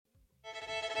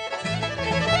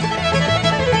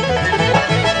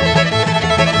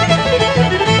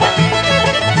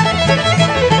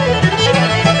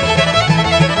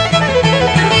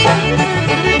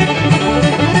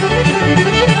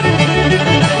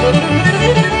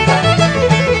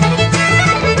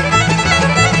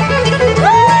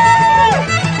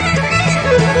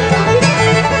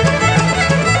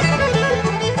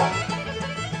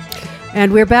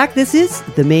And we're back. This is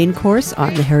The Main Course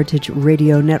on the Heritage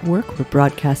Radio Network. We're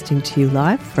broadcasting to you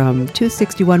live from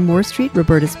 261 Moore Street,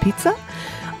 Roberta's Pizza.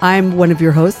 I'm one of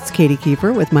your hosts, Katy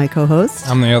Keefer, with my co-host.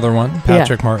 I'm the other one,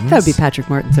 Patrick Martins. That would be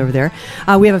Patrick Martins over there.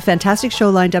 We have a fantastic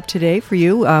show lined up today for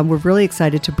you. We're really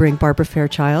excited to bring Barbara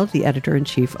Fairchild, the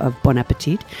editor-in-chief of Bon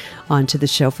Appetit, onto the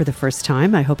show for the first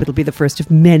time. I hope it'll be the first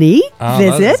of many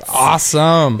visits. That's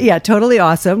awesome. Yeah, totally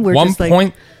awesome. We're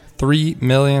 1.3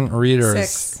 million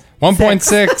readers.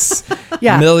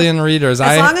 1.6 million readers.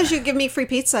 As long as you give me free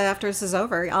pizza after this is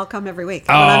over, I'll come every week.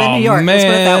 When I'm in New York, let's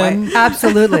put it that way.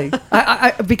 Absolutely.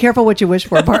 I be careful what you wish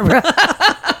for, Barbara.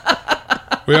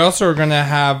 We also are going to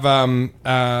have,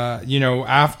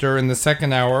 after in the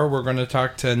second hour, we're going to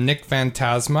talk to Nick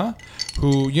Phantasma,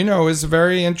 who, is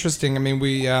very interesting. I mean,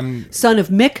 we... son of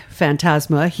Mick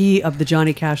Phantasma, he of the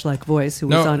Johnny Cash-like voice, who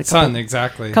was on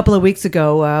a couple of weeks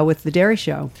ago with The Dairy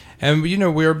Show. And,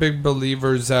 we're big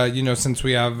believers, since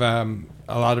we have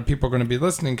a lot of people going to be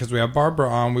listening because we have Barbara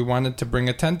on, we wanted to bring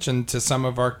attention to some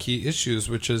of our key issues,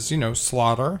 which is,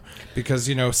 slaughter. Because,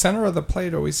 center of the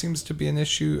plate always seems to be an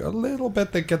issue a little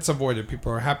bit that gets avoided.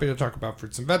 People are happy to talk about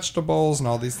fruits and vegetables and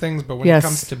all these things, but when it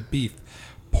comes to beef,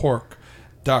 pork,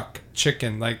 duck,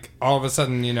 chicken, like all of a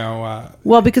sudden,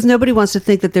 well, because nobody wants to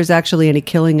think that there's actually any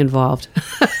killing involved.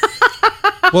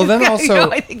 Well, then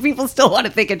also... I think people still want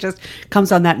to think it just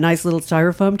comes on that nice little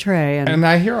styrofoam tray. And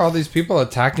I hear all these people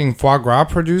attacking foie gras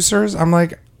producers. I'm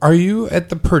like, are you at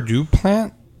the Purdue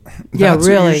plant? That's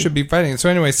really. Who you should be fighting. So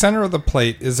anyway, center of the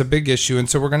plate is a big issue. And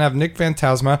so we're going to have Nick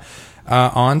Phantasma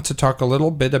on to talk a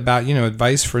little bit about,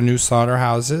 advice for new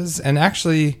slaughterhouses. And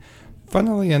actually,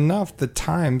 funnily enough, the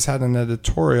Times had an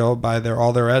editorial by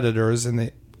all their editors in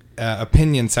the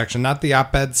opinion section, not the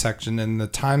op-ed section, in the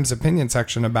Times opinion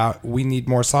section about we need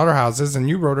more slaughterhouses, and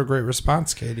you wrote a great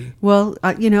response, Katy. Well,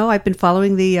 I've been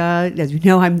following as you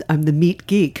know, I'm the meat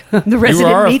geek. I'm the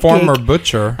resident meat geek. You are a former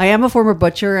butcher. I am a former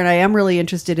butcher, and I am really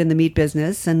interested in the meat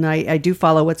business, and I do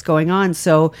follow what's going on.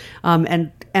 So,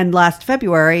 and last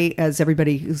February, as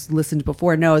everybody who's listened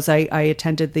before knows, I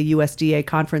attended the USDA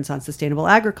conference on sustainable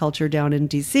agriculture down in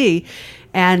DC,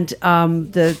 and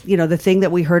the thing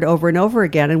that we heard over and over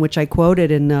again, and which I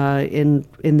quoted in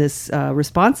this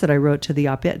response that I wrote to the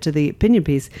opinion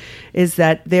piece, is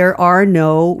that there are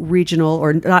no regional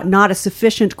or not a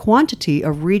sufficient quantity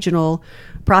of regional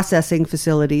processing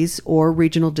facilities or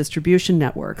regional distribution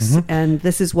networks. Mm-hmm. And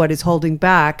this is what is holding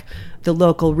back the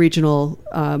local regional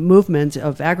movement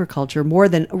of agriculture more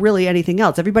than really anything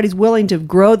else. Everybody's willing to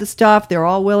grow the stuff. They're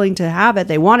all willing to have it.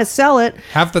 They want to sell it.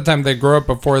 Half the time they grow it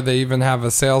before they even have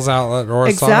a sales outlet or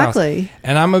a slaughterhouse. Exactly.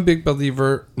 And I'm a big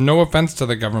believer, no offense to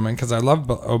the government, because I love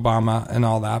Obama and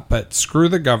all that, but screw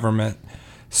the government.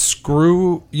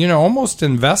 Screw, almost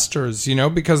investors,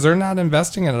 because they're not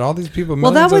investing in it. All these people,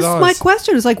 well, that was my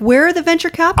question. It's like, where are the venture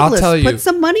capitalists? I'll tell you, put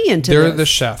some money into they're this. The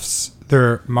chefs.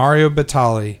 They're Mario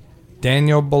Batali,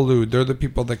 Daniel Boulud. They're the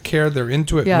people that care. They're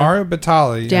into it. Yeah. Mario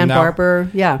Batali, Dan Barber.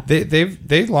 Yeah,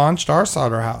 they launched our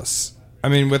slaughterhouse. I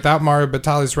mean, without Mario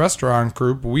Batali's restaurant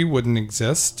group, we wouldn't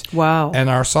exist. Wow. And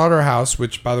our slaughterhouse,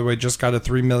 which, by the way, just got a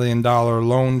 $3 million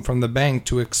loan from the bank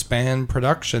to expand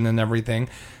production and everything,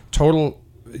 total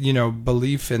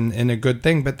belief in a good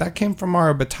thing, but that came from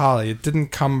Mario Batali. It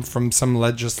didn't come from some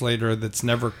legislator that's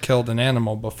never killed an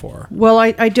animal before. Well,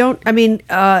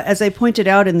 as I pointed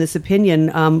out in this opinion,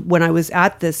 when I was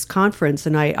at this conference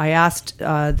and I asked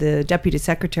the Deputy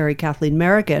Secretary, Kathleen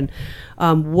Merrigan,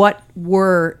 what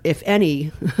were, if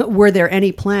any, were there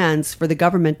any plans for the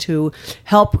government to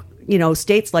help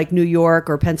states like New York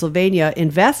or Pennsylvania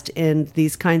invest in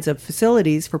these kinds of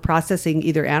facilities for processing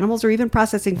either animals or even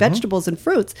processing vegetables and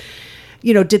fruits.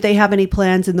 Did they have any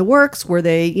plans in the works? Were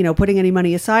they, putting any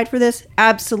money aside for this?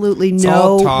 Absolutely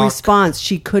no response.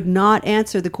 She could not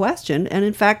answer the question and,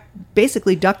 in fact,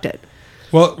 basically ducked it.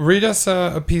 Well, read us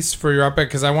a piece for your op-ed,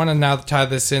 because I want to now tie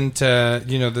this into,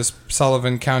 this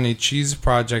Sullivan County Cheese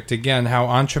Project again, how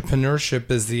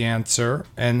entrepreneurship is the answer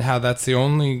and how that's the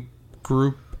only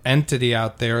entity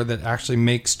out there that actually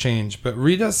makes change. But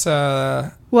read us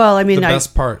the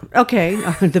best part. Okay,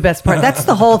 the best part. That's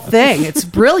the whole thing. It's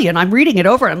brilliant. I'm reading it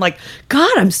over. I'm like,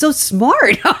 God, I'm so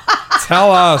smart.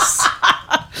 Tell us.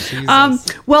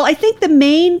 Well, I think the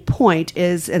main point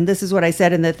is, and this is what I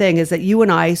said in the thing, is that you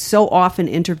and I so often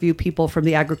interview people from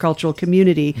the agricultural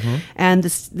community, and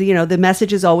the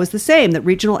message is always the same, that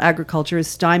regional agriculture is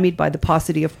stymied by the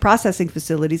paucity of processing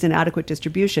facilities and adequate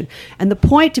distribution. And the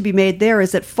point to be made there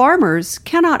is that farmers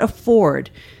cannot afford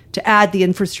to add the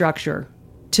infrastructure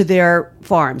to their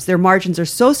farms. Their margins are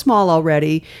so small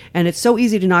already, and it's so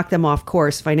easy to knock them off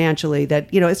course financially that,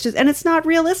 it's just, and it's not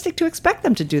realistic to expect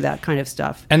them to do that kind of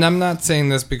stuff. And I'm not saying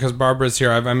this because Barbara's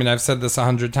here. I've said this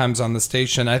 100 times on the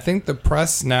station. I think the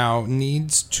press now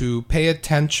needs to pay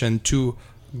attention to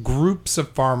groups of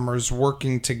farmers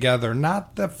working together,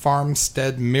 not the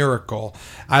farmstead miracle.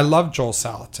 I love Joel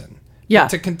Salatin. Yeah.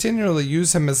 But to continually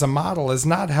use him as a model is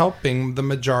not helping the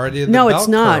majority of the bell it's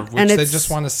not. Curve, which they just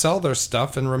want to sell their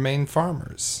stuff and remain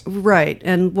farmers. Right.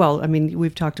 And, well,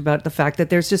 we've talked about the fact that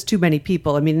there's just too many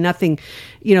people. Nothing,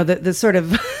 the sort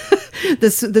of...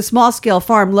 The small-scale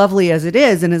farm, lovely as it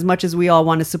is, and as much as we all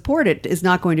want to support it, is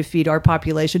not going to feed our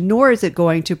population, nor is it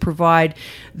going to provide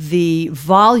the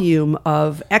volume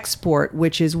of export,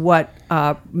 which is what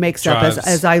makes Drives. up,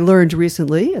 as I learned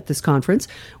recently at this conference,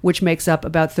 which makes up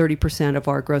about 30% of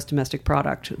our gross domestic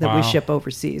product that we ship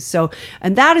overseas. So,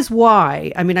 and that is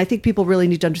why, I think people really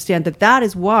need to understand that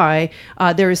is why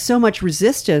there is so much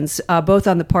resistance, both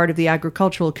on the part of the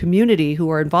agricultural community who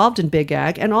are involved in Big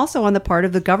Ag, and also on the part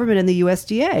of the government and the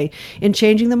USDA in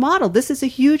changing the model. This is a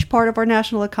huge part of our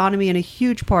national economy and a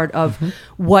huge part of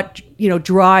what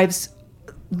drives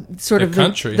sort of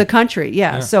the country.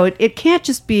 Yeah. So it can't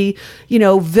just be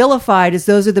vilified as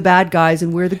those are the bad guys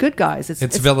and we're the good guys.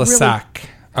 It's Villisack. Really...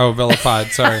 Oh, vilified.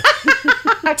 Sorry.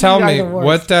 Tell me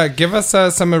what. Give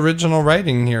us some original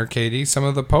writing here, Katie. Some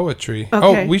of the poetry.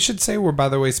 Okay. Oh, we should say we're, by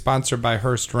the way, sponsored by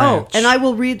Hearst Ranch. Oh, and I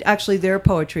will read actually their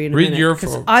poetry in a minute. Read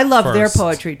your I love first. Their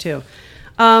poetry too.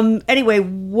 Anyway,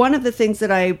 one of the things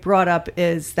that I brought up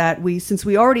is that since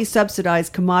we already subsidize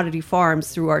commodity farms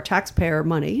through our taxpayer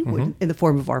money in the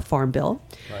form of our farm bill,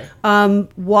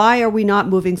 why are we not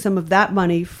moving some of that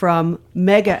money from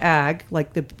mega ag,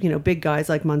 like the big guys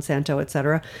like Monsanto, et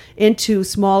cetera, into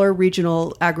smaller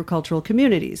regional agricultural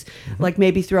communities? Like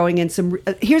maybe throwing in some.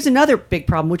 Here's another big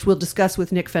problem, which we'll discuss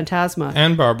with Nick Fantasma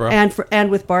and Barbara, and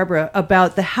with Barbara,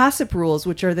 about the HACCP rules,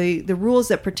 which are the rules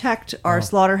that protect our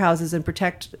slaughterhouses and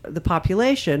protect the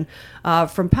population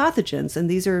from pathogens. And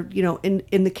these are,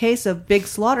 in the case of big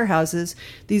slaughterhouses,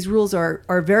 these rules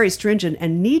are very stringent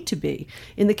and need to be.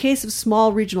 In the case of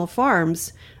small regional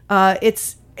farms,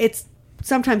 it's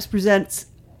sometimes presents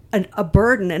a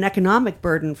burden, an economic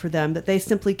burden for them that they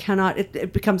simply cannot,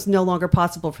 it becomes no longer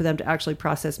possible for them to actually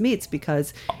process meats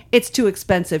because it's too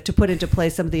expensive to put into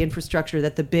place some of the infrastructure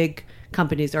that the big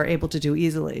companies are able to do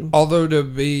easily. Although to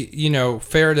be,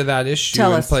 fair to that issue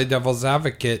and play devil's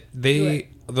advocate,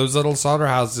 those little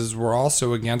slaughterhouses were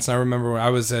also against, I remember when I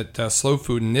was at Slow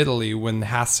Food in Italy when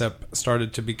HACCP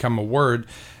started to become a word,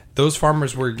 those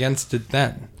farmers were against it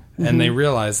then. And they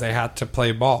realized they had to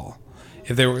play ball.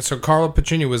 So Carlo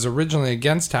Pacini was originally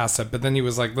against HACCP, but then he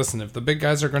was like, listen, if the big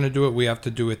guys are going to do it, we have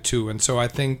to do it too. And so I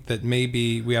think that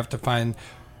maybe we have to find,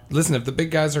 listen, if the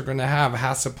big guys are going to have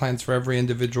HACCP plans for every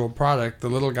individual product, the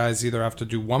little guys either have to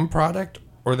do one product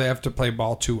or they have to play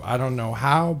ball too. I don't know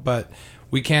how, but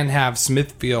we can't have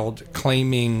Smithfield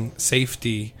claiming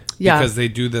safety because they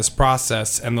do this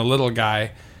process and the little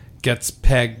guy gets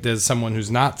pegged as someone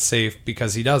who's not safe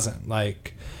because he doesn't.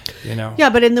 Yeah,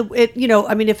 but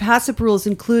if HACCP rules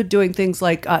include doing things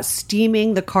like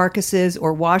steaming the carcasses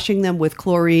or washing them with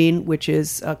chlorine, which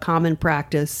is a common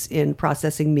practice in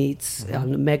processing meats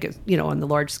on the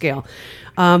large scale.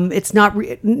 It's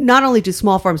not only do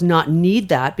small farms not need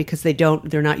that because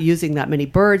they're not using that many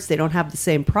birds, they don't have the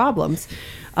same problems,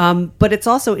 but it's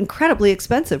also incredibly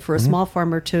expensive for a small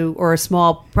farmer or a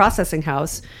small processing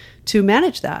house to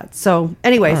manage that. So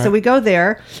anyway, so we go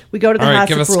there. We go to the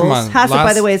HACCP rules. HACCP,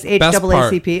 by the way, is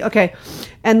HAACP. Okay.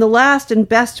 And the last and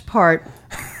best part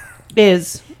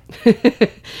is,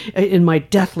 in my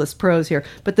deathless prose here,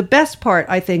 but the best part,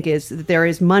 I think, is that there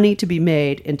is money to be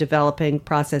made in developing,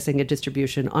 processing, and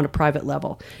distribution on a private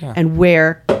level. Yeah. And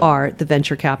where are the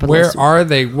venture capitalists? Where are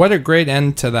they? What a great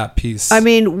end to that piece.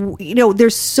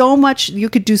 There's so much, you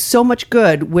could do so much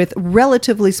good with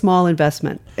relatively small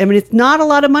investment. It's not a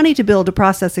lot of money to build a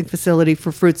processing facility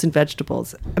for fruits and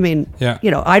vegetables.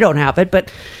 I don't have it,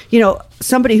 but,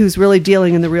 somebody who's really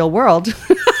dealing in the real world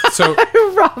so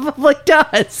probably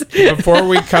does. Before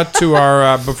we cut to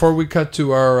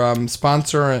our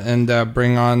sponsor and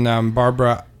bring on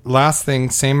Barbara, last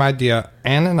thing, same idea.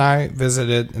 Ann and I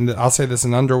visited, and I'll say this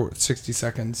in under 60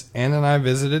 seconds. Ann and I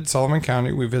visited Sullivan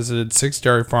County. We visited 6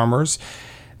 dairy farmers.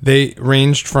 They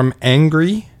ranged from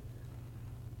angry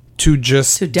to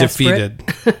just defeated.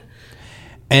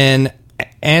 And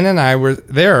Ann and I were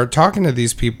there talking to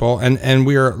these people, and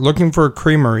we were looking for a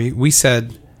creamery. We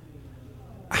said,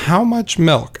 how much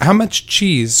milk, how much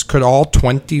cheese could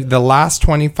the last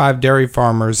 25 dairy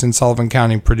farmers in Sullivan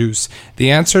County produce?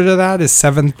 The answer to that is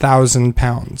 7,000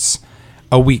 pounds.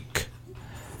 a week.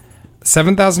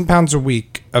 7,000 pounds a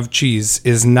week of cheese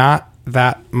is not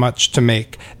that much to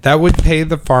make. That would pay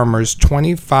the farmers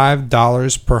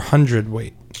 $25 per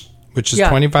hundredweight, which is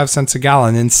 25 cents a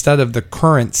gallon instead of the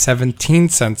current 17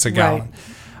 cents a gallon. Right.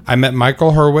 I met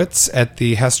Michael Hurwitz at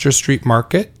the Hester Street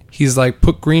Market. He's like,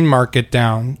 put green market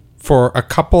down for a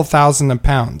couple thousand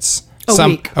pounds.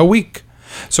 A week.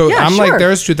 So I'm like,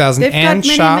 there's 2,000. They've and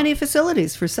got many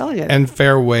facilities for selling it. And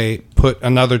Fairway put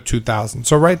another 2,000.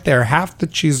 So right there, half the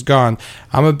cheese gone.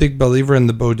 I'm a big believer in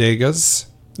the bodegas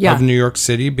of New York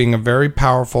City being a very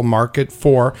powerful market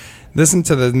for. Listen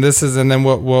to this, and then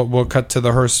we'll cut to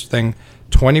the Hearst thing.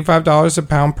 $25 a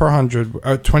pound per hundred,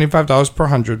 $25 per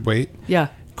hundredweight. Yeah,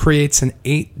 creates an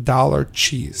 $8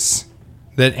 cheese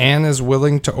that Ann is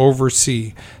willing to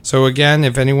oversee. So again,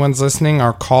 if anyone's listening,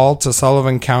 our call to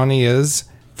Sullivan County is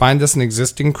find us an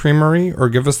existing creamery or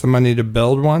give us the money to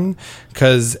build one,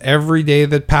 because every day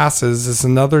that passes is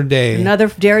another day. Another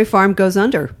dairy farm goes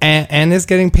under. And is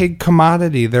getting paid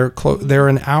commodity. They're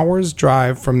an hour's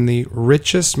drive from the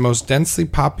richest, most densely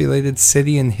populated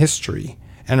city in history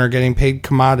and are getting paid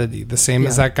commodity. The same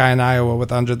as that guy in Iowa with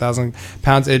 100,000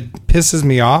 pounds. It pisses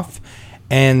me off.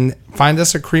 And find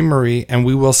us a creamery and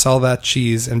we will sell that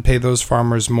cheese and pay those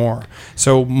farmers more.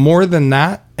 So more than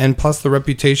that, and plus the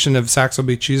reputation of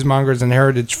Saxelby Cheesemongers and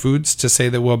Heritage Foods to say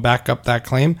that we'll back up that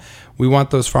claim, we want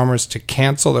those farmers to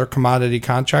cancel their commodity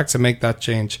contracts and make that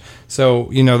change.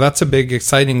 So, that's a big,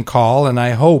 exciting call. And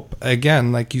I hope,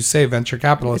 again, like you say, venture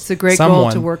capitalists. It's a great goal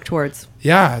to work towards.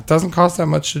 Yeah, it doesn't cost that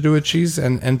much to do a cheese.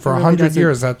 And for 100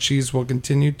 years, that cheese will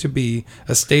continue to be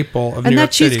a staple of New York City. And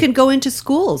that cheese can go into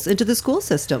schools, into the school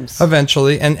systems.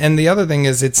 Eventually. And the other thing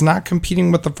is it's not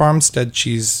competing with the farmstead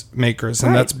cheese makers.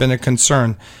 And that's been a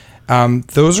concern.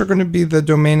 Those are going to be the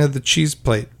domain of the cheese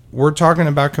plate. We're talking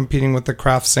about competing with the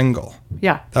Kraft single.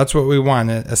 Yeah. That's what we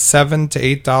want. A $7 to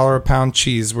 $8 a pound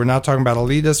cheese. We're not talking about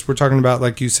elitist. We're talking about,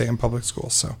 like you say, in public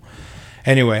schools. So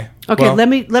anyway. Okay, let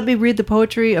me read the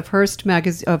poetry of Hearst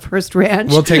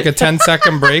Ranch. We'll take a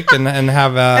 10-second break and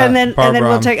have Barbara. And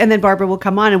then Barbara will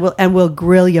come on and we'll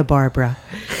grill you, Barbara.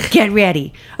 Get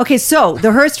ready. Okay, so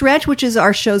the Hearst Ranch, which is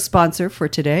our show sponsor for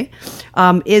today,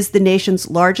 is the nation's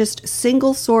largest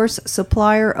single-source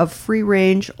supplier of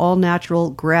free-range,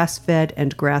 all-natural, grass-fed,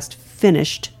 and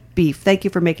grass-finished beef. Thank you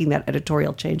for making that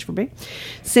editorial change for me.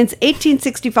 Since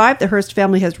 1865, the Hearst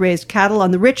family has raised cattle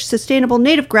on the rich, sustainable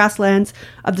native grasslands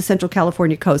of the Central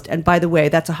California coast. And by the way,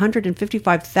 that's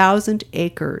 155,000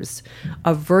 acres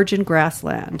of virgin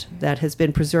grassland that has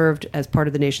been preserved as part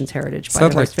of the nation's heritage. By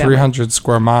the Hearst family. 300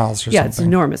 square miles or something. Yeah, it's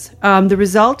enormous. The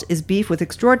result is beef with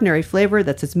extraordinary flavor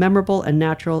that's as memorable and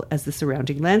natural as the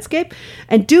surrounding landscape.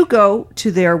 And do go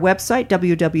to their website,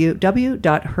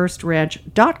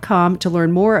 www.hearstranch.com, to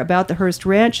learn more about the Hearst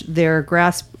Ranch, their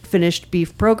grass-finished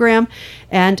beef program,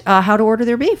 and how to order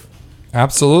their beef.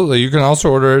 Absolutely. You can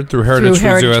also order it through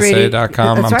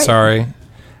heritagefoodsUSA.com. I'm sorry. I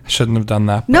shouldn't have done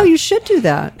that. No, you should do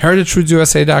that.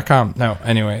 heritagefoodsUSA.com. No,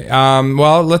 anyway.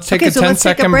 Well, let's take a 10-second break. Let's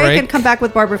take a break and come back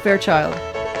with Barbara Fairchild.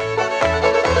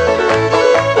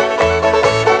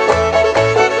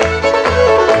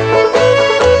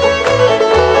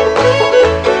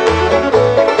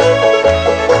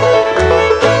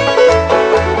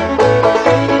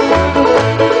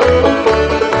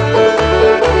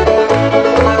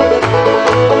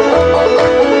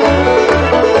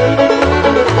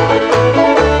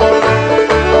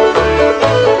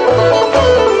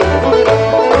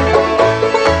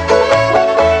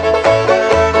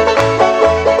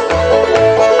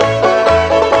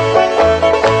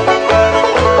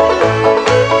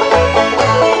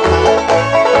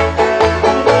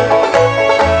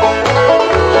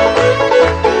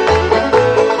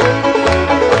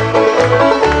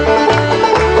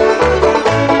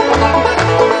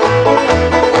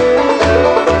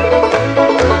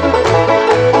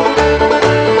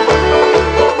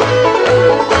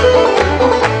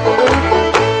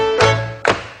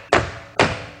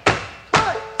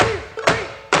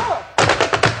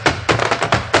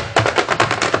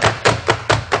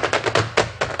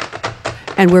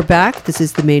 And we're back. This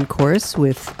is the main course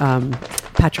with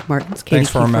Patrick Martins, Katy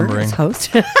Thanks for remembering. As host.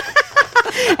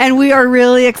 And we are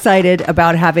really excited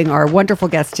about having our wonderful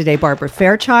guest today, Barbara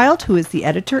Fairchild, who is the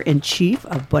editor-in-chief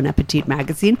of Bon Appetit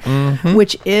magazine,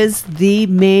 which is the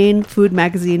main food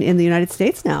magazine in the United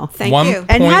States now. Thank you.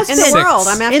 And has in the world.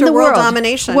 I'm after world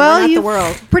domination. Well, you the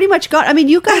world. Pretty much got. I mean,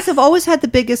 you guys have always had the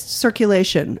biggest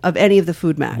circulation of any of the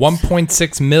food mags.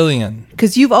 1.6 million.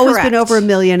 Because you've always been over 1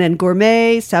 million, and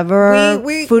Gourmet, Saveur,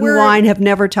 Food and Wine have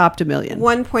never topped 1 million.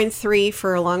 1.3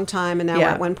 for a long time, and now we're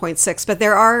at 1.6. But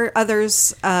there are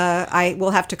others I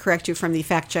will have to correct you from the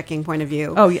fact-checking point of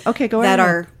view. Oh, okay, go ahead.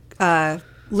 That are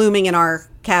looming in our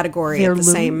category They're at the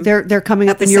same. They're coming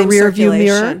at up the in your same rear view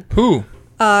mirror. circulation.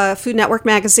 Who? Food Network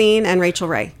magazine and Rachel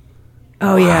Ray.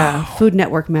 Oh yeah, Food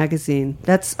Network magazine.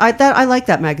 I like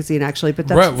that magazine actually, but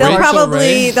that's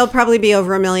They'll probably be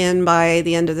over 1 million by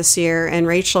the end of this year, and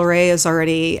Rachel Ray is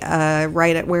already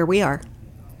right at where we are.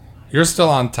 You're still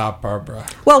on top, Barbara.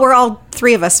 Well, we're all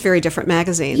three of us very different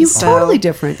magazines. Totally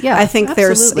different. Yeah, I think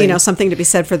absolutely. there's something to be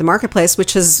said for the marketplace,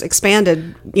 which has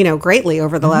expanded greatly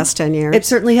over the last 10 years. It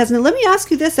certainly has. And let me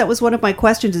ask you this: that was one of my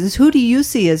questions. Is who do you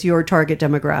see as your target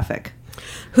demographic?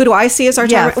 Who do I see as our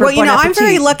target? Well, Bon I'm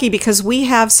very lucky because we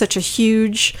have such a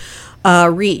huge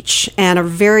reach and a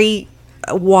very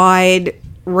wide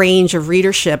range of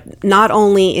readership, not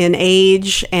only in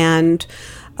age and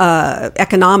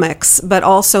economics, but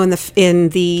also in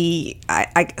the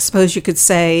I suppose you could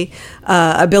say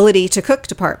ability to cook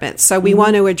department. So we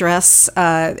want to address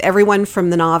everyone from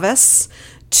the novice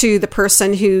to the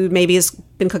person who maybe has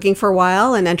been cooking for a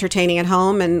while and entertaining at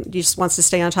home and just wants to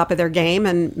stay on top of their game,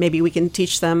 and maybe we can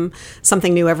teach them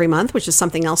something new every month, which is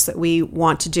something else that we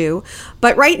want to do.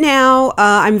 But right now,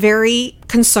 I'm very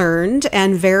concerned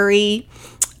and very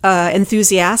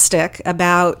enthusiastic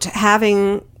about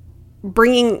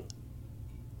bringing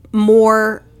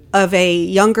more of a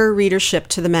younger readership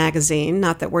to the magazine.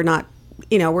 Not that we're not,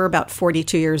 we're about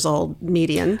 42 years old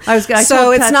median.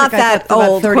 So it's not that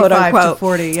old, quote unquote. To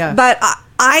 40, yeah. But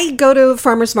I go to a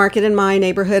farmer's market in my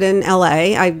neighborhood in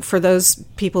LA. For those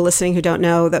people listening who don't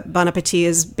know, that Bon Appetit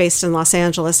is based in Los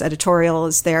Angeles. Editorial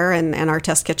is there and our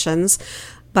test kitchens.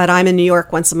 But I'm in New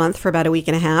York once a month for about a week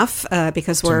and a half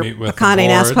because we're a Condé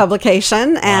Nast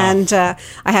publication, and I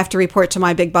have to report to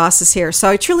my big bosses here. So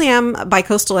I truly am a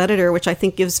bi-coastal editor, which I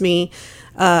think gives me,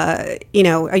 a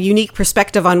unique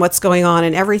perspective on what's going on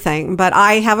and everything. But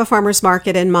I have a farmer's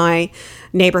market in my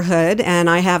neighborhood, and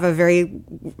I have a very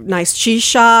nice cheese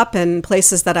shop and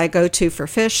places that I go to for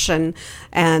fish and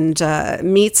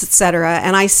meats, etc.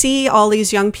 And I see all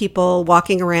these young people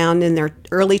walking around in their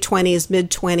early 20s,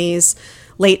 mid 20s,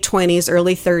 late 20s,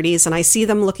 early 30s, and I see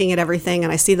them looking at everything,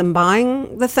 and I see them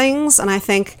buying the things, and I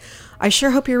think, I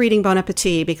sure hope you're reading Bon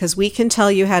Appetit, because we can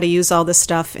tell you how to use all this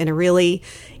stuff in a really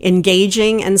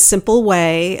engaging and simple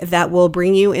way that will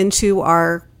bring you into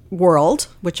our world,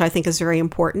 which I think is very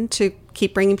important to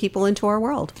keep bringing people into our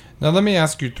world. Now, let me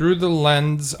ask you, through the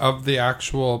lens of the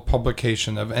actual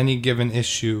publication of any given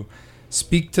issue,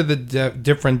 speak to the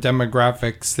different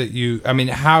demographics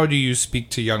how do you speak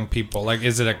to young people? Like,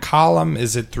 is it a column?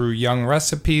 Is it through young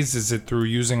recipes? Is it through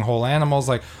using whole animals?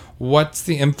 Like, what's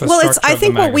the infrastructure of the magazine? I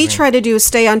think what we try to do is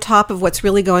stay on top of what's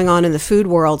really going on in the food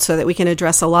world so that we can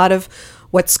address a lot of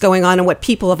what's going on and what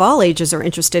people of all ages are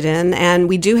interested in. And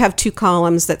we do have 2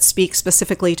 columns that speak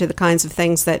specifically to the kinds of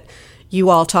things that you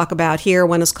all talk about here.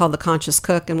 One is called The Conscious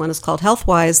Cook and one is called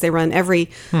Healthwise. They run every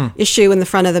issue in the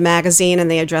front of the magazine, and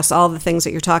they address all the things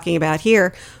that you're talking about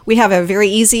here. We have a very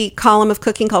easy column of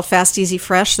cooking called Fast, Easy,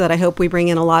 Fresh that I hope we bring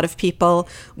in a lot of people.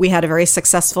 We had a very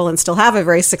successful and still have a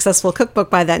very successful cookbook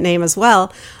by that name as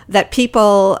well, that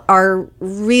people are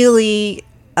really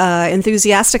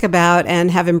enthusiastic about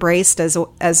and have embraced as a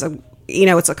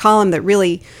it's a column that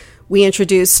really we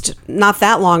introduced not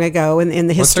that long ago in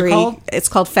the history. What's it called? It's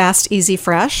called Fast, Easy,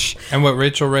 Fresh. And what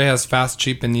Rachel Ray has, fast,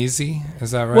 cheap, and easy?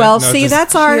 Is that right? Well,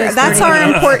 that's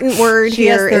our important word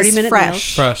here is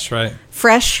fresh. Fresh, right.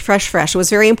 Fresh, fresh, fresh. It was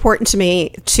very important to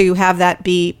me to have that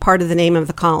be part of the name of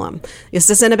the column. This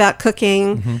isn't about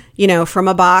cooking, from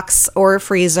a box or a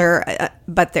freezer,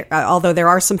 but although there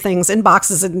are some things in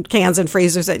boxes and cans and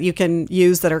freezers that you can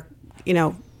use that are,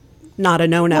 not a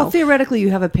no-no. Well, theoretically, you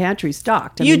have a pantry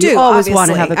stocked. You always want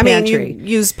to have a pantry.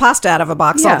 You use pasta out of a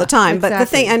box all the time, exactly. But the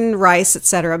thing, and rice,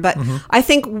 etc. But I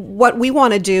think what we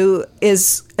want to do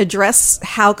is address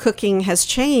how cooking has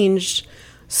changed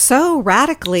so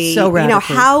radically.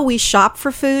 How we shop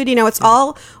for food. It's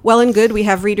all well and good. We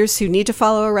have readers who need to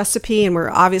follow a recipe, and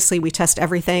we test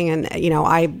everything. And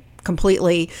I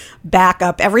completely back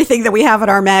up everything that we have in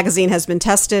our magazine has been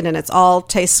tested, and it's all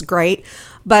tastes great.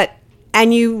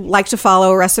 And you like to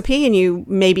follow a recipe, and you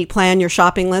maybe plan your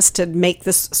shopping list to make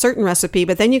this certain recipe,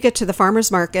 but then you get to the farmer's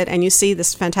market and you see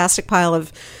this fantastic pile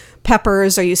of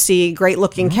peppers, or you see great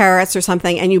looking carrots or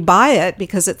something, and you buy it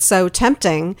because it's so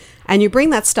tempting, and you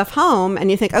bring that stuff home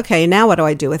and you think, okay, now what do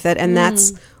I do with it? And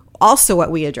that's also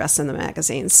what we address in the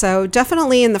magazine. So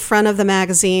definitely in the front of the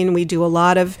magazine, we do a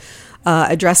lot of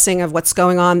addressing of what's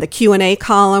going on. The Q&A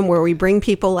column, where we bring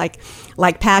people like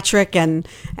like Patrick and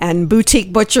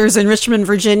boutique butchers in Richmond,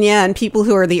 Virginia, and people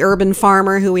who are the urban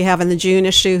farmer who we have in the June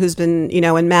issue, who's been,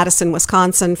 in Madison,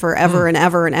 Wisconsin forever and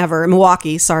ever and ever,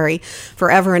 Milwaukee,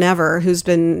 forever and ever, who's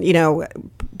been,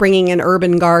 bringing in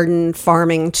urban garden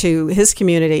farming to his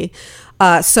community.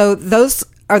 So those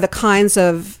are the kinds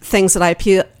of things that I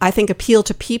think appeal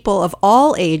to people of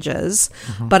all ages,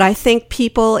 but I think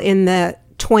people in the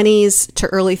 20s to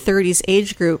early 30s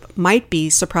age group might be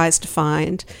surprised to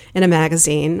find in a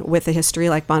magazine with a history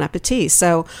like Bon Appetit.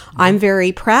 So I'm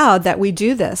very proud that we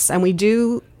do this, and we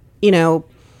do,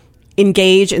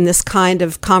 engage in this kind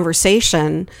of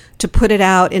conversation to put it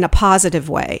out in a positive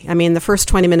way. I mean, the first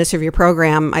 20 minutes of your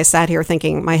program, I sat here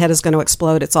thinking my head is going to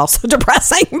explode. It's also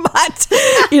depressing, but,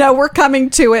 we're coming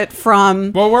to it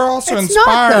from... Well, we're also It's inspiring,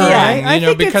 not, though. I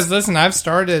think because, listen, I've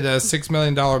started a $6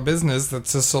 million business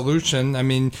that's a solution. I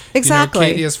mean, Exactly.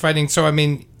 Katy is fighting. So, I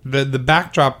mean, the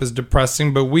backdrop is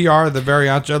depressing, but we are the very...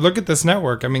 Look at this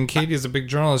network. I mean, Katy is a big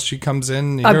journalist. She comes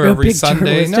in here every big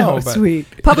Sunday. journalist. But Sweet.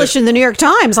 Published in the New York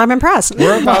Times. I'm impressed.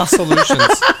 we're about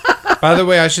solutions. By the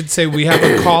way, I should say we have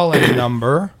a call-in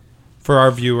number for our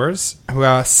viewers.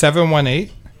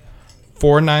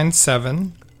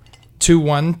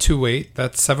 718-497-2128.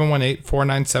 That's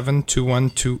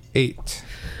 718-497-2128.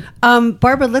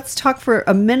 Barbara, let's talk for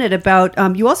a minute about,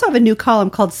 you also have a new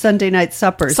column called Sunday Night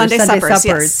Suppers. Sunday Suppers,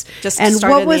 yes. Just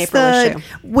started in the April issue.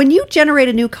 When you generate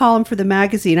a new column for the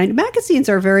magazine, magazines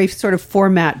are very sort of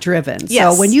format driven.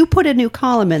 Yes. So when you put a new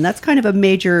column in, that's kind of a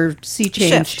major sea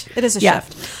change. Shift. It is a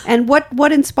shift. And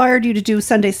what inspired you to do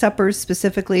Sunday Suppers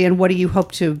specifically, and what do you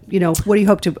hope to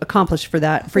accomplish for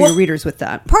your readers with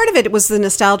that? Part of it was the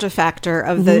nostalgia factor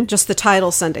of just the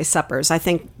title Sunday Suppers. I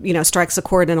think, strikes a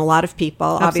chord in a lot of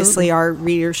people. Absolutely. Obviously, our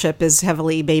readership is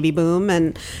heavily baby boom,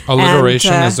 and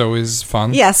Alliteration is always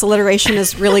fun. Yes, alliteration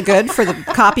is really good for the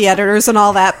copy editors and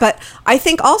all that. But I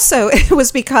think also it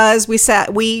was because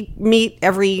we meet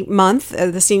every month.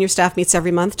 The senior staff meets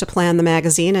every month to plan the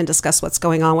magazine and discuss what's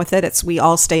going on with it. We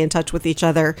all stay in touch with each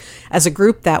other as a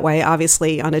group that way.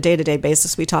 Obviously, on a day-to-day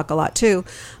basis, we talk a lot too.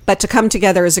 But to come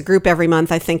together as a group every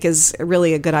month, I think, is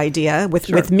really a good idea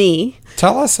with me.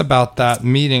 Tell us about that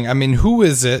meeting. I mean, who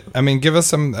is it? I mean, give us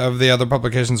some of the other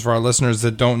publications for our listeners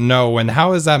that don't know. And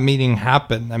how does that meeting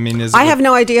happen? I mean, I have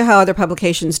no idea how other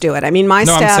publications do it. I mean, my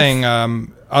staff... No, I'm saying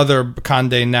other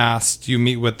Condé Nast, you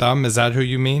meet with them. Is that who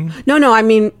you mean? No, I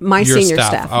mean my Your senior staff.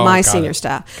 staff. Oh, My got senior it.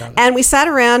 staff. Got it. And we sat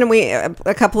around and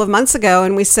a couple of months ago,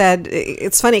 and we said,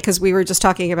 it's funny because we were just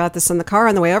talking about this in the car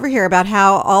on the way over here about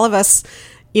how all of us...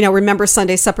 remember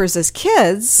Sunday Suppers as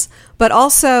kids, but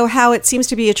also how it seems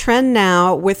to be a trend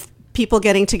now with people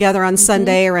getting together on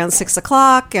Sunday around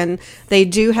 6:00, and they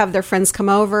do have their friends come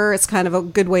over. It's kind of a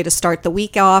good way to start the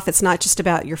week off. It's not just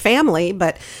about your family,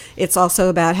 but it's also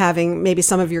about having maybe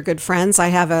some of your good friends. I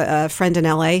have a friend in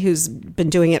LA who's been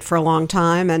doing it for a long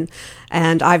time, and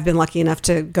I've been lucky enough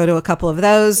to go to a couple of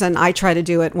those, and I try to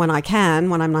do it when I can,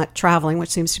 when I'm not traveling, which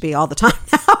seems to be all the time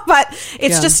now. But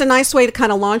it's just a nice way to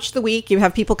kind of launch the week. You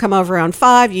have people come over around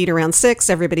 5, you eat around 6,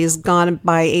 everybody's gone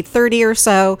by 8:30 or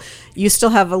so. You still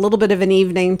have a little bit of an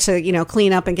evening to,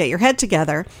 clean up and get your head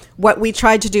together. What we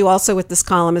tried to do also with this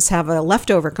column is have a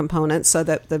leftover component so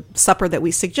that the supper that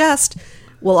we suggest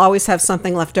will always have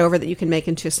something left over that you can make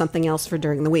into something else for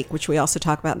during the week, which we also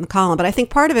talk about in the column. But I think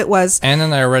part of it was... Anne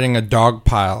and I are writing a dog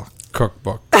pile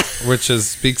cookbook, which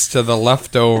speaks to the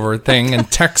leftover thing and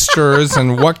textures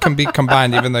and what can be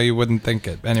combined, even though you wouldn't think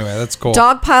it. Anyway, that's cool.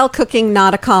 Dog pile cooking,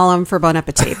 not a column for Bon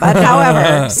Appetit. But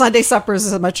however, Sunday Suppers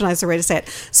is a much nicer way to say it.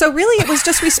 So really, it was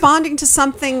just responding to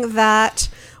something that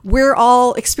we're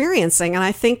all experiencing. And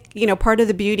I think, part of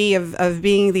the beauty of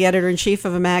being the editor-in-chief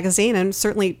of a magazine, and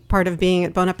certainly part of being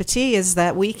at Bon Appetit, is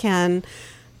that we can...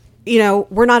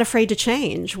 we're not afraid to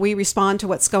change. We respond to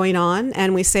what's going on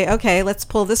and we say, okay, let's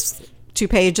pull this 2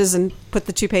 pages and put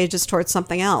the 2 pages towards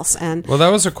something else. And well, that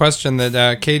was a question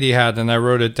that Katy had, and I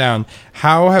wrote it down.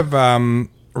 How have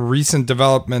recent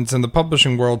developments in the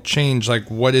publishing world changed,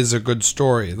 what is a good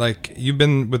story? You've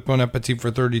been with Bon Appetit for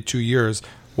 32 years.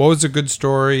 What was a good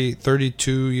story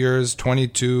 32 years,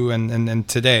 22, and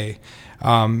today?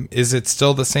 Is it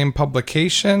still the same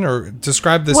publication, or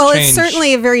describe this change? Well, it's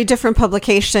certainly a very different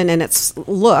publication in its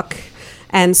look,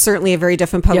 and certainly a very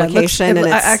different publication. I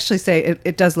actually say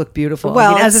it does look beautiful.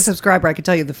 Well, as a subscriber, I can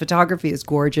tell you the photography is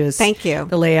gorgeous. Thank you.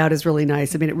 The layout is really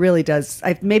nice. I mean, it really does.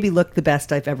 I've maybe looked the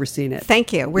best I've ever seen it.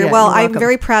 Thank you. You're I'm welcome.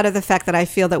 very proud of the fact that I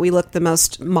feel that we look the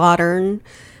most modern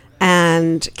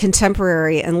and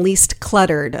contemporary and least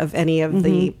cluttered of any of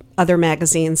the other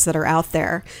magazines that are out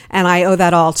there. And I owe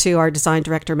that all to our design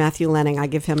director, Matthew Lenning. I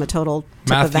give him a total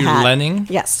tip of the hat. Matthew Lenning?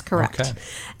 Yes, correct. Okay.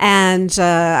 And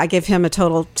I give him a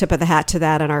total tip of the hat to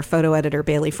that, and our photo editor,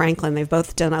 Bailey Franklin. They've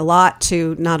both done a lot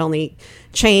to not only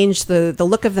change the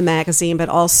look of the magazine, but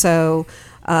also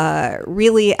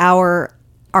really our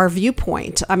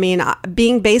viewpoint. I mean,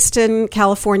 being based in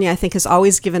California, I think, has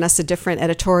always given us a different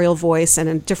editorial voice and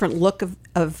a different look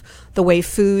of the way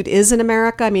food is in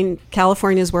America. I mean,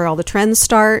 California is where all the trends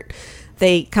start.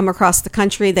 They come across the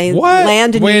country, they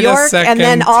land in New York, and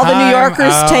then all the New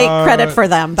Yorkers take credit for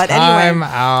them. But anyway,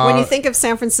 when you think of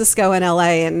San Francisco and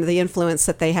LA and the influence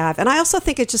that they have, and I also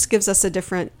think it just gives us a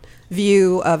different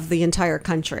view of the entire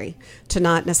country to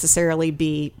not necessarily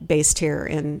be based here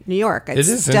in New York.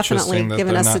 It's definitely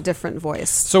given us a different voice.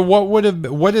 So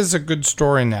what is a good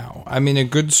story now? I mean, a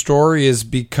good story is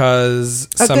because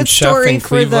some chef in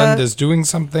Cleveland is doing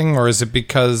something, or is it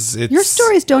because it's... Your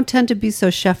stories don't tend to be so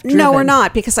chef-driven. No, we're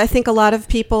not, because I think a lot of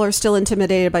people are still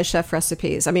intimidated by chef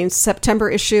recipes. I mean, September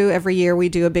issue, every year we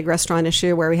do a big restaurant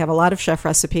issue where we have a lot of chef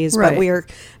recipes, but we are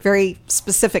very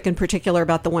specific and particular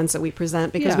about the ones that we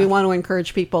present, because we want to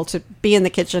encourage people to be in the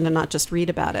kitchen and not just read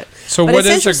about it. So what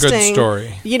is a good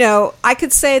story? You know, I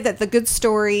could say that the good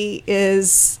story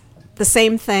is the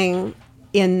same thing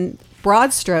in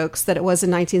broad strokes that it was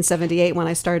in 1978 when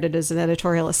I started as an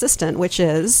editorial assistant, which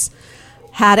is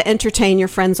how to entertain your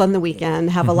friends on the weekend,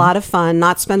 have a lot of fun,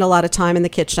 not spend a lot of time in the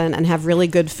kitchen, and have really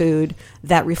good food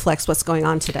that reflects what's going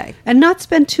on today. And not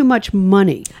spend too much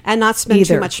money. And not spend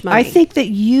too much money. I think that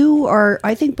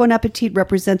I think Bon Appetit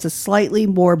represents a slightly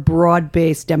more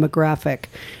broad-based demographic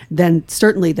than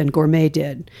Gourmet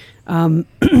did. And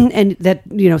that,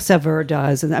 Saveur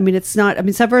does. And I mean,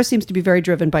 Saveur seems to be very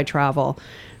driven by travel,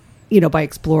 by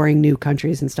exploring new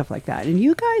countries and stuff like that. And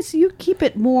you guys, you keep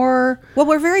it more... Well,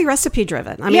 we're very recipe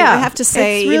driven. I mean, I have to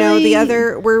say,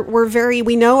 really...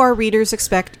 we know our readers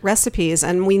expect recipes,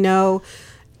 and we know,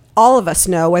 all of us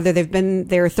know, whether they've been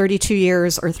there 32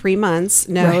 years or 3 months,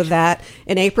 know that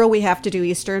in April we have to do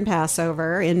Easter and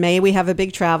Passover. In May we have a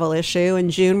big travel issue. In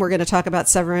June we're going to talk about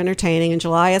Saveur entertaining. In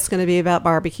July it's going to be about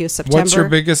barbecue. September What's your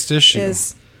biggest issue?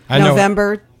 Is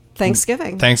November...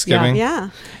 Thanksgiving. Yeah.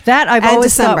 That I've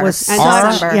always thought was...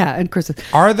 December. Yeah, and Christmas.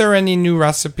 Are there any new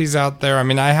recipes out there? I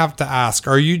mean, I have to ask,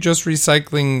 are you just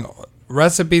recycling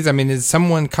recipes? I mean, did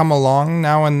someone come along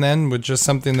now and then with just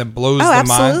something that blows the mind?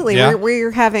 Oh, absolutely. Yeah?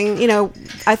 We're having,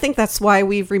 I think that's why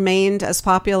we've remained as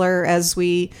popular as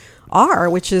we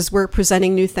are, which is we're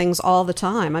presenting new things all the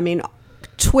time. I mean,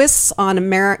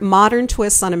 modern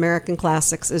twists on American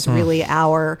classics is really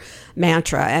our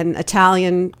mantra, and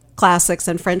Italian classics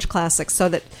and French classics, so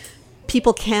that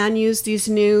people can use these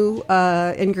new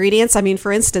ingredients. I mean,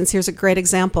 for instance, here's a great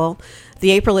example.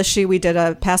 The April issue, we did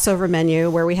a Passover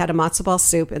menu where we had a matzo ball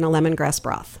soup and a lemongrass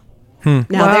broth. Now,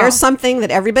 there's something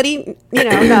that everybody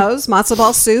knows, matzo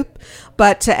ball soup,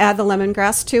 but to add the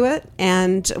lemongrass to it.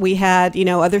 And we had,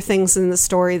 other things in the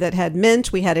story that had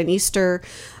mint. We had an Easter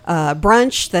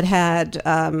brunch that had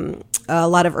a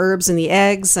lot of herbs in the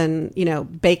eggs and,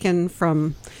 bacon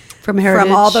from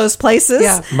all those places.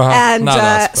 Yeah. And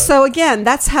so again,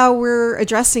 that's how we're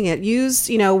addressing it. Use,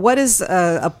 what is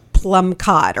a plum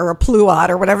cod or a pluot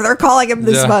or whatever they're calling them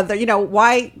this month.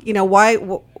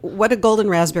 What do golden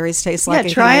raspberries taste like?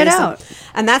 Yeah, try it out.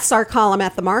 And that's our column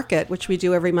at the market, which we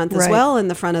do every month as well in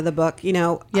the front of the book.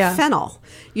 Fennel.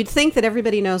 You'd think that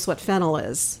everybody knows what fennel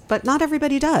is, but not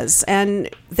everybody does. And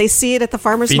they see it at the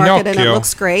farmer's market and it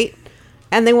looks great.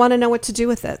 And they want to know what to do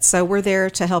with it. So we're there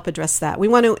to help address that. We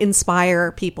want to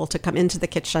inspire people to come into the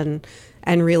kitchen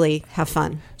and really have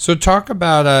fun. So talk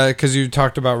about, because you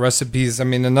talked about recipes. I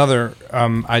mean, another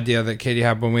idea that Katy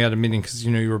had when we had a meeting, because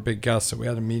you were a big guest, so we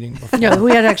had a meeting before. No,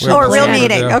 we had actually a real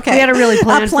meeting. Okay. We had a really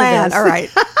plan for this. All right.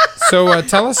 So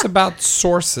tell us about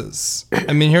sources.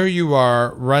 I mean, here you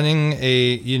are running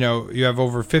you have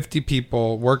over 50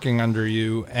 people working under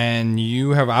you, and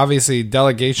you have obviously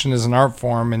delegation is an art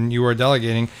form, and you are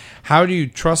delegating. How do you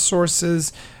trust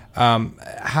sources?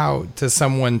 How does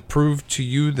someone prove to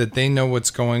you that they know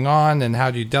what's going on, and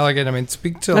how do you delegate? I mean,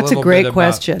 speak to That's a great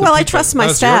question. Well, I trust my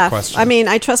staff. I mean,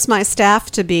 I trust my staff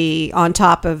to be on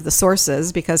top of the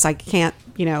sources, because I can't,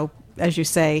 as you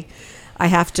say, I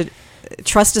have to.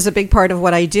 Trust is a big part of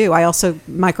what I do. I also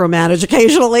micromanage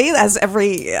occasionally, as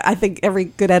I think every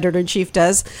good editor-in-chief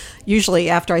does. Usually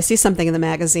after I see something in the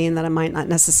magazine that I might not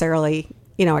necessarily,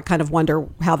 I kind of wonder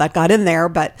how that got in there,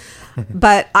 but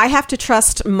I have to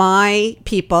trust my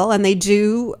people, and they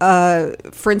do.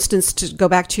 For instance, to go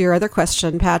back to your other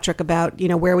question, Patrick, about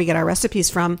where we get our recipes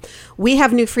from, we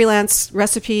have new freelance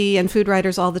recipe and food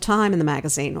writers all the time in the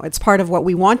magazine. It's part of what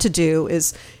we want to do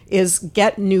is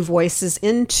get new voices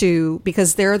into,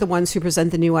 because they're the ones who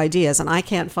present the new ideas, and I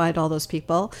can't find all those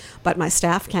people, but my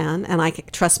staff can, and I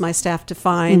trust my staff to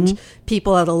find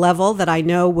people at a level that I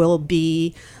know will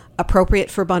be appropriate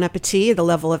for Bon Appetit, the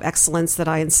level of excellence that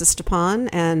I insist upon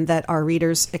and that our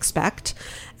readers expect.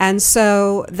 And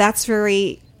so that's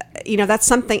very, that's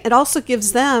something. It also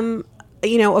gives them,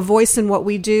 a voice in what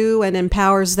we do, and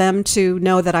empowers them to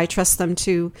know that I trust them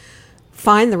to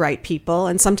find the right people.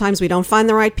 And sometimes we don't find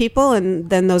the right people, and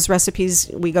then those recipes,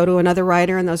 we go to another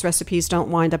writer, and those recipes don't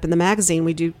wind up in the magazine.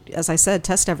 We do, as I said,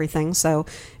 test everything. So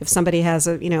if somebody has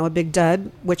a big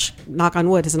dud, which, knock on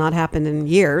wood, has not happened in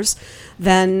years,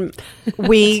 then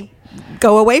we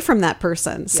go away from that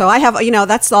person. So I have,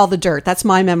 that's all the dirt. That's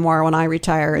my memoir when I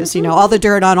retire, is, all the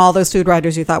dirt on all those food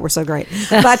writers you thought were so great.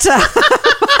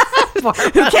 But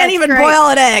who can't even boil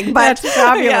an egg, but that's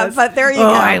fabulous. But there you go.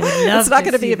 I would love it's not to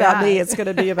going to be see about that. me. It's going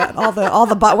to be about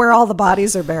where all the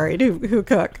bodies are buried who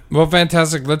cook. Well,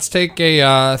 fantastic. Let's take a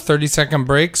 30-second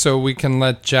break so we can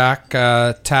let Jack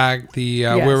tag the.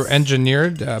 Yes. We're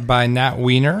engineered by Nat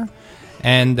Wiener,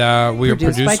 and we are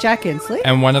Produced produced by Jack Inslee.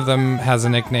 And one of them has a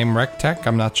nickname RecTech.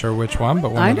 I'm not sure which one,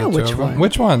 but I know of the two which of them. one.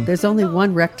 Which one? There's only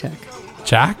one RecTech.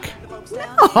 Jack?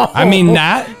 No. I mean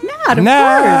Nat. Nat,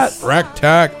 of course.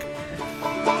 RecTech.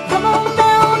 Come on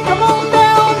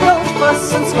down, don't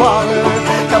fuss and squalor.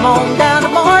 Come on down to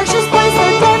Marcia's place,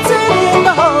 they're dancing in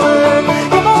the holler.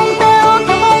 Come on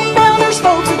down, there's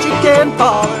folks that you can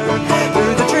follow.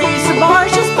 Through the trees to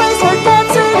Marcia's place, they're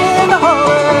dancing in the holler.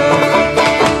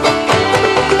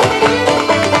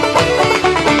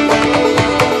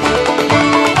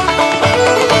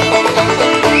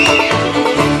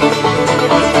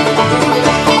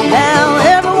 Now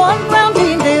everyone round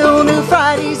Deandale knew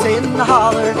Fridays in the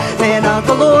holler. Then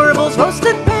Uncle Orable's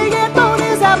roasted pig and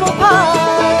Tony's apple pie.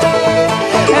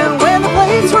 And when the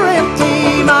plates were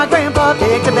empty, my grandpa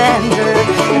picked a banjo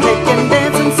and picking,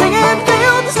 dancing, singing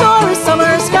filled the starry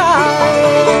summer sky.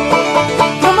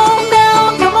 Come on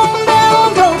down,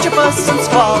 don't you fuss and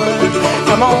squalor.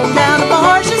 Come on down to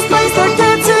Marcia's place, they're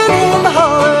dancing in the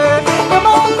holler. Come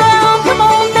on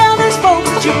down, there's folks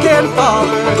that you can follow.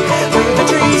 Through the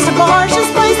trees to Marcia's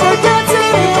place, they're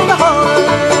dancing in the holler.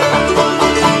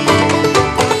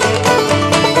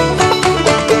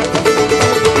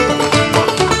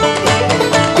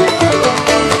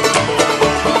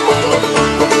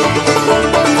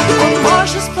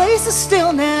 Marcia's place is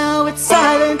still now, it's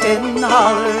silent in the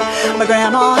holler. My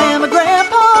grandma and my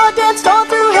grandpa danced all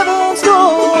through heaven's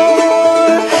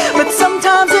door. But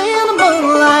sometimes in the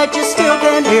moonlight you still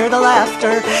can hear the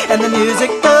laughter, and the music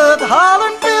of the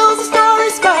holler fills the starry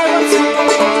sky once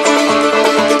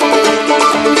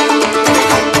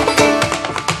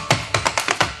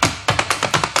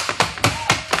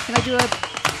Can I do a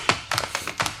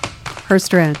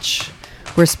Hearst Ranch?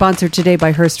 We're sponsored today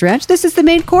by Hearst Ranch. This is the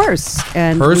main course.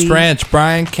 And Hearst Ranch,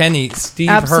 Brian Kenny, Steve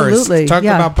Absolutely, Hearst. Talk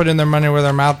yeah. about putting their money where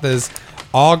their mouth is.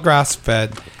 All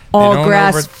grass-fed. They all don't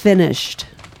grass finished.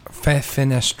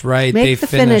 finished, right? Make They the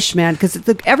finish, man, because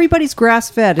everybody's grass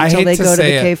fed I until hate they to go to the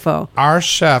say it, CAFO. Our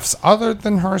chefs, other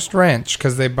than Hearst Ranch,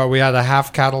 but we had a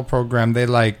half cattle program, they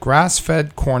like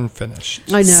grass-fed, corn finished.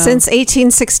 I know. Since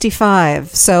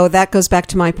 1865. So that goes back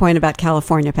to my point about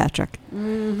California, Patrick.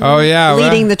 Oh yeah,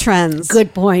 Leading the trends.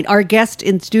 Good point. Our guest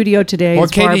in studio today Well,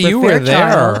 is Katy, Barbara you were there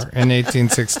Fairchild. in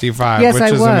 1865, Yes, which I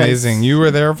is was. amazing. You were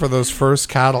there for those first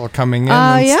cattle coming in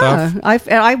and Yeah, stuff.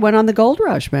 I went on the gold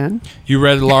rush, man. You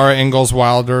read Laura Ingalls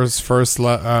Wilder's first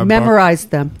book. Memorized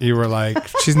them. You were like,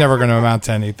 she's never going to amount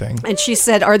to anything. And she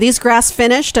said, "Are these grass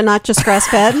finished and not just grass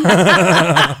fed?"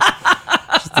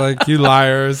 She's like, you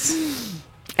liars.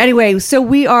 Anyway, so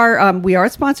we are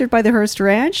sponsored by the Hearst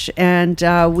Ranch, and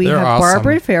we They're have awesome.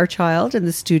 Barbara Fairchild in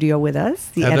the studio with us,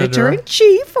 the Editor.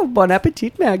 editor-in-chief of Bon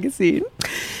Appetit magazine.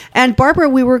 And Barbara,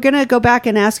 we were going to go back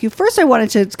and ask you, first I wanted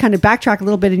to kind of backtrack a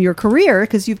little bit in your career,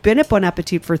 because you've been at Bon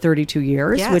Appetit for 32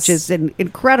 years, Yes. which is an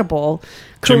incredible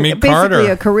Jimmy basically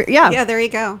Carter. a career. Yeah. Yeah, there you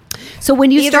go. So when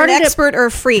you Either started an at expert or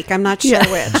a freak. I'm not sure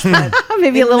Yeah. which. But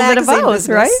maybe a in the little bit of magazine both,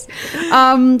 business.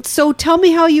 right? So tell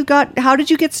me how did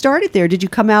you get started there? Did you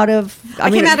come out of,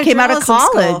 I came out of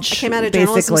college? School. I came out of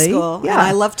journalism basically. school. Yeah. And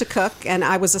I love to cook, and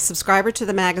I was a subscriber to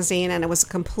the magazine, and it was a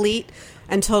complete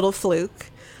and total fluke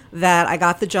that I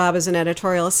got the job as an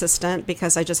editorial assistant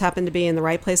because I just happened to be in the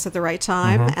right place at the right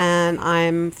time, and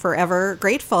I'm forever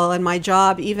grateful. And my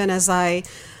job, even as I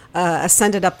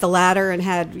ascended up the ladder and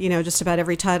had, just about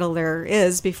every title there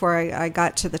is before I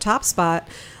got to the top spot.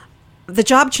 The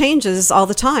job changes all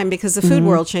the time because the food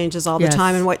world changes all the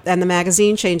time, and the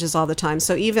magazine changes all the time.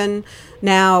 So even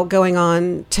now, going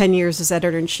on 10 years as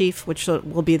editor-in-chief, which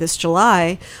will be this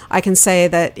July, I can say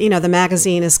that, the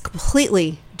magazine is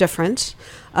completely different.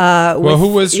 Who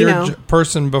was your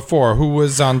person before? Who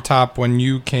was on top when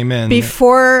you came in?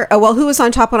 Before, who was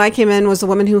on top when I came in was the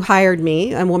woman who hired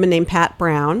me, a woman named Pat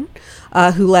Brown,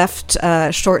 who left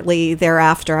shortly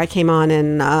thereafter. I came on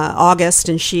in August,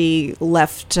 and she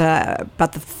left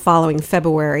about the following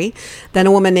February. Then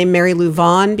a woman named Mary Lou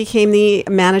Vaughn became the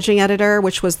managing editor,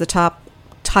 which was the top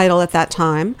title at that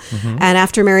time. And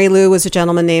after Mary Lou was a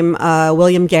gentleman named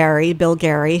Bill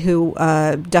Gary, who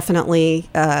definitely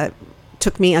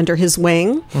took me under his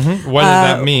wing. What did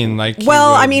that mean?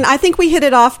 I think we hit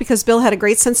it off because Bill had a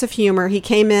great sense of humor. He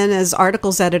came in as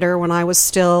articles editor when I was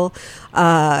still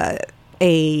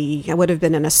I would have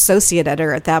been an associate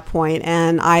editor at that point,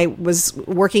 and I was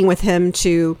working with him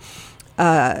to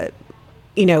plan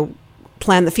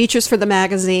the features for the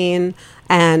magazine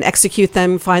and execute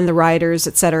them, find the writers,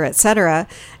 et cetera, et cetera.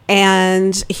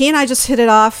 And he and I just hit it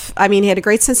off. I mean, he had a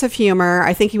great sense of humor.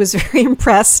 I think he was very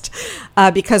impressed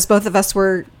because both of us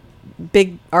were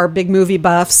big movie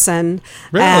buffs and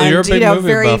you're a big movie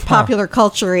very buff, popular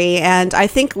culture-y. And I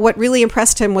think what really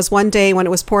impressed him was one day when it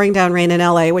was pouring down rain in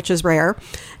LA, which is rare.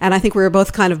 And I think we were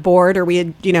both kind of bored, or we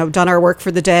had, done our work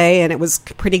for the day, and it was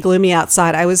pretty gloomy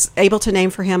outside. I was able to name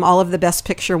for him all of the Best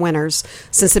Picture winners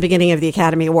since the beginning of the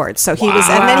Academy Awards. So he was,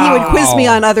 and then he would quiz me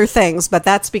on other things, but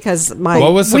that's because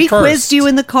we quizzed you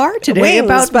in the car today Wings,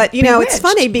 about but Bewitched. it's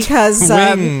funny because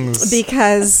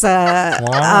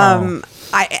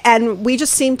and we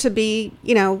just seemed to be,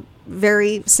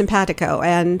 very simpatico.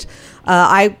 And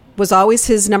I was always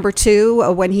his number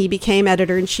two. When he became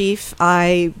editor-in-chief,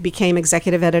 I became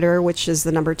executive editor, which is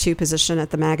the number two position at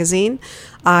the magazine.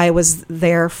 I was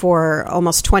there for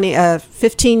almost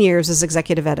 15 years as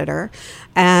executive editor.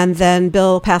 And then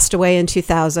Bill passed away in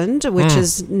 2000, which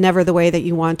is never the way that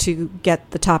you want to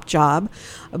get the top job.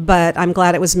 But I'm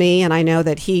glad it was me, and I know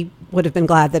that he would have been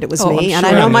glad that it was me. And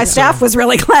I know my staff was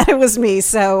really glad it was me.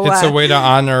 So it's a way to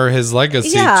honor his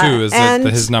legacy, too, is that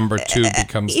his number two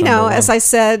becomes number one. As I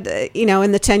said,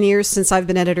 in the 10 years since I've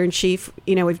been editor-in-chief,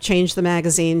 we've changed the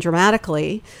magazine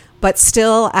dramatically. But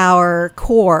still, our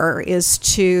core is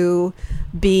to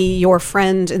be your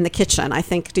friend in the kitchen. I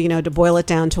think, to boil it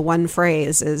down to one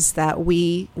phrase, is that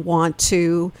we want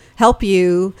to help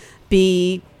you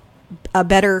be a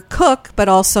better cook, but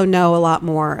also know a lot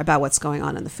more about what's going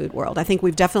on in the food world. I think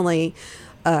we've definitely,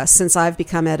 since I've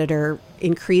become editor,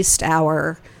 increased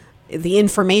the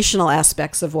informational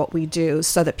aspects of what we do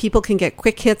so that people can get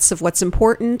quick hits of what's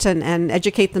important and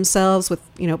educate themselves with,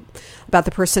 about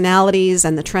the personalities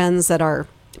and the trends that are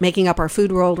making up our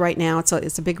food world right now.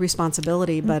 It's a big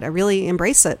responsibility, but I really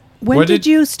embrace it. When did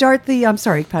you start I'm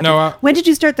sorry, Patrick. No, when did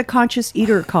you start the Conscious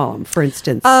Eater column, for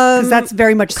instance? Because that's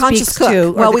very much Conscious speaks cook.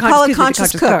 to... Well, we call it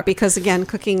Conscious Cook because, again,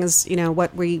 cooking is,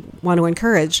 what we want to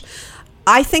encourage.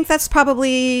 I think that's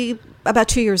probably about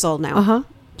 2 years old now.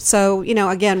 So,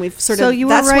 again, we've sort of... So you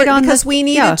were right on because we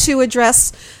needed to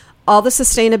address all the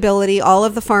sustainability, all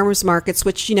of the farmers markets,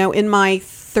 which, in my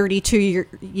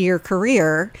 32-year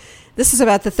career... This is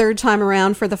about the third time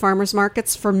around for the farmers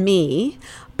markets for me,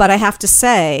 but I have to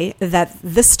say that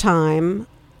this time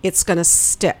it's going to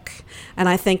stick. And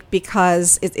I think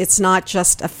because it's not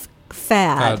just a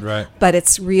fad, right. but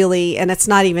it's really, and it's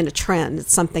not even a trend.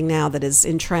 It's something now that is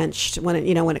entrenched when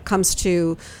it comes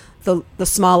to the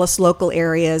smallest local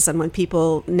areas, and when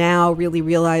people now really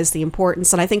realize the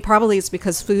importance. And I think probably it's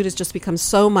because food has just become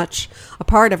so much a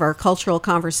part of our cultural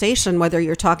conversation, whether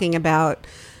you're talking about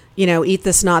eat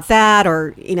this, not that,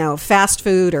 or, fast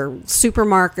food or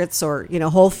supermarkets or,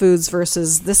 Whole Foods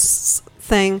versus this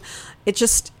thing. It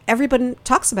just, everybody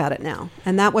talks about it now.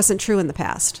 And that wasn't true in the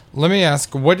past. Let me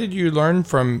ask, what did you learn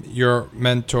from your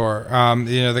mentor,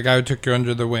 the guy who took you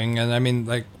under the wing? And I mean,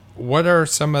 what are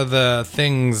some of the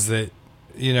things that,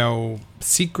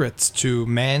 secrets to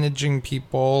managing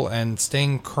people and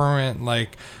staying current?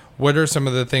 What are some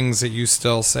of the things that you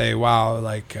still say, wow,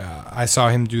 I saw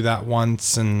him do that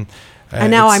once and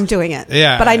now I'm doing it.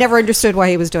 Yeah. But I never understood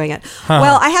why he was doing it.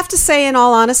 Well, I have to say, in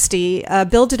all honesty,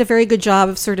 Bill did a very good job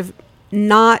of sort of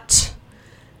I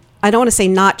don't want to say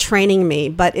not training me,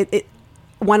 but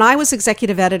when I was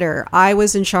executive editor, I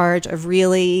was in charge of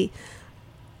really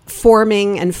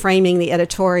forming and framing the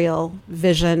editorial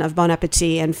vision of Bon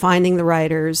Appetit and finding the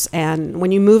writers. And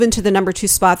when you move into the number 2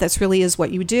 spot, that's really is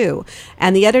what you do.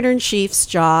 And the editor-in-chief's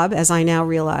job, as I now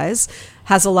realize,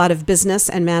 has a lot of business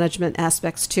and management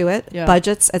aspects to it,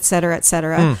 budgets, et cetera, et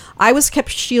cetera. I was kept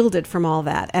shielded from all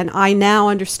that. And I now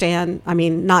understand, I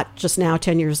mean, not just now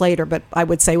 10 years later, but I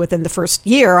would say within the first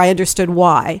year, I understood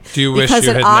why. Do you wish because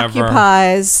you it had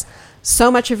occupies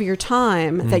so much of your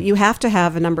time that you have to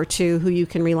have a number 2 who you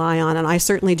can rely on. And I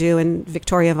certainly do in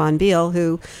Victoria Von Beal,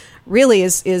 who really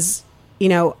is, you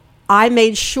know, I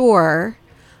made sure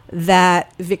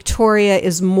that Victoria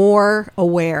is more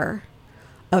aware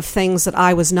of things that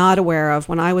I was not aware of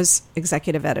when I was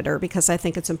executive editor, because I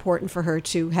think it's important for her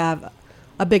to have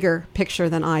a bigger picture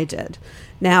than I did.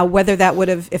 Now, whether that would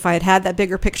have, if I had had that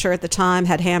bigger picture at the time,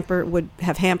 would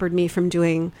have hampered me from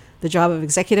doing the job of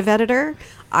executive editor,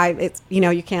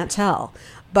 you can't tell.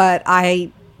 But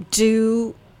I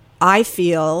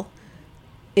feel,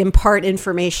 impart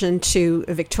information to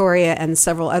Victoria and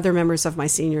several other members of my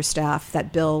senior staff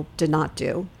that Bill did not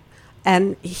do.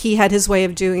 And he had his way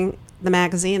of doing the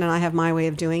magazine, and I have my way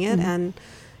of doing it. And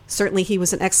certainly he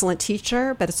was an excellent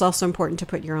teacher, but it's also important to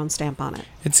put your own stamp on it.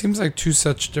 It seems like 2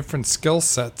 such different skill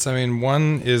sets. I mean,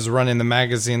 one is running the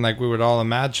magazine like we would all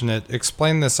imagine it.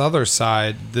 Explain this other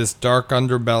side, this dark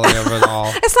underbelly of it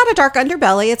all. It's not a dark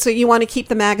underbelly. It's you want to keep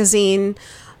the magazine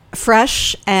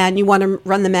fresh, and you want to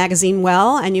run the magazine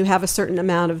well, and you have a certain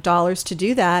amount of dollars to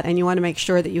do that, and you want to make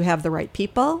sure that you have the right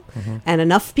people and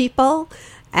enough people,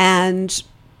 and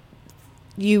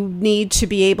you need to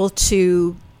be able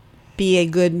to be a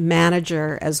good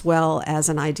manager as well as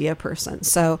an idea person.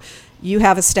 So you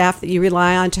have a staff that you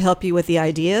rely on to help you with the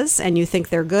ideas, and you think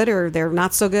they're good or they're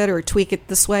not so good, or tweak it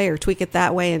this way or tweak it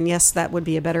that way, and yes, that would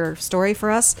be a better story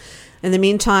for us. In the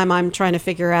meantime, I'm trying to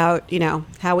figure out,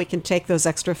 how we can take those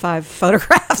extra 5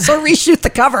 photographs or reshoot the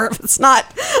cover if it's not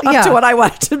up to what I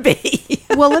want it to be.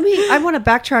 Well, I want to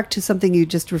backtrack to something you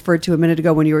just referred to a minute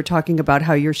ago when you were talking about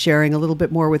how you're sharing a little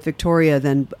bit more with Victoria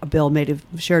than Bill may have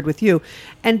shared with you.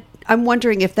 And I'm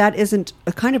wondering if that isn't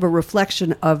a kind of a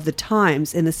reflection of the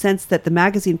times, in the sense that the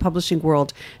magazine publishing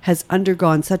world has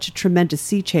undergone such a tremendous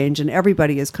sea change, and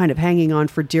everybody is kind of hanging on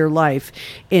for dear life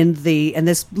and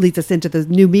this leads us into the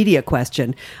new media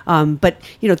question. But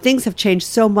things have changed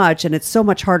so much, and it's so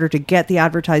much harder to get the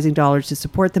advertising dollars to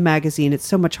support the magazine. It's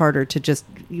so much harder to just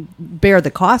bear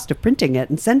the cost of printing it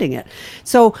and sending it.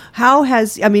 So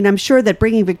I'm sure that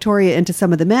bringing Victoria into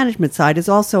some of the management side is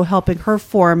also helping her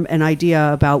form an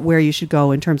idea about where you should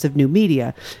go in terms of new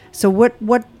media. So what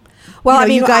well,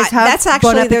 you guys have that's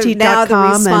actually now the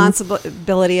bonappetit.com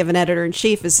responsibility of an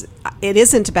editor-in-chief. It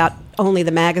isn't about only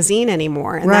the magazine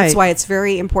anymore, and that's why it's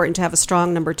very important to have a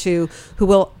strong number 2 who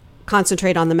will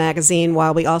concentrate on the magazine,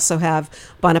 while we also have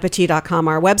bonappetit.com,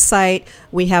 our website.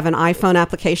 We have an iPhone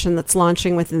application that's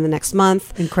launching within the next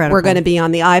month. Incredible. We're going to be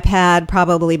on the iPad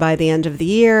probably by the end of the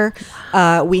year.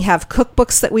 We have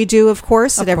cookbooks that we do, of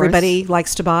course, that everybody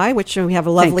likes to buy, which we have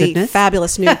a lovely,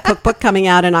 fabulous new cookbook coming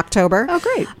out in October. Oh,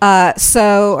 great.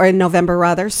 Or in November,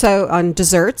 rather. So on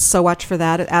desserts, so watch for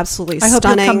that. Absolutely I hope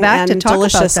stunning you'll come back and to talk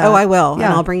delicious. about that. Oh, I will. Yeah.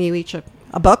 And I'll bring you each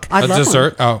a book. A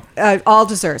dessert? Oh. All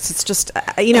desserts. It's just,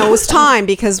 it was time,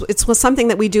 because it was something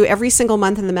that we do every single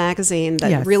month in the magazine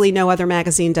that really no other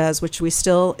magazine does, which we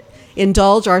still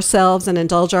indulge ourselves and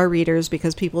indulge our readers,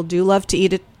 because people do love to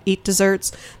eat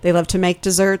desserts. They love to make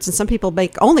desserts, and some people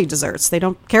make only desserts. They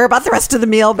don't care about the rest of the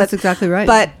meal. That's exactly right.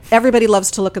 But everybody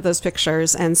loves to look at those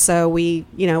pictures, and so we,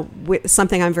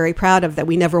 something I'm very proud of, that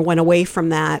we never went away from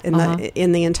that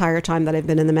in the entire time that I've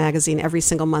been in the magazine. Every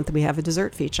single month we have a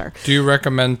dessert feature. Do you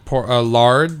recommend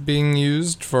lard being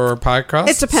used for pie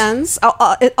crusts? It depends.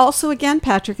 It also, again,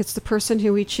 Patrick, it's the person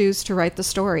who we choose to write the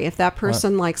story. If that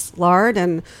person likes lard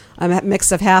and a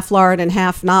mix of half lard and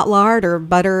half not lard, or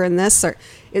butter and this, or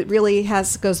it really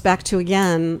goes back to,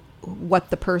 again, what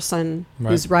the person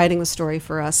who's writing the story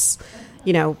for us,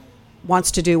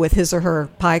 wants to do with his or her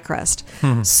pie crust.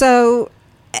 So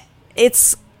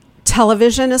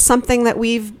television is something that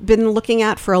we've been looking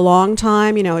at for a long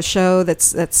time. A show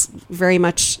that's very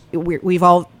much, we've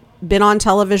all been on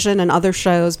television and other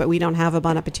shows, but we don't have a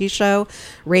Bon Appetit show.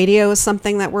 Radio is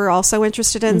something that we're also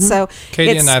interested in. So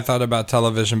Katie and I thought about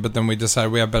television, but then we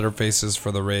decided we have better faces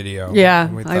for the radio. Yeah,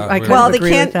 I they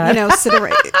can't, sit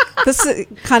around. This is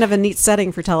kind of a neat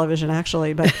setting for television,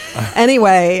 actually. But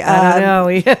anyway, I don't know.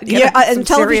 And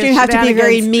television, you have to be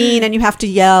very mean, and you have to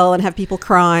yell and have people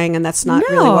crying, and that's not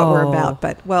really what we're about.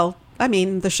 But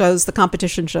the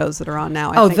competition shows that are on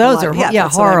now. I think those are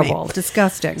horrible,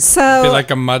 disgusting. So it'd be like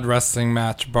a mud wrestling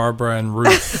match, Barbara and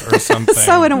Ruth or something.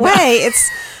 So in a way, it's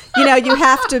you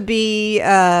have to be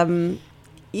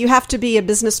a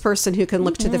business person who can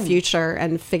look to the future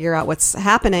and figure out what's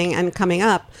happening and coming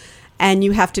up, and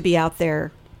you have to be out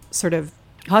there sort of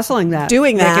hustling that,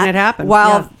 doing that, making it happen,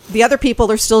 while the other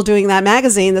people are still doing that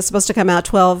magazine that's supposed to come out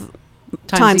 12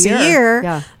 times a year.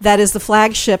 Yeah. That is the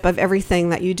flagship of everything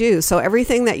that you do. So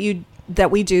everything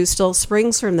that we do still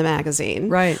springs from the magazine,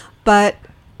 right? But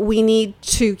we need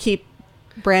to keep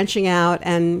branching out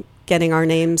and getting our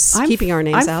names, keeping our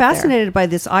names out there. I'm fascinated by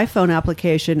this iPhone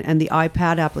application and the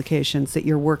iPad applications that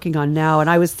you're working on now. And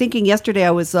I was thinking yesterday,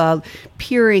 I was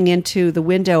peering into the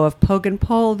window of Pogue and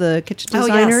Pole, the kitchen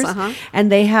designers,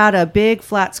 and they had a big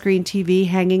flat screen TV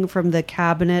hanging from the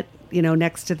cabinet,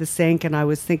 next to the sink. And I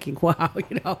was thinking, wow,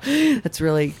 that's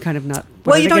really kind of not.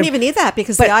 Well, you don't even need that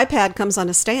because the iPad comes on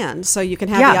a stand. So you can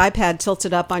have the iPad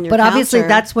tilted up on your counter. But obviously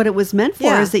that's what it was meant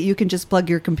for, is that you can just plug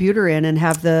your computer in and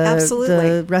have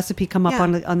the recipe come up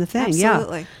on the thing.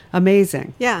 Absolutely. Yeah.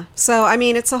 Amazing. Yeah. So, I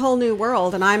mean, it's a whole new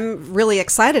world. And I'm really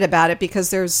excited about it because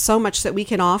there's so much that we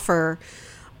can offer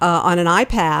on an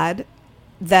iPad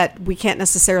that we can't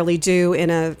necessarily do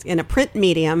in a print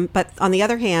medium. But on the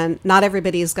other hand, not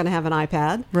everybody is going to have an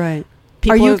iPad. Right.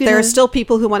 There are still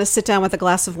people who want to sit down with a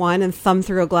glass of wine and thumb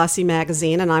through a glossy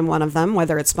magazine, and I'm one of them,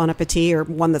 whether it's Bon Appetit or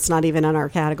one that's not even in our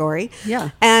category. Yeah.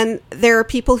 And there are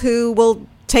people who will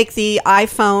take the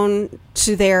iPhone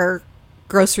to their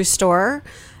grocery store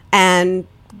and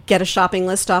get a shopping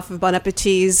list off of Bon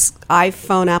Appetit's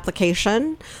iPhone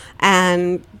application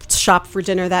and shop for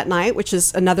dinner that night, which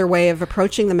is another way of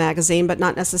approaching the magazine, but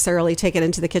not necessarily take it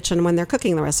into the kitchen when they're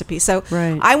cooking the recipe. So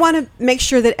I want to make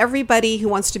sure that everybody who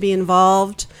wants to be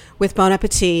involved with Bon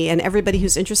Appetit and everybody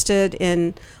who's interested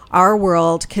in our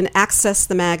world can access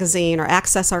the magazine or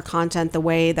access our content the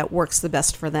way that works the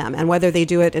best for them. And whether they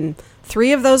do it in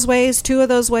 3 of those ways, 2 of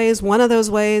those ways, 1 of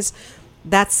those ways,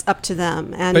 that's up to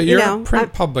them. And but you're a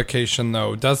print publication,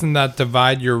 though. Doesn't that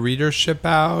divide your readership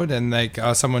out? And like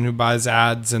someone who buys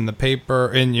ads in the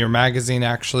paper, in your magazine,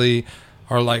 actually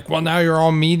are like, well, now you're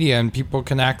all media and people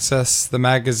can access the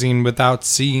magazine without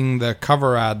seeing the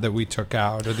cover ad that we took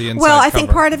out or the inside Well, I cover.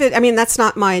 think part of it, I mean, that's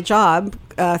not my job,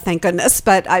 thank goodness.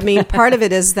 But I mean, part of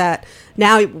it is that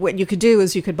now what you could do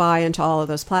is you could buy into all of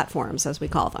those platforms, as we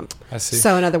call them. I see.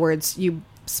 So in other words, you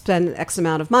spend X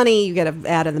amount of money, you get an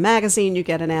ad in the magazine, you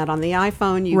get an ad on the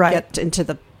iPhone, you get into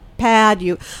the pad.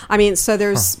 So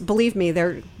there's, believe me,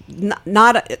 they're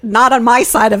not on my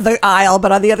side of the aisle,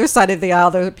 but on the other side of the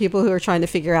aisle, there are people who are trying to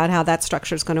figure out how that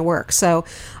structure is going to work. So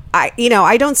I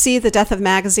don't see the death of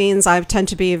magazines. I tend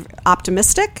to be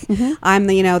optimistic. I'm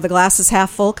the glass is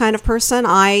half full kind of person.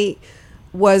 I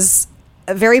was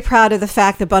very proud of the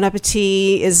fact that Bon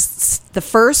Appetit is the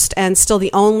first and still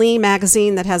the only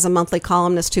magazine that has a monthly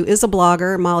columnist who is a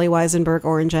blogger, Molly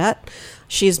Weisenberg-Orangette.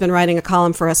 She's been writing a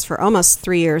column for us for almost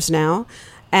 3 years now.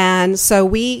 And so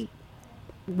we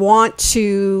want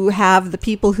to have the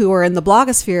people who are in the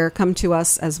blogosphere come to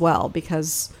us as well,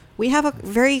 because we have a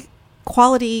very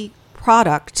quality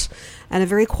product and a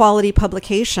very quality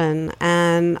publication.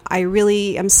 And I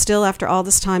really am still, after all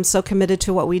this time, so committed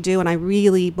to what we do. And I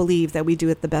really believe that we do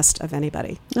it the best of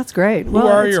anybody. That's great. Who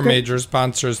are your major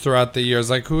sponsors throughout the years?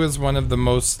 Like, who is one of the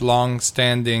most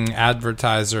long-standing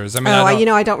advertisers? I mean,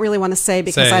 I don't really want to say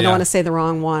because I don't want to say the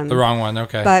wrong one. The wrong one,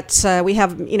 okay. But we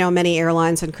have, many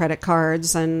airlines and credit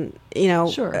cards and,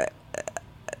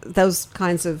 those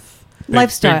kinds of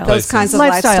lifestyle. Those kinds of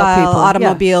lifestyle people.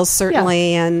 Automobiles,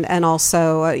 certainly, and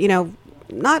also,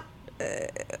 not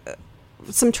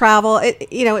some travel.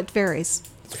 It varies.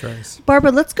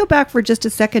 Barbara, let's go back for just a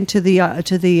second to the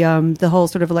whole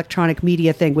sort of electronic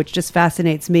media thing, which just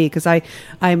fascinates me because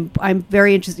I'm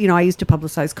very interested. I used to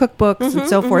publicize cookbooks and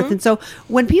so forth, and so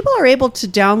when people are able to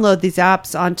download these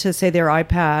apps onto, say, their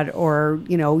iPad or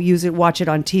use it, watch it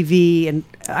on TV, and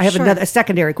I have a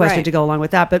secondary question to go along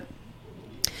with that, but.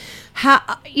 How,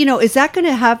 is that going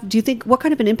to have, do you think, what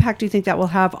kind of an impact do you think that will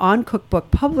have on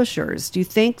cookbook publishers? Do you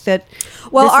think that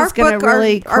this is going to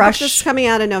really crush? Our book that's coming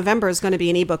out in November is going to be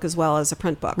an ebook as well as a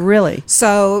print book. Really?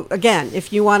 So, again,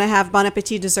 if you want to have Bon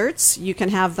Appetit desserts, you can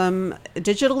have them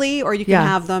digitally or you can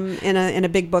have them in a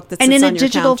big book that sits on your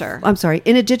counter. I'm sorry,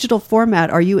 in a digital format,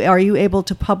 are you able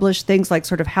to publish things like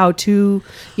sort of how to,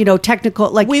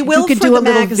 technical, like we will you could for do the a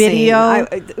little magazine.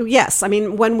 video? Yes. I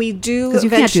mean, when we do eventually, you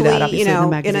can't do that, obviously, in the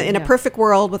magazine, in a perfect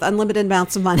world with unlimited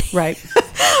amounts of money. Right.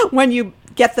 When you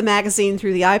get the magazine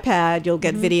through the iPad, you'll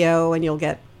get video and you'll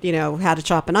get, how to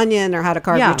chop an onion or how to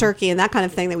carve your turkey and that kind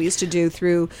of thing that we used to do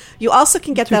through. You also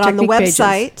can get that on the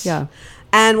website. Pages. Yeah.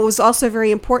 And what was also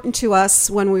very important to us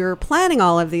when we were planning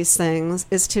all of these things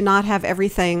is to not have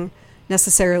everything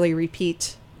necessarily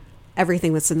repeat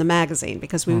everything that's in the magazine,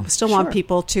 because we still want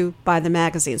people to buy the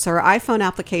magazine. So our iPhone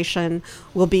application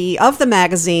will be of the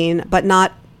magazine, but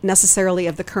not necessarily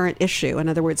of the current issue. In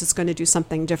other words, it's going to do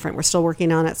something different. We're still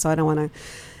working on it, so I don't want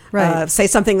to say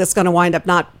something that's going to wind up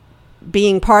not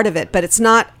being part of it. But it's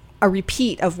not a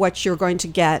repeat of what you're going to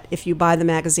get if you buy the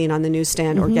magazine on the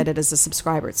newsstand or get it as a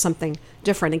subscriber. It's something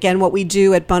different. Again, what we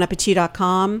do at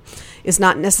bonappetit.com is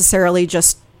not necessarily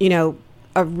just,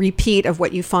 a repeat of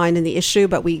what you find in the issue,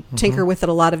 but we tinker with it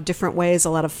a lot of different ways, a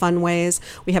lot of fun ways.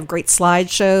 We have great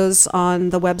slideshows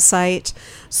on the website.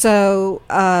 So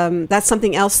that's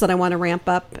something else that I want to ramp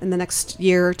up in the next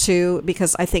year or two,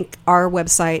 because I think our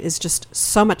website is just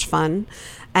so much fun.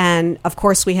 And of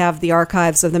course, we have the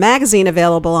archives of the magazine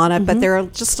available on it, but there are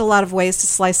just a lot of ways to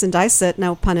slice and dice it,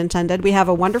 no pun intended. We have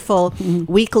a wonderful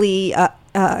weekly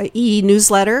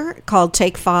e-newsletter called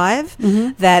Take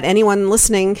 5 that anyone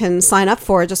listening can sign up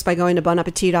for just by going to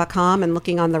bonappetit.com and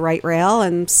looking on the right rail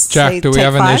and Jack, do we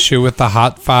have an issue with the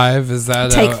Hot 5? Is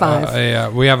that Take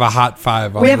 5? We have a Hot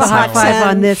 5 on We have a this Hot network. 5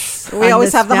 on this. We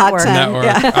always have the network. Hot 10.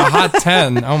 Network. A Hot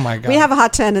 10. Oh my God. We have a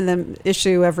Hot 10 in the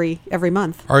issue every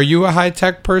month. Are you a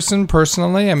high-tech person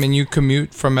personally? I mean, you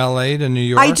commute from LA to New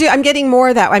York? I do. I'm getting more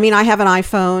of that. I mean, I have an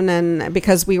iPhone, and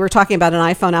because we were talking about an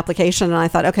iPhone application, and I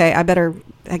thought, okay, I better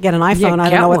get an iPhone.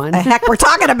 I don't know what the heck we're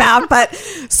talking about.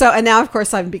 And now, of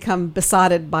course, I've become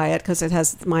besotted by it because it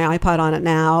has my iPod on it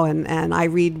now. And I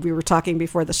read, we were talking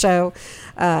before the show,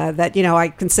 that, I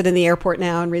can sit in the airport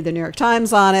now and read the New York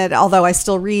Times on it. Although I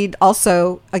still read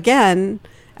also, again,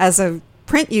 as a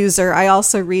print user, I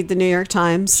also read the New York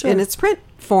Times in its print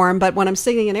form. But when I'm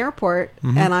sitting in an airport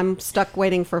and I'm stuck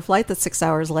waiting for a flight that's 6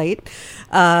 hours late,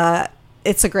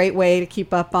 it's a great way to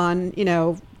keep up on,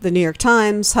 the New York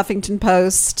Times, Huffington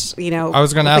Post, I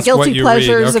was going to ask the guilty what you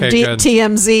pleasures read. Okay, of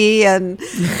TMZ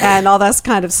and all that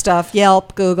kind of stuff.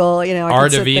 Yelp, Google, I Art can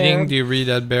of sit Eating. there. Do you read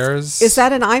Ed Bear's? Is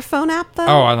that an iPhone app though?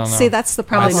 Oh, I don't know. See, that's the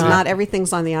problem. see. Not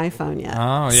everything's on the iPhone yet.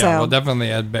 Oh, yeah. So, well, definitely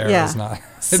Ed Bear is not. It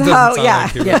So, doesn't sound yeah.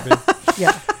 like it would be.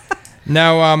 Yeah.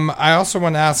 Now, I also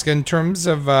want to ask, in terms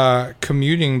of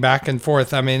commuting back and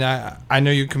forth, I mean, I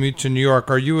know you commute to New York.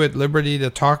 Are you at liberty to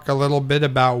talk a little bit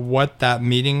about what that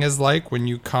meeting is like when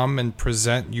you come and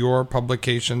present your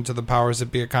publication to the powers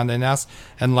that be at Condé Nast,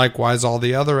 and likewise all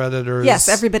the other editors? Yes,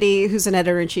 everybody who's an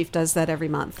editor-in-chief does that every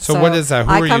month. So what is that?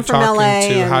 Who I are come you from talking LA,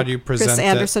 to? and How do you present Chris it?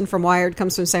 Anderson from Wired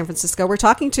comes from San Francisco. We're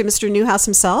talking to Mr. Newhouse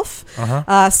himself,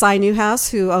 Cy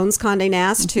Newhouse, who owns Condé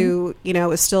Nast, who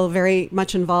is still very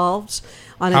much involved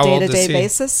on a How old day-to-day is he?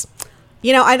 basis.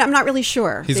 I'm not really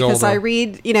sure He's because older.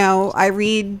 I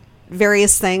read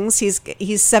various things.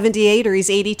 He's 78 or he's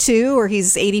 82 or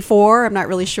he's 84. I'm not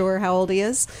really sure how old he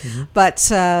is, but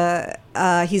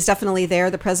he's definitely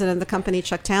there. The president of the company,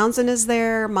 Chuck Townsend, is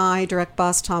there. My direct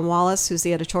boss, Tom Wallace, who's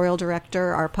the editorial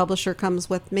director. Our publisher comes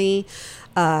with me.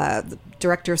 The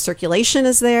director of circulation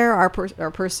is there. Our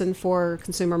person for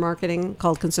consumer marketing,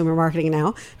 called Consumer Marketing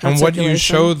Now. And what do you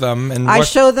show them? And I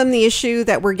show them the issue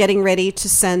that we're getting ready to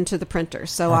send to the printer.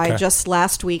 So Okay. I just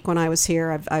last week when I was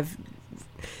here, I've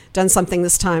done something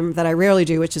this time that I rarely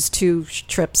do, which is 2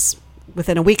 trips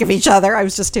within a week of each other. I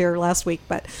was just here last week,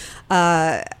 but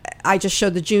I just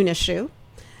showed the June issue.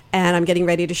 And I'm getting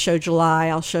ready to show July.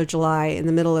 I'll show July in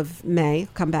the middle of May.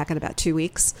 Come back in about 2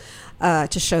 weeks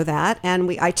to show that.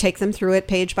 And I take them through it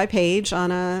page by page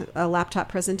on a laptop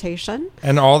presentation.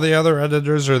 And all the other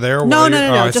editors are there? No,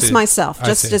 I just see. myself.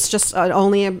 I see. It's just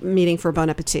only a meeting for Bon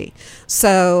Appetit.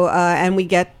 So, and we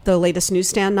get the latest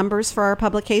newsstand numbers for our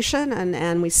publication,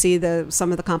 and we see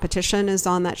some of the competition is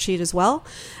on that sheet as well.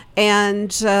 And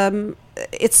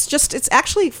it's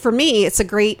actually, for me, it's a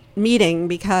great meeting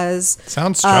because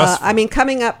Sounds stressful.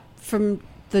 coming up from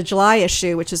the July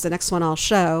issue, which is the next one I'll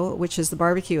show, which is the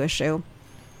barbecue issue,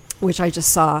 which I just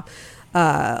saw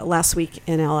last week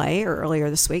in LA or earlier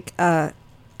this week.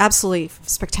 Absolutely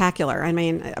spectacular. I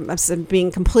mean, I'm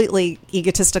being completely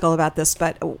egotistical about this,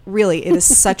 but really it is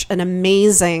such an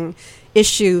amazing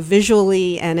issue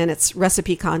visually and in its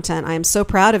recipe content. I am so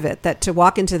proud of it that to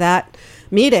walk into that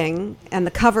meeting and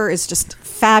the cover is just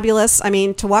fabulous. I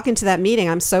mean, to walk into that meeting,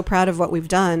 I'm so proud of what we've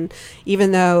done,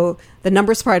 even though the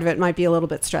numbers part of it might be a little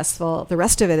bit stressful. The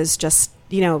rest of it is just,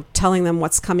 telling them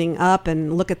what's coming up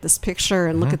and look at this picture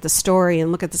and look at the story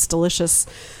and look at this delicious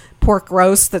pork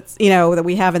roast that's, that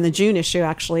we have in the June issue,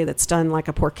 actually, that's done like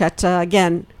a porchetta.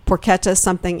 Again, porchetta is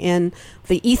something in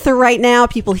the ether right now.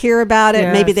 People hear about it.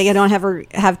 Yes. Maybe they don't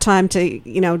have time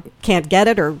to, can't get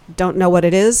it or don't know what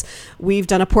it is. We've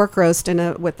done a pork roast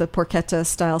with the porchetta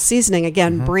style seasoning.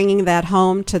 Again, bringing that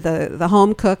home to the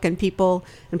home cook and people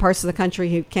in parts of the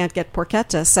country who can't get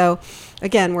porchetta. So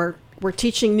again, we're we're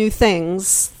teaching new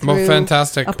things through Well,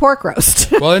 fantastic. a pork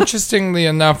roast. Well, interestingly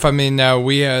enough, I mean,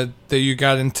 you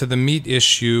got into the meat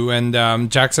issue,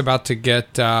 and Jack's about to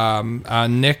get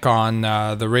Nick on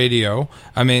the radio.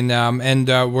 I mean, and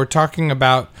we're talking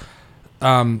about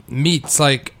meats.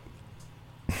 Like,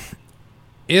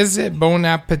 is it Bon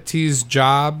Appetit's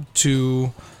job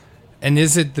to, and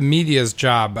is it the media's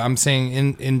job? I'm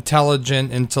saying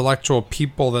intelligent, intellectual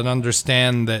people that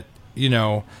understand that,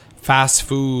 fast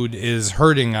food is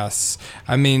hurting us.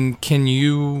 I mean,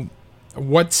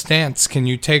 what stance can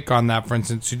you take on that? For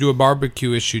instance, you do a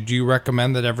barbecue issue. Do you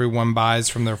recommend that everyone buys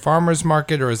from their farmer's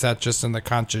market, or is that just in the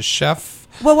conscious chef?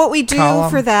 Well, what we do column?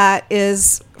 for that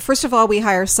is, first of all, we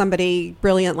hire somebody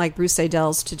brilliant like Bruce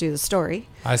Adels to do the story.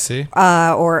 I see.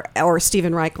 Or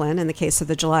Stephen Reichlin in the case of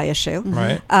the July issue.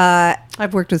 Right.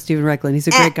 I've worked with Stephen Reichlin. He's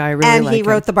a great guy. I really and like he him.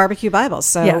 wrote the barbecue Bible.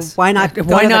 So Yes. why not go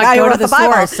Why to not the guy go who to wrote the the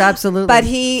Bible? source? Absolutely. But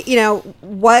he,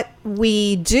 what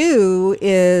we do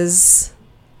is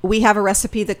we have a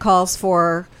recipe that calls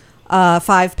for a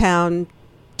 5-pound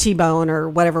T-bone or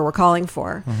whatever we're calling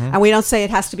for. Mm-hmm. And we don't say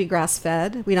it has to be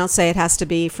grass-fed. We don't say it has to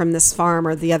be from this farm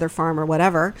or the other farm or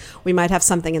whatever. We might have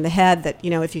something in the head that,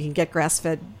 if you can get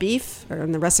grass-fed beef, or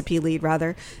in the recipe lead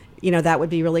rather, that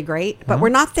would be really great. But we're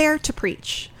not there to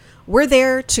preach. We're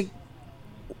there to...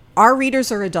 Our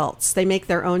readers are adults. They make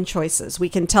their own choices. We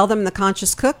can tell them, the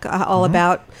Conscious Cook, all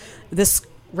about this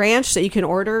ranch that you can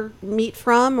order meat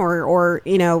from, or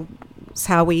it's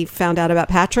how we found out about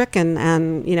Patrick and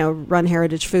run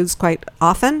Heritage Foods quite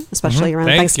often, especially around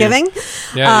Thank Thanksgiving. you.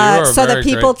 Yeah, you are a so that very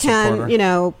people great can,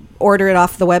 supporter. order it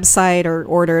off the website or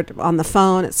order it on the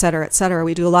phone, et cetera, et cetera.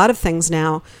 We do a lot of things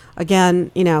now.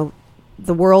 Again,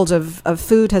 the world of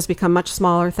food has become much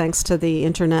smaller thanks to the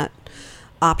internet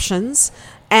options.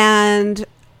 And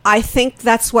I think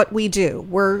that's what we do.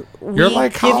 You're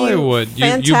like Hollywood.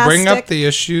 You bring up the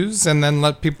issues and then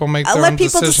let people make their own let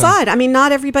people decision. decide. I mean,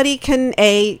 not everybody can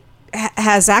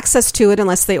has access to it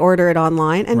unless they order it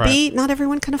online, and B, not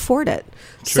everyone can afford it.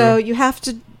 True. So you have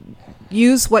to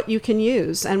use what you can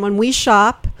use. And when we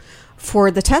shop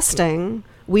for the testing,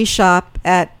 we shop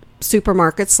at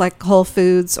supermarkets like Whole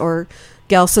Foods or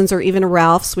Gelson's or even a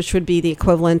Ralph's, which would be the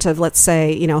equivalent of, let's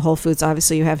say, Whole Foods,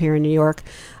 obviously you have here in New York,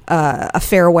 a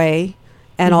Fairway,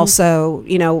 and also,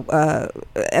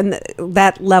 and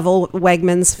that level,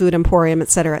 Wegmans, Food Emporium, et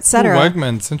cetera, et cetera. Ooh,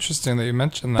 Wegmans, interesting that you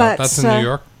mentioned that. That's in New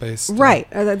York based. Right.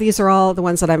 These are all the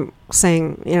ones that I'm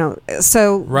saying,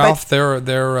 so. Ralph,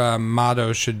 their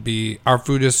motto should be, our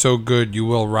food is so good, you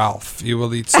will Ralph. You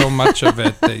will eat so much of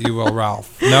it that you will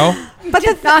Ralph. No? But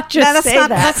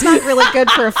That's not really good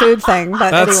for a food thing. But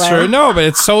That's anyway. true. No, but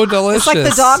it's so delicious. It's like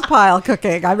the dog pile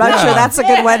cooking. I'm not sure that's a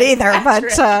good one either. But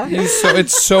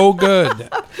it's so good.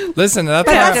 Listen, that's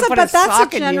a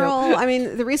general. I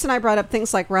mean, the reason I brought up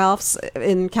things like Ralph's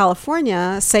in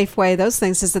California, Safeway, those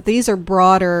things, is that these are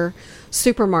broader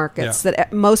supermarkets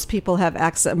that most people have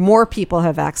access. More people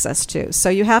have access to. So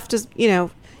you have to,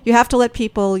 you have to let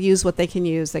people use what they can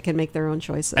use. They can make their own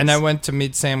choices. And I went to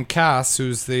meet Sam Cass,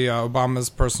 who's the Obama's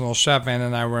personal chef. Ann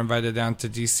and I were invited down to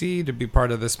D.C. to be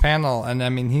part of this panel. And, I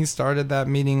mean, he started that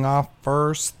meeting off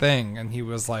first thing. And he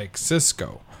was like,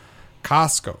 Cisco,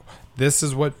 Costco, this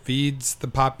is what feeds the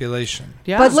population.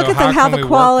 Yeah. But look So at how can the we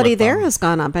quality work with there them? has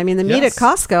gone up. I mean, the meat Yes. at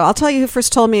Costco. I'll tell you who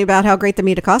first told me about how great the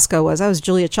meat at Costco was. That was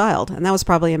Julia Child, and that was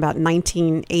probably about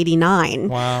 1989.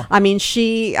 Wow. I mean,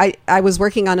 I was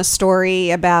working on a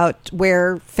story about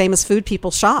where famous food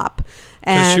people shop.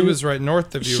 Because she And was right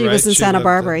north of you, she right? was in Santa lived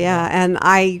Barbara, yeah. And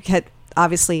I had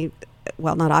obviously,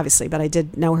 well, not obviously, but I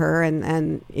did know her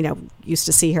and used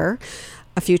to see her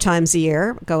a few times a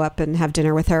year, go up and have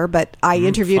dinner with her. But I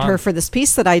interviewed fun. her for this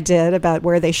piece that I did about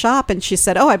where they shop. And she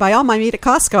said, I buy all my meat at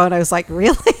Costco. And I was like,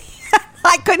 really?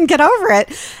 I couldn't get over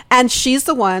it. And she's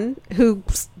the one who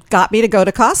got me to go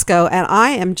to Costco. And I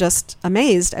am just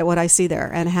amazed at what I see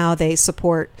there and how they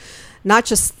support not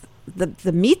just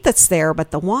the meat that's there,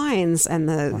 but the wines and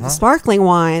the sparkling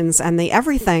wines and the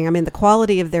everything. I mean, the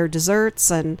quality of their desserts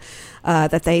and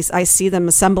that I see them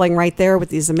assembling right there with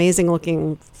these amazing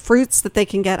looking fruits that they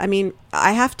can get. I mean,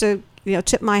 I have to,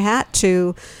 tip my hat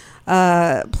to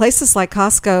places like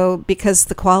Costco because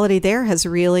the quality there has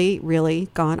really, really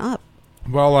gone up.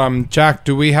 Well, Jack,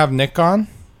 do we have Nick on?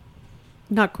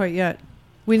 Not quite yet.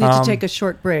 We need to take a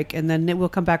short break, and then we'll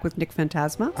come back with Nick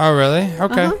Phantasma. Oh, really?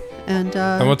 Okay. And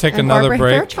Then we'll take and another Barbara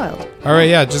break. Fairchild. All right,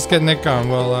 yeah, just get Nick on.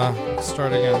 We'll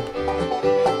start again.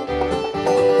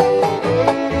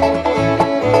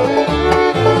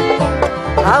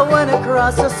 I went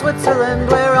across to Switzerland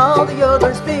where all the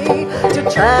yodelers be to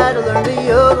try to learn to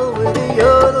yodel with the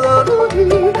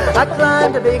yodel-odel-dee. I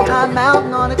climbed a big high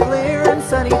mountain on a clear and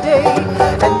sunny day,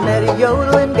 and met a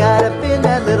yodel and got up in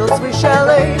that little sweet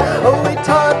chalet. Oh, he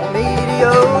taught me to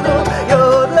yodel,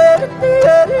 yodel,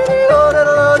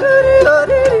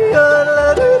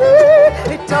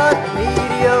 he taught me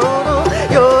to yodel,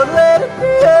 yodel,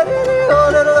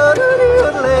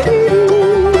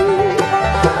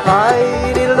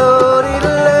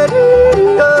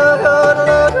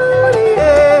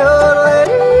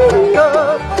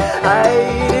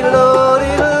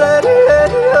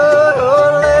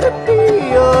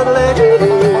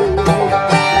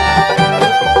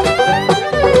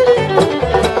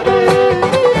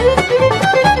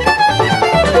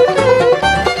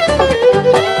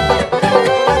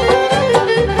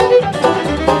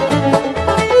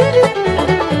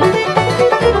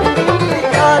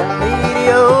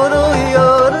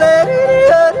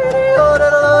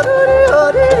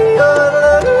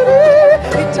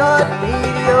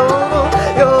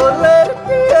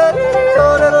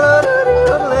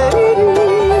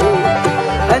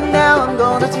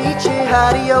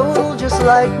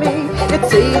 like me.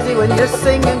 It's easy when you're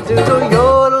singing to the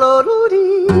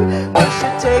yodel-o-doo-dee. You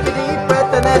should take a deep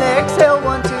breath and then exhale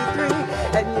 1, 2, 3,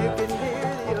 and you can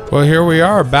hear the yodel. Well, here we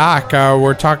are back.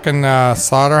 We're talking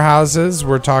slaughterhouses.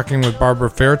 We're talking with Barbara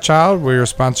Fairchild. We are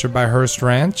sponsored by Hearst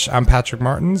Ranch. I'm Patrick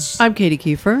Martins. I'm Katie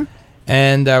Kiefer.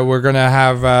 And we're going to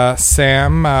have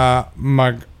Sam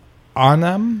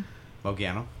Mogannam.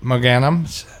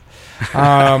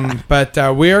 But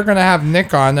we are going to have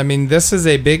Nick on. I mean, this is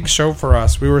a big show for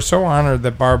us. We were so honored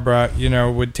that Barbara,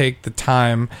 would take the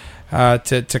time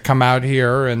to come out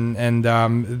here, and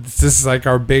this is like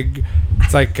our big,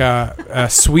 it's like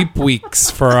sweep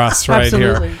weeks for us right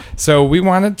Absolutely. Here. So we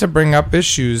wanted to bring up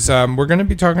issues. We're going to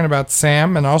be talking about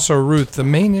Sam and also Ruth. The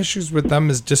main issues with them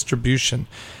is distribution.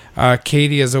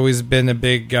 Katie has always been a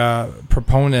big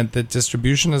proponent that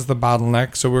distribution is the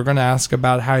bottleneck. So we're going to ask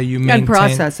about how you maintain and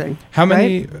processing. How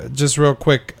many? Just real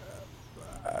quick.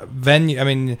 Venue. I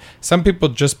mean, some people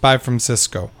just buy from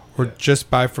Cisco or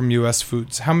just buy from U.S.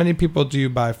 Foods. How many people do you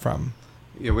buy from?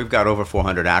 Yeah, we've got over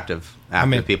 400 active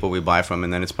people we buy from,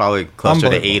 and then it's probably closer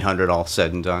to 800 all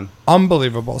said and done.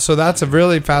 Unbelievable. So that's a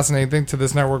really fascinating thing to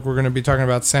this network. We're going to be talking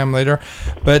about Sam later.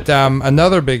 But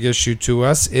another big issue to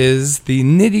us is the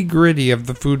nitty-gritty of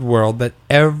the food world that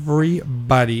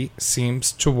everybody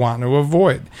seems to want to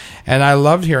avoid. And I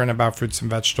loved hearing about fruits and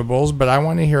vegetables, but I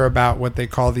want to hear about what they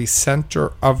call the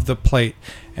center of the plate.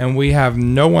 And we have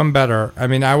no one better. I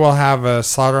mean, I will have a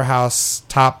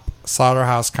top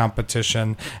slaughterhouse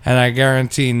competition, and I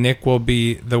guarantee Nick will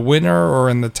be the winner or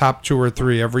in the top 2 or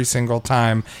 3 every single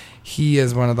time. He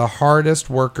is one of the hardest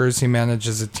workers. He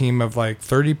manages a team of like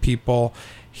 30 people.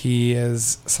 He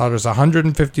slaughters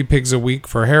 150 pigs a week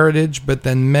for heritage, but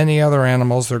then many other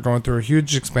animals. They're going through a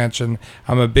huge expansion.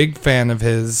 I'm a big fan of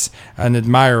his, an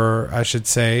admirer, I should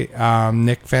say,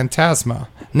 Nick Fantasma.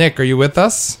 Nick, are you with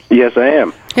us? Yes, I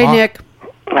am. Hey, Nick.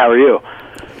 How are you?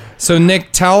 So,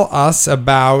 Nick, tell us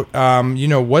about,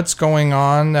 what's going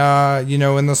on,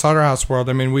 in the slaughterhouse world.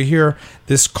 I mean, we hear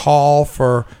this call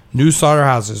for new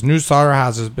slaughterhouses,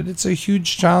 but it's a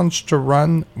huge challenge to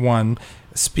run one.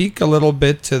 Speak a little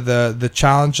bit to the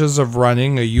challenges of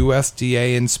running a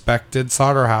USDA-inspected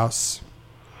slaughterhouse.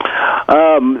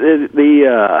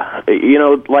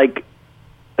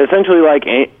 Essentially like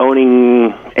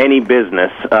owning any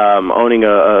business, owning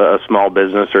a small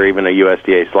business or even a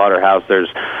USDA slaughterhouse, there's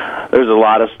a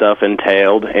lot of stuff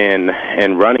entailed in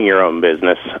running your own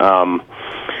business.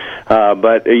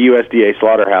 But a USDA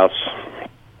slaughterhouse,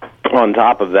 on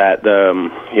top of that,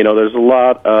 there's a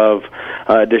lot of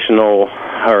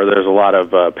there's a lot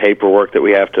of paperwork that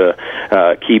we have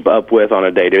to keep up with on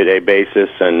a day-to-day basis,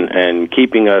 and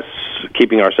keeping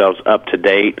ourselves up to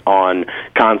date on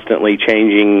constantly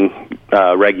changing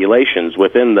regulations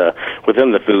within the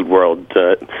food world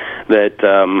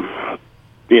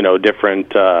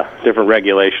different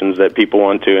regulations that people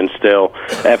want to instill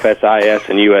FSIS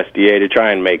and USDA to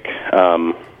try and make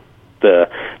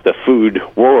the food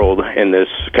world in this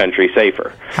country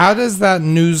safer. How does that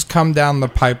news come down the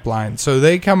pipeline? So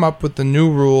they come up with the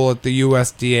new rule at the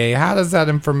USDA. How does that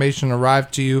information arrive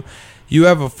to you? You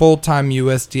have a full-time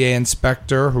USDA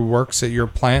inspector who works at your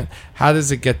plant. How does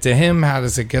it get to him? How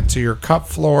does it get to your cut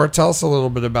floor? Tell us a little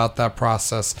bit about that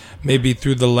process, maybe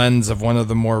through the lens of one of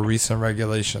the more recent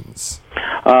regulations.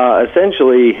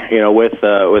 Essentially, with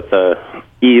the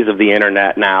ease of the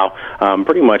internet now,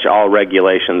 pretty much all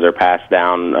regulations are passed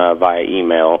down via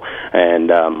email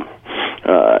and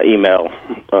email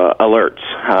alerts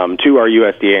to our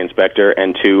USDA inspector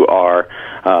and to our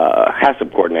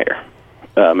HACCP coordinator,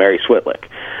 Mary Switlick.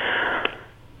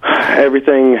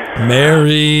 everything.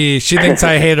 Mary, she thinks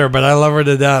I hate her, but I love her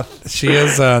to death. She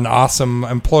is an awesome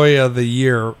Employee of the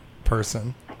Year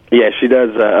person. Yeah, she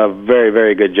does a very,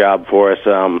 very good job for us.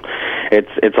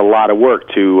 It's a lot of work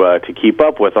to keep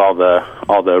up with all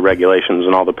the regulations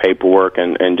and all the paperwork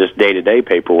and just day-to-day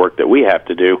paperwork that we have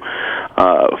to do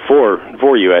for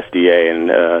USDA, and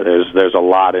there's a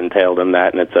lot entailed in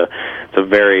that, and it's a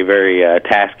very, very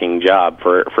tasking job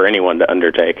for anyone to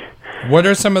undertake. What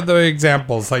are some of the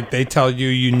examples? Like they tell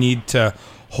you need to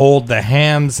hold the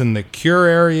hams in the cure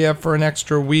area for an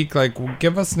extra week. Like,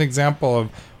 give us an example of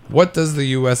what does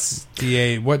the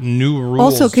USDA, what new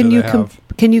rules also, can do you they have?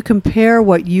 Can you compare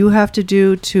what you have to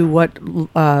do to what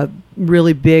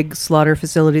really big slaughter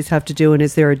facilities have to do, and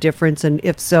is there a difference? And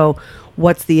if so,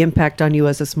 what's the impact on you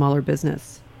as a smaller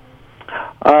business?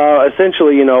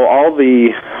 Essentially, all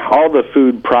the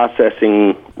food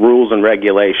processing rules and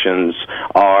regulations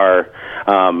are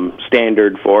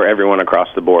standard for everyone across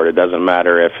the board. It doesn't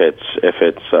matter if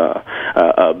it's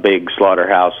a big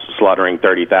slaughterhouse slaughtering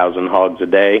 30,000 hogs a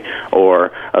day,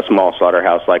 or a small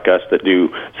slaughterhouse like us that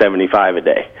do 75 a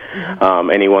day.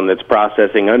 Mm-hmm. Anyone that's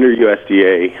processing under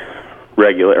USDA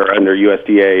or under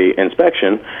USDA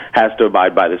inspection has to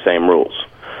abide by the same rules.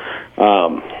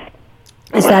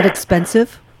 Is that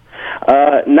expensive?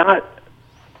 Not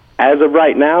as of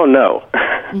right now, no.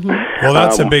 Mm-hmm. Well,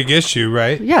 that's a big issue,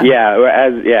 right? Yeah.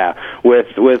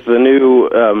 With the new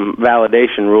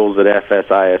validation rules that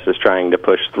FSIS is trying to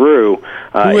push through.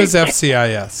 Who is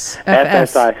FCIS?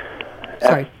 FSIS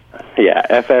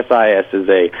is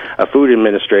a food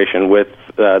administration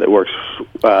that works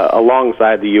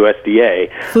alongside the USDA.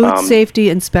 Food Safety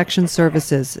Inspection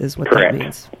Services is what correct. That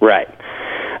means. Right.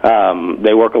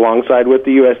 They work alongside with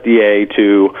the USDA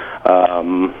to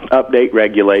update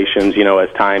regulations, as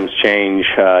times change,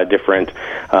 different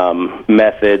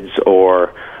methods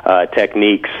or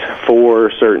techniques for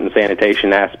certain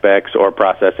sanitation aspects or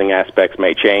processing aspects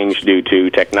may change due to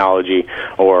technology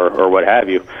or what have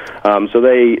you. So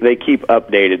they keep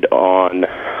updated on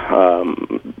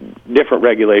different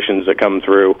regulations that come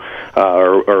through,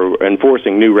 or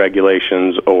enforcing new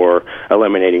regulations or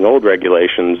eliminating old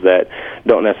regulations that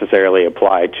don't necessarily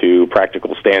apply to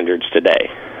practical standards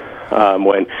today.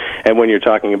 When you're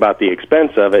talking about the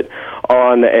expense of it,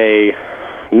 on a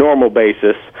normal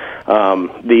basis,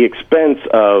 the expense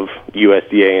of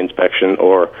USDA inspection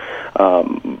or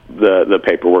the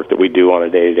paperwork that we do on a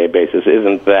day-to-day basis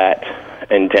isn't that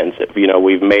intensive.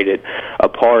 We've made it a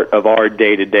part of our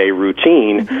day-to-day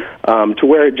routine, to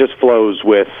where it just flows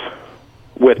with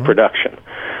production.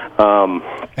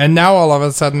 And now all of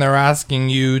a sudden they're asking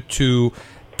you to,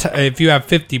 if you have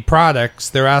 50 products,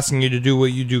 they're asking you to do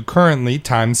what you do currently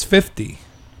times 50.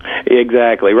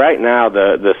 Exactly. Right now,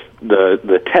 the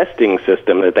testing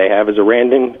system that they have is a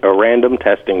random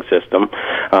testing system.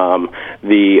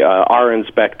 Our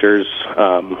inspectors,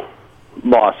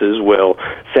 bosses will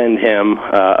send him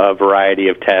a variety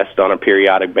of tests on a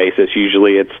periodic basis.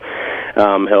 Usually it's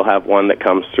he'll have one that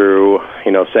comes through,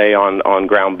 say on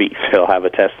ground beef. He'll have a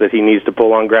test that he needs to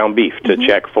pull on ground beef to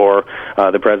check for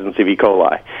the presence of E.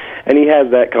 coli. And he has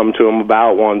that come to him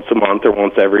about once a month or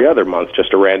once every other month,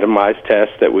 just a randomized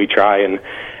test that we try and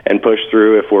push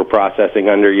through if we're processing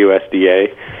under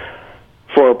USDA.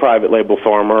 For a private label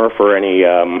farmer, or for any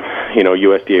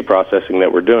USDA processing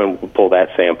that we're doing, we'll pull that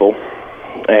sample.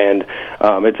 And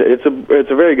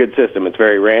it's a very good system. It's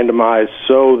very randomized,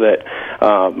 so that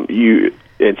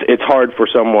it's hard for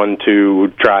someone to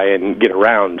try and get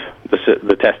around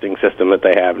the testing system that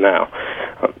they have now.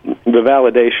 The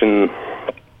validation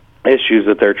issues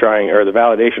that they're trying, or the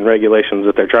validation regulations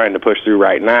that they're trying to push through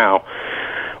right now,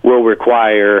 will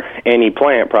require any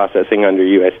plant processing under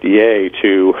USDA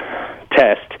to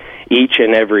test each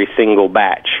and every single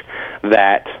batch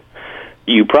that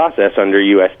you process under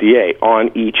USDA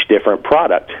on each different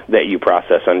product that you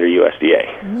process under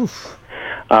USDA.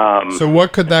 So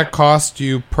what could that cost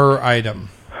you per item?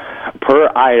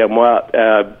 Per item, well,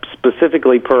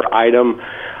 specifically per item,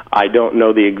 I don't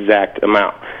know the exact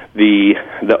amount. The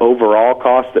overall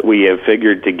cost that we have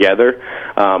figured together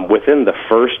within the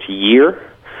first year,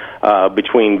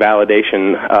 between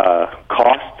validation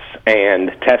costs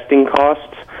and testing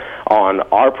costs on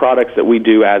our products that we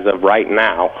do as of right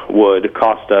now, would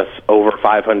cost us over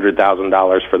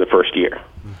 $500,000 for the first year.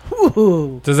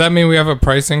 Ooh. Does that mean we have a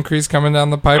price increase coming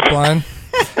down the pipeline?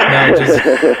 No,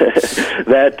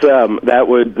 that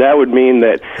would mean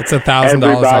that it's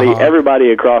 $1,000.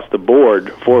 Everybody across the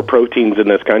board for proteins in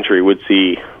this country would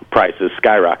see prices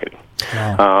skyrocketing.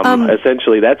 Wow.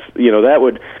 Essentially, that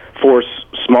would force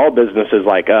small businesses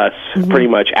like us pretty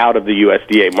much out of the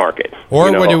USDA market.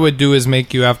 Or what it would do is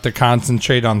make you have to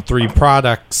concentrate on 3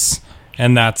 products,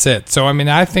 and that's it. So, I mean,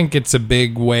 I think it's a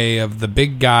big way of the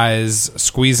big guys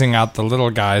squeezing out the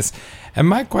little guys. And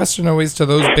my question always to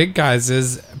those big guys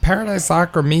is, Paradise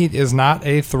Locker meat is not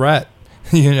a threat.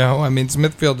 You know, I mean,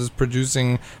 Smithfield is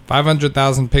producing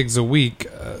 500,000 pigs a week.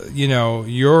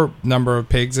 Your number of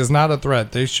pigs is not a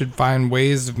threat. They should find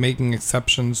ways of making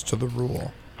exceptions to the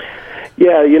rule.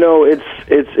 Yeah,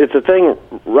 it's a thing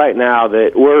right now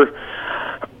that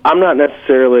we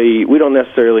don't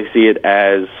necessarily see it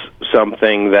as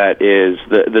something that is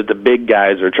that the big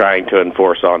guys are trying to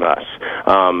enforce on us,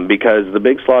 because the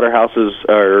big slaughterhouses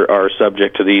are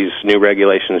subject to these new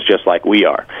regulations just like we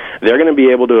are. They're going to be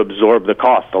able to absorb the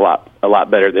cost a lot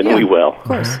better than we will. Of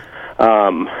course.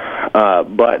 And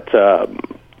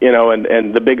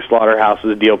the big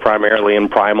slaughterhouses deal primarily in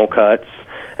primal cuts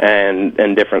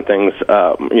and different things,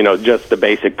 just the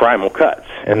basic primal cuts,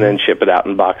 and then ship it out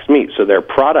in boxed meat. So their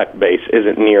product base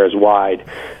isn't near as wide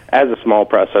as a small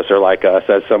processor like us,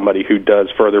 as somebody who does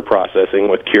further processing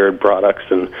with cured products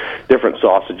and different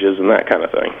sausages and that kind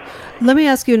of thing. Let me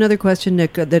ask you another question,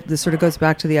 Nick, that sort of goes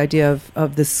back to the idea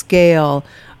of the scale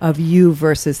of you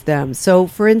versus them. So,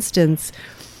 for instance,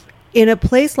 in a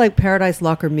place like Paradise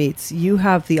Locker Meats, you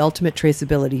have the ultimate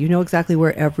traceability. You know exactly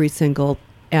where every single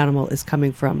animal is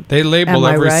coming from. They label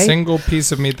every right? single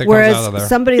piece of meat that Whereas comes out of there.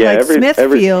 Somebody like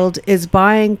Smithfield is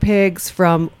buying pigs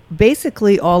from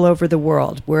basically all over the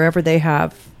world, wherever they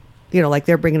have, like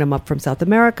they're bringing them up from South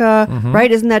America,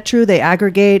 right? Isn't that true? They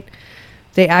aggregate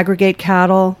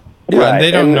cattle. Yeah, right. And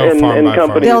they don't know farm by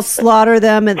farm. They'll slaughter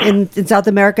them in South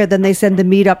America, then they send the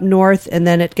meat up north, and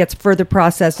then it gets further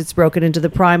processed. It's broken into the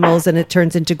primals, and it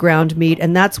turns into ground meat.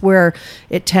 And that's where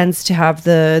it tends to have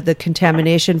the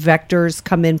contamination vectors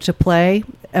come into play.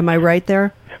 Am I right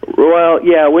there? Well,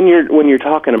 yeah. When you're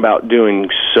talking about doing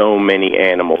so many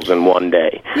animals in one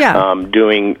day,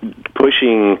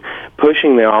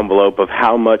 pushing the envelope of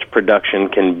how much production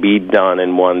can be done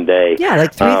in one day. Yeah,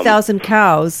 like 3,000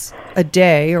 cows a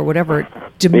day or whatever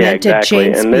demented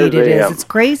chain speed it is. It's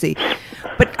crazy.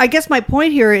 But I guess my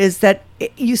point here is that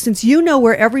since you know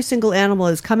where every single animal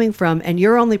is coming from, and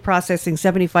you're only processing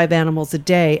 75 animals a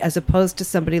day, as opposed to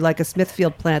somebody like a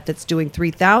Smithfield plant that's doing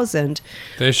 3,000,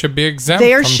 they should be exempt.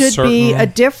 There should be a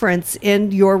difference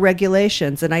in your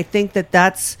regulations, and I think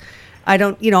that's.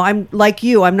 I'm like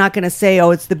you. I'm not going to say,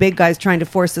 it's the big guys trying to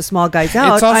force the small guys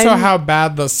out. It's also how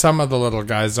bad some of the little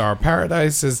guys are.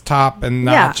 Paradise is top and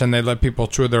notch, and they let people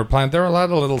chew their plant. There are a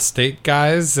lot of little state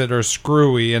guys that are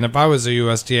screwy, and if I was a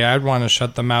USDA, I'd want to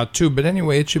shut them out too. But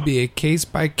anyway, it should be a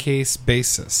case-by-case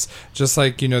basis, just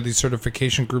like these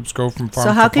certification groups go from farm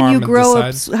to farm.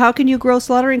 So how can you grow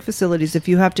slaughtering facilities if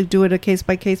you have to do it a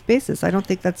case-by-case basis? I don't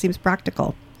think that seems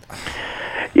practical.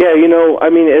 Yeah, I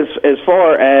mean, as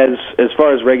far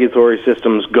as regulatory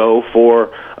systems go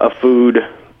for a food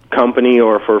company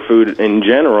or for food in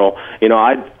general,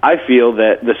 I feel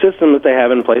that the system that they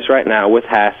have in place right now with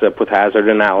HACCP, with hazard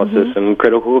analysis and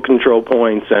critical control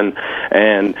points and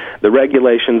the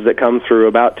regulations that come through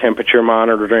about temperature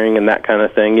monitoring and that kind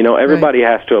of thing, everybody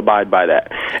has to abide by that.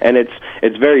 And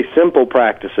it's very simple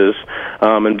practices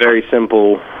and very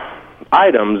simple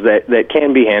items that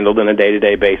can be handled on a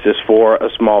day-to-day basis for a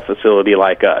small facility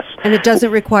like us. And it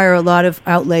doesn't require a lot of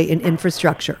outlay in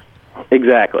infrastructure.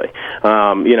 Exactly.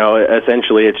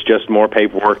 Essentially it's just more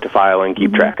paperwork to file and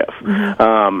keep track of.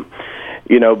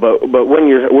 But when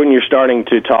you're starting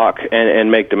to talk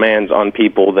and make demands on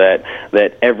people that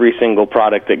every single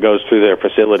product that goes through their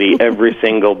facility, every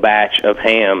single batch of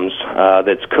hams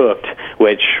that's cooked,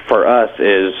 which for us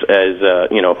is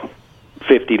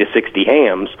 50 to 60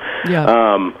 hams.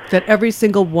 Yeah. That every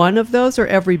single one of those or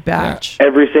every batch?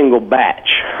 Every single batch.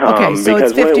 Okay, so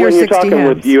because it's 50 when or 60 you're talking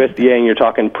hams. with USDA and you're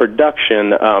talking production,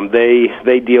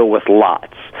 they deal with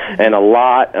lots. And a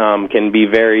lot can be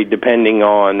varied depending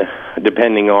on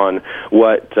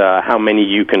what how many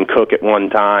you can cook at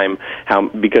one time,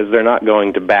 because they're not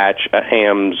going to batch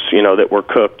hams that were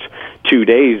cooked 2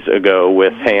 days ago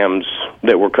with hams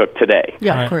that were cooked today.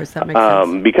 Yeah, of course, that makes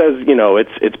sense. Because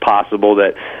it's possible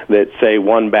that say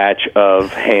one batch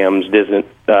of hams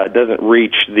doesn't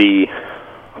reach the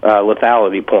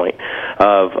lethality point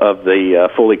of the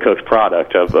fully cooked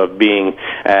product of being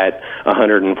at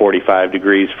 145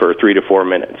 degrees for 3 to 4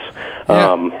 minutes.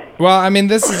 Well, I mean,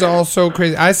 this is all so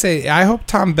crazy. I hope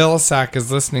Tom Bilisak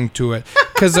is listening to it,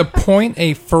 because appoint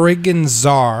a friggin'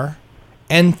 czar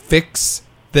and fix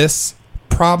this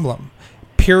problem.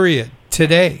 Period.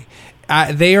 Today.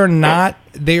 They are not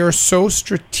they are so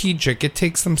strategic. It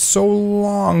takes them so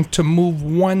long to move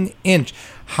 1 inch.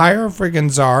 Hire a friggin'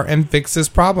 czar and fix this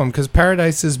problem, because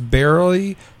Paradise is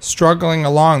barely struggling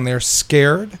along. They're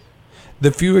scared.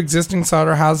 The few existing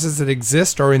slaughterhouses that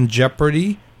exist are in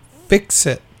jeopardy. Fix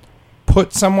it.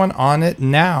 Put someone on it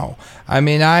now. I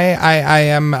mean, I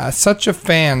am such a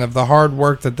fan of the hard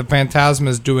work that the Phantasma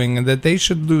is doing, and that they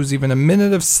should lose even a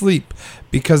minute of sleep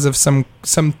because of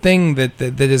something that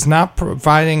is not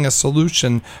providing a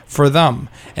solution for them,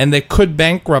 and they could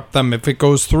bankrupt them if it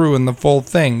goes through in the full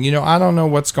thing. I don't know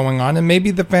what's going on, and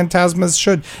maybe the Phantasmas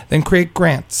should then create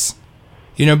grants.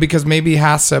 Because maybe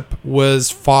HACCP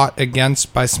was fought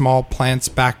against by small plants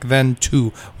back then,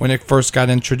 too, when it first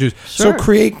got introduced. Sure. So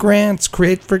create grants,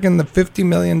 create friggin' the $50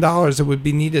 million that would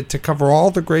be needed to cover all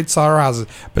the great slaughterhouses.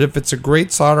 But if it's a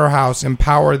great slaughterhouse,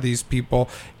 empower these people,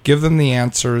 give them the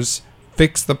answers,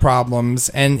 fix the problems,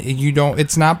 and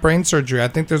it's not brain surgery. I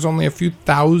think there's only a few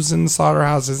thousand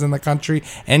slaughterhouses in the country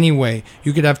anyway.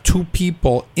 You could have 2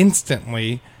 people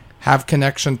instantly have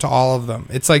connection to all of them.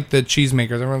 It's like the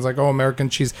cheesemakers. Everyone's like, oh, American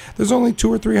cheese. There's only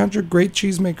 200 or 300 great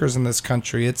cheesemakers in this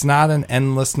country. It's not an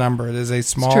endless number. It is a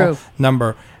small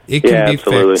number. It can be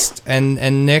fixed.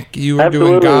 And Nick, you are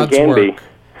doing God's work.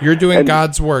 You're doing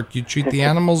God's work. You treat the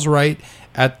animals right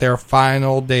at their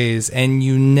final days, and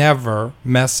you never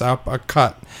mess up a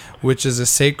cut, which is a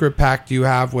sacred pact you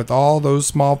have with all those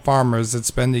small farmers that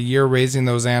spend a year raising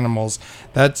those animals.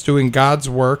 That's doing God's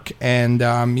work, and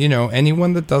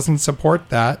anyone that doesn't support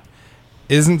that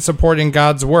isn't supporting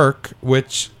God's work,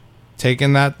 which,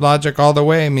 taking that logic all the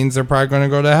way, means they're probably going to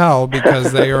go to hell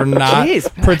because they are not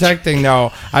protecting.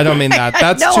 No, I don't mean that.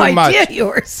 That's too much. You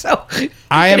were so.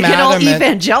 I am adamant.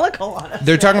 Evangelical on us.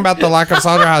 They're talking about the lack of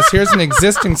slaughterhouse. Here's an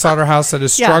existing slaughterhouse that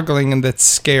is struggling and that's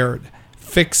scared.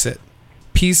 Fix it.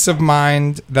 Peace of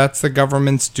mind. That's the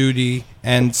government's duty,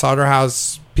 and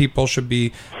slaughterhouse people should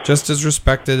be just as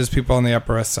respected as people on the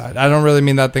Upper West Side. I don't really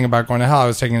mean that thing about going to hell. I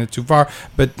was taking it too far.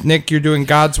 But Nick, you're doing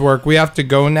God's work. We have to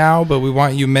go now, but we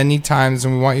want you many times,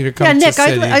 and we want you to come to Nick,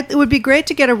 City. it would be great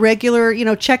to get a regular,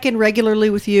 check in regularly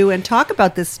with you and talk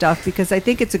about this stuff, because I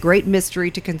think it's a great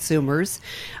mystery to consumers.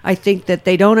 I think that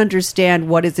they don't understand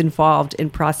what is involved in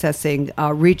processing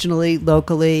regionally,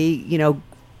 locally,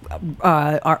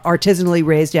 artisanally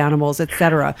raised animals,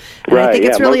 etc. And I think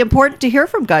it's really important to hear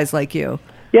from guys like you.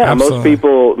 Yeah, Absolutely.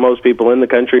 most people in the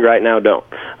country right now don't,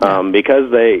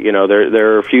 because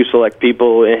there are a few select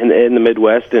people in the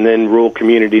Midwest and in rural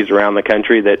communities around the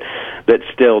country that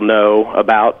still know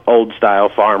about old style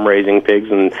farm raising pigs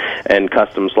and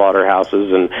custom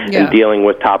slaughterhouses and dealing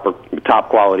with top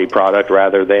quality product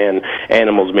rather than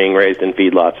animals being raised in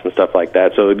feedlots and stuff like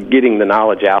that. So getting the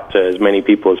knowledge out to as many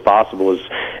people as possible is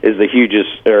the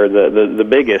hugest or the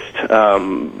biggest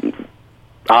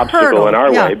obstacle in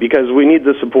our way, because we need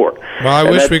the support. Well, I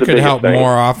wish we could help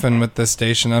more often with this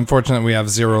station. Unfortunately, we have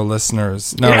 0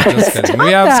 listeners. No, just kidding.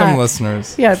 We have some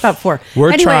listeners. Yeah, about 4.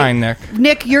 We're trying, Nick.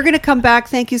 Nick, you're going to come back.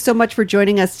 Thank you so much for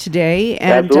joining us today.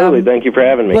 And, absolutely. Thank you for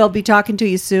having me. We'll be talking to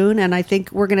you soon, and I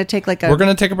think we're going to take We're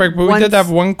going to take a break, but we did have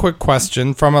one quick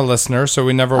question from a listener, so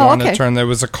we never wanted to turn. There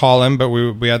was a call in, but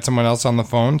we had someone else on the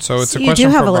phone, so it's a question you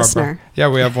do have for a Barbara. listener. Yeah,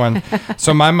 we have one.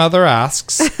 So my mother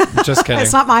asks, just kidding.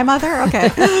 It's not my mother? Okay.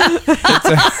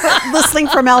 Listening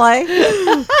from LA.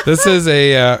 This is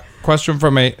a question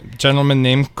from a gentleman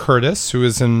named Curtis, who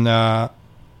is in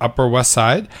Upper West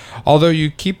Side. Although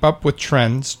you keep up with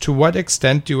trends, to what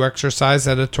extent do you exercise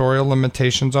editorial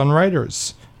limitations on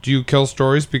writers? Do you kill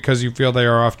stories because you feel they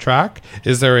are off track?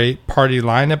 Is there a party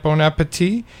line at Bon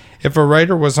Appetit? If a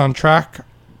writer was on track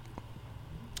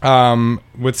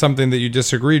with something that you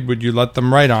disagreed, would you let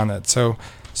them write on it? So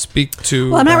speak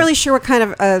to... Well, I'm not really sure what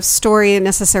kind of story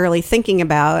necessarily thinking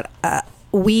about.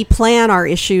 We plan our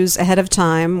issues ahead of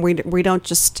time. We don't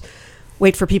just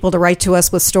wait for people to write to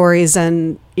us with stories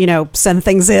and, send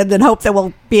things in and hope that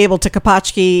we'll be able to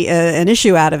kapachki an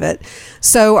issue out of it.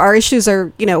 So our issues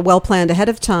are, well planned ahead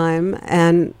of time.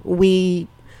 And we,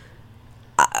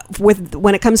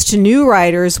 when it comes to new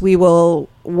writers, we will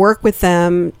work with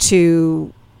them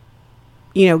to,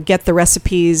 get the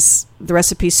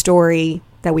recipe story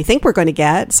that we think we're going to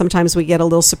get. Sometimes we get a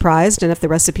little surprised, and if the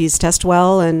recipes test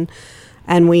well and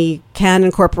we can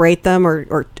incorporate them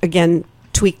or again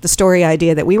tweak the story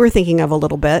idea that we were thinking of a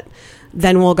little bit,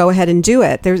 then we'll go ahead and do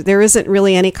it. There isn't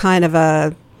really any kind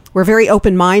of we're very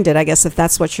open-minded, I guess, if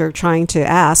that's what you're trying to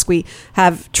ask. We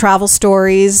have travel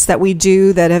stories that we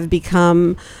do that have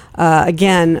become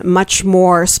again much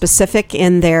more specific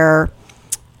in their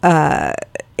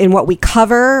in what we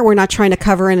cover. We're not trying to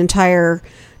cover an entire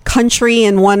country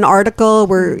in one article.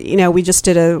 We just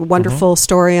did a wonderful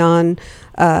story on,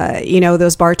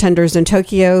 those bartenders in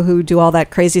Tokyo who do all that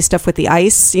crazy stuff with the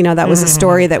ice. That was a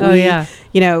story that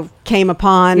we, came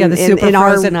upon the super in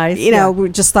frozen our, ice. we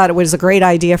just thought it was a great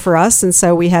idea for us. And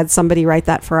so we had somebody write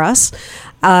that for us.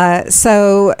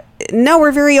 No,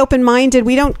 we're very open-minded.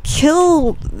 We don't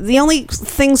kill. The only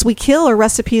things we kill are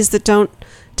recipes that don't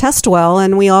test well,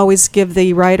 and we always give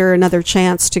the writer another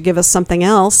chance to give us something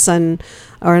else or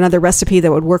another recipe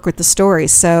that would work with the story.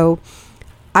 So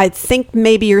I think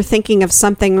maybe you're thinking of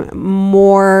something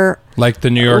more like the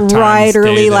New York Times,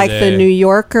 writerly, like the New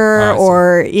Yorker,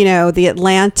 or the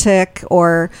Atlantic,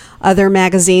 or other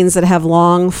magazines that have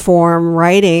long-form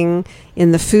writing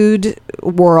in the food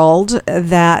world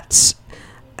that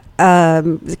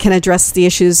can address the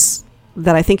issues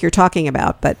that I think you're talking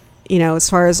about. But as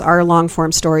far as our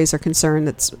long-form stories are concerned,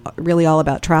 it's really all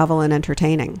about travel and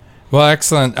entertaining. Well,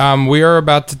 excellent. We are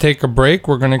about to take a break.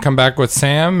 We're going to come back with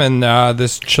Sam and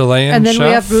this Chilean chef. And then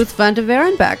we have Ruth Van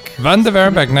Waerebeek. Van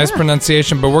Waerebeek, nice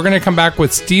pronunciation. But we're going to come back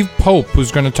with Steve Pope,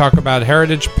 who's going to talk about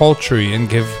heritage poultry and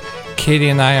give Katie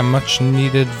and I a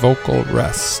much-needed vocal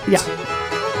rest. Yeah.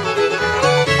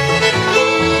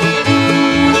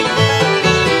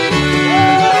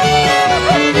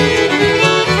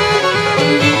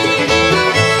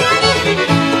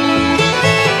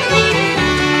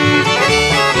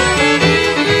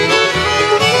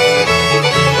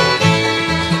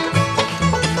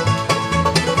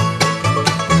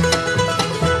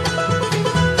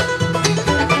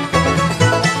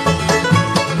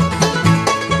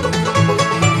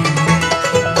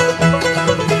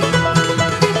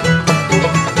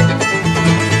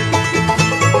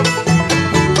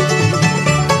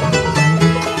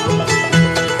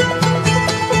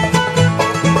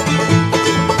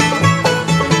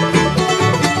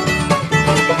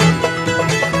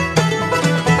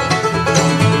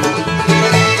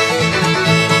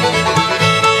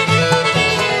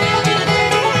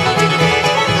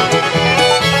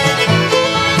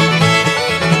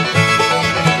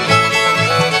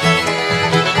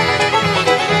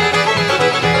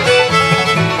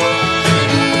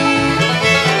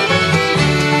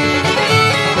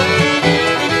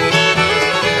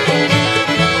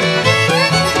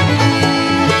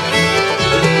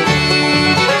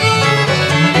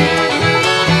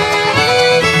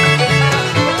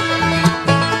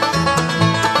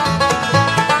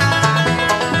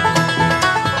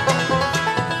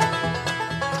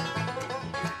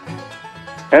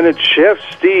 And it's Chef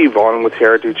Steve on with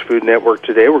Heritage Food Network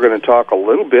today. We're going to talk a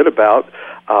little bit about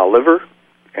liver,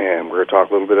 and we're going to talk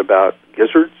a little bit about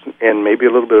gizzards, and maybe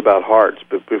a little bit about hearts.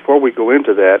 But before we go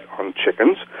into that on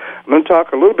chickens, I'm going to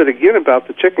talk a little bit again about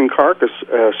the chicken carcass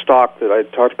stock that I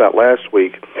talked about last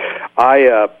week.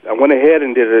 I went ahead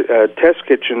and did a test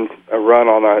kitchen run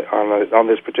on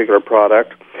this particular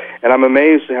product, and I'm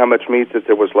amazed at how much meat that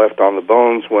there was left on the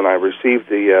bones when I received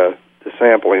the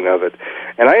sampling of it.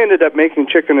 And I ended up making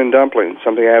chicken and dumplings,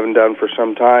 something I haven't done for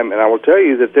some time. And I will tell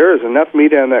you that there is enough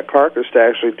meat on that carcass to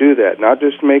actually do that, not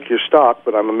just to make your stock,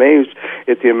 but I'm amazed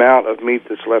at the amount of meat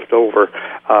that's left over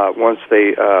once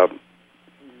they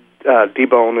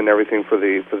debone and everything for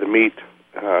the meat,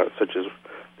 such as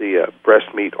the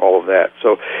breast meat, all of that.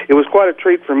 So it was quite a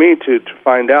treat for me to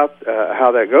find out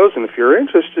how that goes. And if you're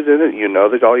interested in it, you know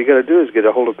that all you got to do is get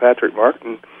a hold of Patrick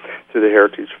Martin through the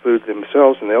Heritage Foods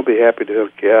themselves, and they'll be happy to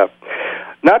hook you up.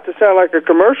 Not to sound like a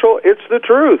commercial, it's the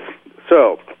truth.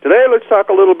 So today let's talk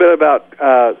a little bit about,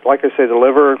 like I say, the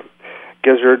liver,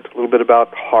 gizzard, a little bit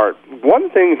about heart. One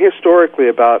thing historically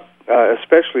about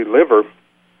especially liver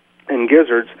and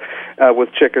gizzards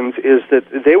with chickens is that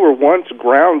they were once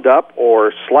ground up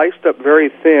or sliced up very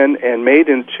thin and made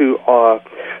into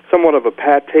somewhat of a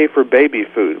pate for baby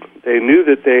food. They knew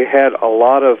that they had a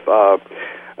lot of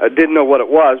didn't know what it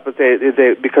was, but they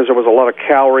because there was a lot of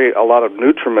calorie, a lot of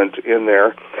nutriment in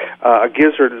there. A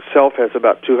gizzard itself has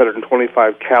about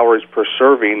 225 calories per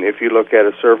serving. If you look at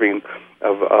a serving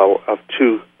of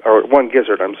two or one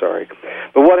gizzard, I'm sorry.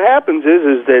 But what happens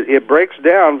is that it breaks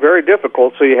down very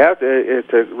difficult. So you have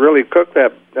to really cook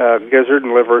that gizzard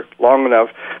and liver long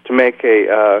enough to make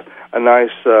a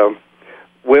nice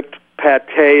whipped pate,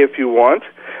 if you want.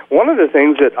 One of the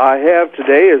things that I have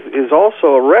today is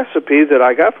also a recipe that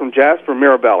I got from Jasper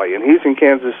Mirabelli, and he's in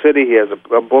Kansas City. He has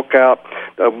a book out,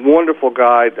 a wonderful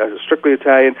guide, strictly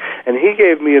Italian, and he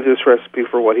gave me this recipe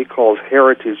for what he calls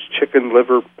heritage chicken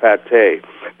liver pate.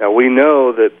 Now, we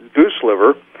know that goose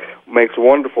liver makes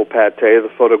wonderful pate, the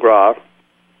foie de gras,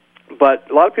 but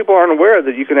a lot of people aren't aware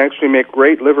that you can actually make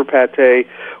great liver pate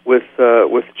with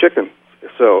chicken.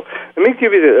 So let me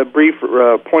give you a brief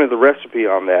point of the recipe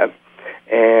on that.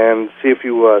 and see if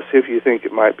you think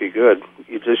it might be good.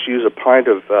 You just use a pint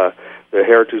of the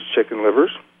heritage chicken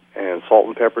livers and salt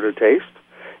and pepper to taste.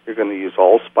 You're going to use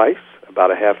allspice,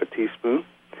 about a half a teaspoon.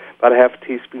 About a half a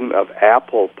teaspoon of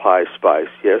apple pie spice.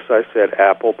 Yes, I said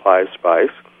apple pie spice.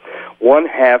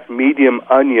 1/2 medium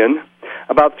onion.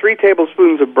 About 3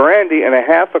 tablespoons of brandy and a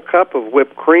half a cup of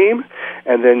whipped cream.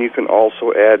 And then you can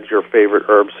also add your favorite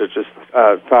herbs such as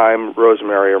thyme,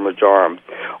 rosemary, or marjoram.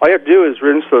 All you have to do is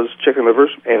rinse those chicken livers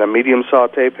in a medium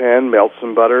saute pan, melt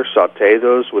some butter, saute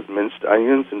those with minced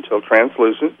onions until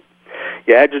translucent.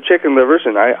 You add your chicken livers,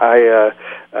 and I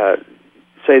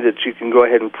say that you can go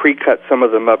ahead and pre-cut some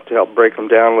of them up to help break them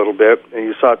down a little bit, and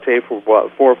you saute for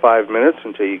 4 or 5 minutes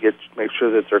until you make sure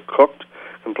that they're cooked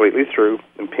completely through,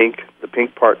 and the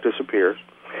pink part disappears.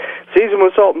 Season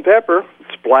with salt and pepper.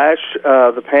 Splash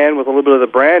the pan with a little bit of the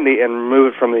brandy and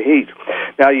remove it from the heat.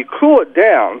 Now you cool it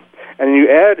down, and you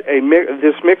add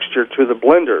this mixture to the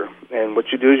blender. And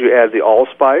what you do is you add the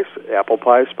allspice, apple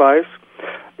pie spice,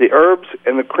 the herbs,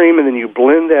 and the cream, and then you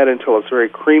blend that until it's very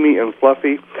creamy and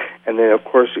fluffy. And then, of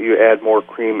course, you add more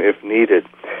cream if needed.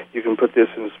 You can put this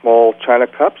in small china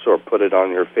cups or put it on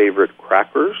your favorite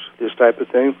crackers, this type of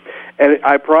thing. And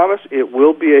I promise it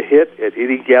will be a hit at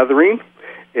any gathering.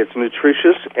 It's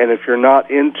nutritious, and if you're not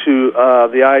into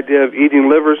the idea of eating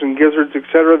livers and gizzards,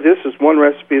 etc., this is one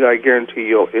recipe that I guarantee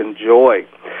you'll enjoy.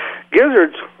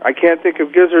 Gizzards, I can't think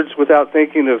of gizzards without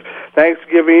thinking of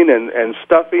Thanksgiving and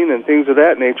stuffing and things of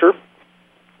that nature.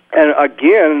 And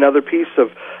again, another piece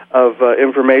of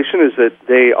information is that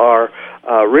they are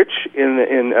rich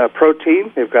in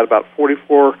protein. They've got about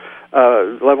 44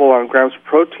 level on grams of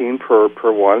protein per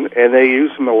one, and they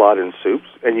use them a lot in soups,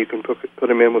 and you can put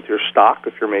them in with your stock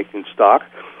if you're making stock.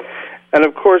 And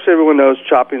of course, everyone knows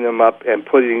chopping them up and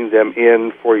putting them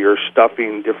in for your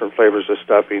stuffing, different flavors of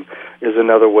stuffing, is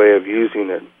another way of using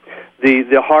it.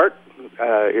 The heart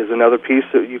is another piece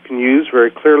that you can use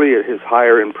very clearly. It is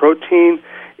higher in protein.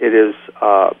 It is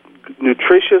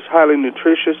nutritious, highly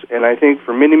nutritious, and I think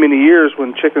for many, many years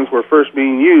when chickens were first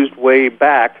being used way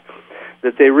back,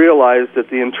 that they realized that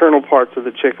the internal parts of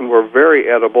the chicken were very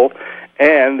edible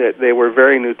and that they were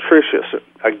very nutritious.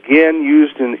 Again,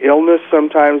 used in illness,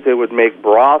 sometimes they would make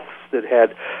broths that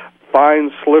had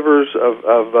fine slivers of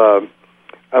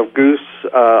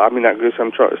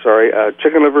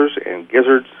chicken livers and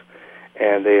gizzards,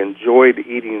 and they enjoyed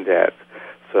eating that.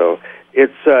 So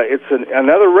it's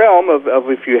another realm of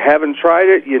if you haven't tried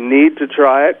it, you need to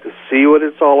try it to see what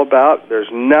it's all about.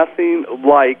 There's nothing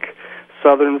like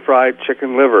Southern fried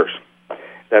chicken livers.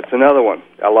 That's another one.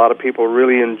 A lot of people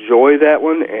really enjoy that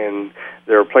one, and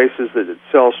there are places that it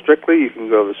sells strictly. You can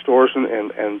go to the stores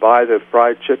and buy the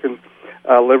fried chicken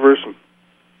livers.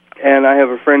 And I have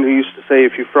a friend who used to say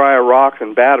if you fry a rock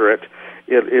and batter it,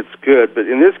 it's good. But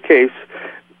in this case,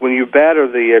 when you batter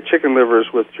the chicken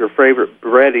livers with your favorite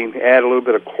breading, add a little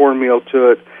bit of cornmeal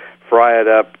to it, fry it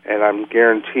up, and I'm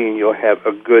guaranteeing you'll have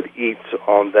a good eats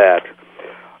on that.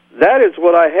 That is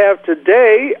what I have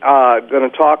today. Going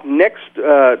to talk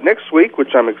next week,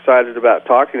 which I'm excited about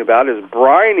talking about, is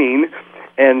brining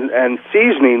and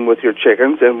seasoning with your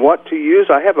chickens and what to use.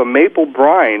 I have a maple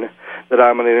brine that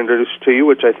I'm going to introduce to you,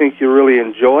 which I think you really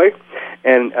enjoy.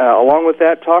 And along with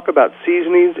that, talk about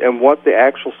seasonings and what the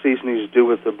actual seasonings do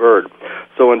with the bird.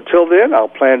 So until then, I'll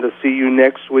plan to see you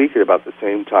next week at about the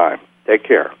same time. Take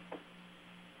care.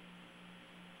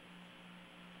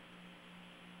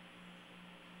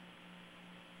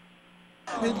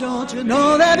 Don't you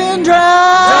know that in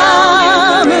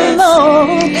drowning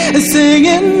alone,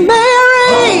 singing Mary,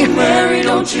 oh, Mary,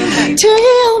 don't you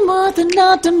tell Martha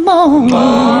not to moan,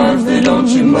 Martha, don't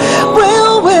you moan,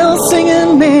 well,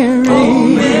 singing Mary, oh,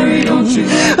 Mary, don't you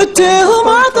tell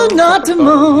Martha not to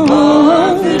moan,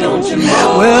 Martha, don't you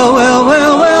moan,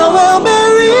 well,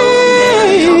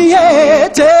 Mary, yeah,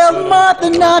 tell Martha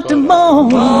not to moan,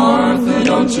 Martha,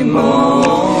 don't you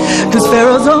moan, 'cause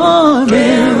Pharaoh's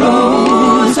army,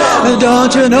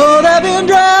 don't you know they've been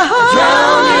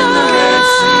drowned in the Red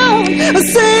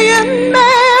Sea, singing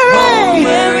Mary, oh,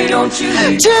 Mary, don't you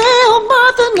tell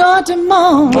Martha not to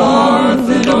moan,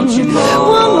 Martha, don't you moan,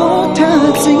 one more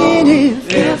time singing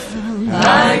if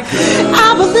I could,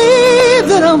 I believe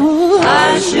that I would,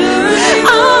 I sure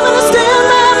I'm gonna stand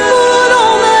my foot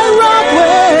on that rock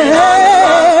where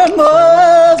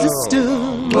Moses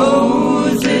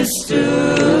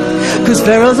stood, 'cause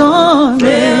Pharaoh's army,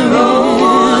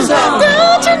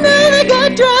 don't you know they got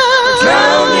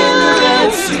drowned in the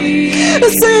Red Sea,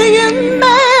 singing Mary,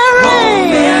 oh,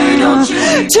 Mary, don't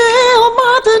you tell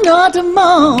Martha not to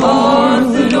moan,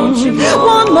 Martha, don't you moan,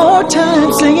 one more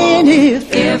time singing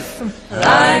if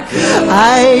I could,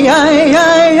 I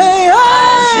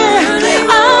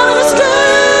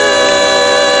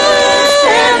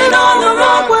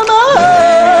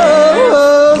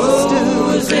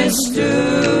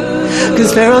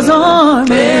 'cause Pharaoh's army.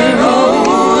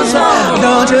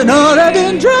 Don't you know they've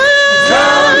been drowned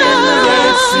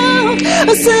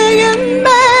singing Mary?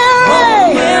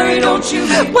 Oh, Mary, don't you?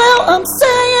 Well, I'm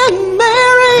saying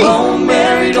Mary. Oh,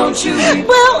 Mary, don't you?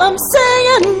 Well, I'm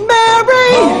saying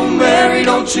Mary. Oh, Mary,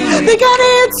 don't you? Think I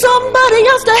need somebody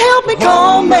else to help me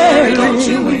call Mary. Don't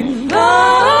you? Oh,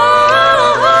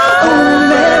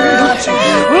 Mary, don't you?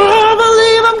 Oh, I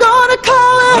believe I'm gonna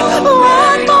call her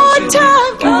one more time.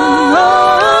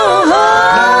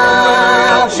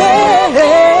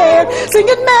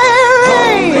 Singing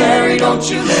Mary. Mary, don't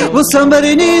you? Well,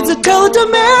 somebody needs to tell it to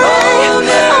Mary. Oh,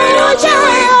 Mary, don't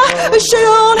you? She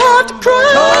don't have to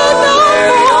cry no more.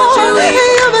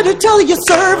 You better tell her you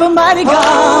serve a mighty God.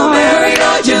 Oh, Mary,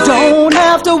 don't you? You don't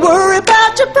have to worry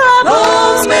about your problems.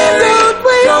 Oh, Mary, don't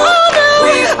we all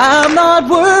know? I'm not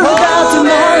worried about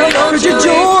tomorrow. For your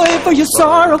joy, for your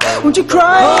sorrow, won't you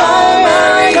cry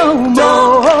Mary, no more?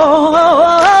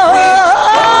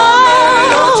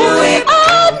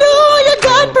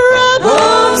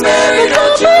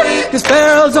 Cause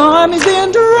Pharaoh's army's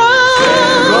been drowned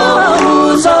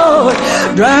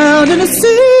in the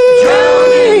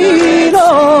sea,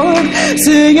 Lord,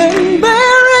 singing Mary.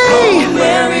 Oh,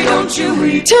 Mary, don't you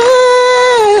weep.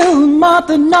 Tell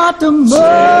Martha not to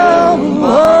mourn.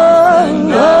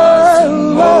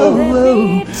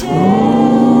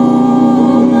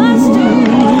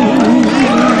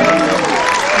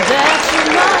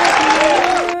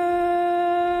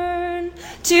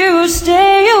 To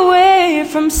stay away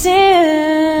from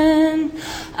sin,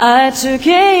 I took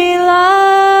a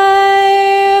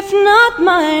life not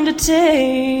mine to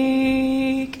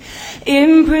take,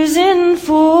 imprisoned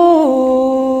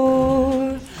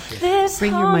for this.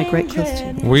 Bring your mic right close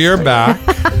to you. We are back.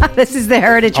 This is the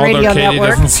Heritage Although Radio Katy Network.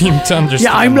 doesn't seem to understand.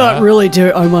 Yeah, I'm not that. really.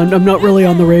 I'm not really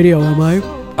on the radio, am I?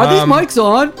 Are these mics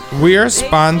on? We are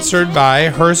sponsored by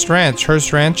Hearst Ranch.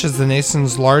 Hearst Ranch is the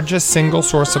nation's largest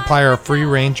single-source supplier of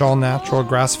free-range, all-natural,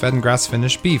 grass-fed and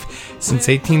grass-finished beef. Since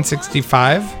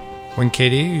 1865, when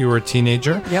Katy, you were a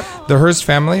teenager, Yep. the Hearst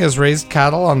family has raised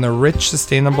cattle on the rich,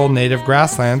 sustainable native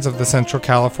grasslands of the Central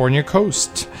California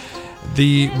coast.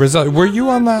 The result, were you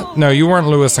on that? No, you weren't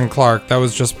Lewis and Clark. That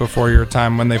was just before your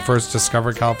time when they first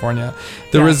discovered California.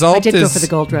 The result I did is go for the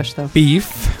gold rush, though.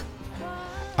 beef.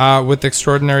 With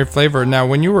extraordinary flavor. Now,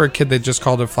 when you were a kid, they just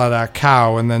called it flat out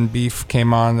cow, and then beef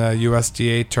came on, the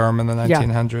USDA term in the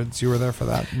 1900s. You were there for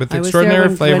that. With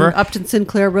extraordinary flavor. When Upton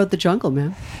Sinclair wrote The Jungle,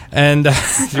 man. And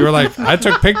you were like, I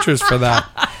took pictures for that.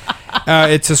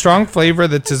 It's a strong flavor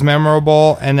that's as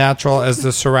memorable and natural as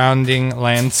the surrounding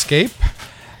landscape.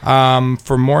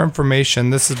 For more information,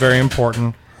 this is very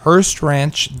important,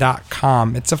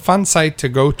 HearstRanch.com. It's a fun site to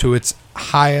go to. It's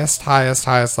highest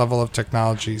level of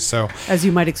technology. So, as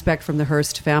you might expect from the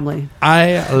Hearst family.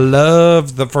 I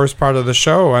love the first part of the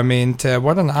show. I mean,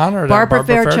 what an honor to have Barbara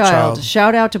Fairchild.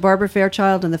 Shout out to Barbara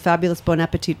Fairchild and the fabulous Bon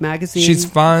Appetit magazine. She's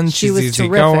fun. She's was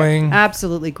easygoing. Terrific.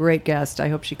 Absolutely great guest. I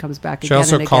hope she comes back again. She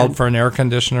also and called again. for an air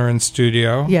conditioner in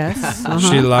studio. Yes.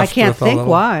 She left. I can't with a think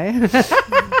little... why.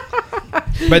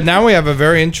 But now we have a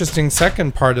very interesting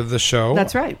second part of the show.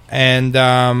 That's right. And,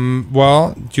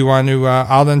 well, do you want to...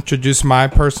 I'll introduce my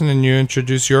person and you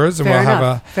introduce yours. And Fair we'll enough.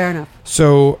 have a... Fair enough.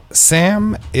 So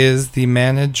Sam is the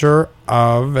manager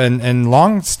of and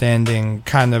long-standing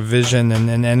kind of vision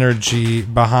and energy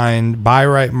behind Buy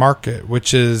Right Market, which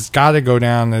has got to go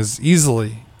down as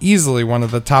easily one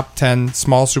of the top 10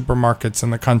 small supermarkets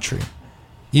in the country.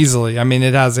 Easily. I mean,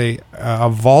 it has a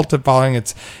vaulted following.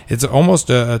 It's almost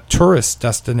a tourist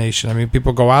destination. I mean,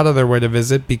 people go out of their way to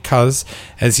visit because,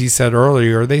 as he said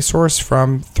earlier, they source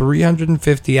from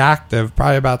 350 active,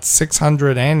 probably about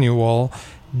 600 annual,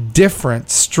 different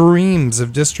streams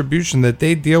of distribution that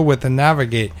they deal with and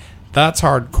navigate. That's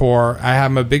hardcore. I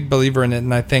am a big believer in it,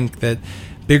 and I think that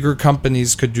bigger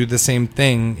companies could do the same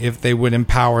thing if they would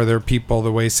empower their people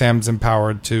the way Sam's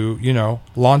empowered to,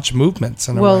 launch movements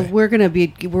in a way. Well, we're gonna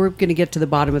get to the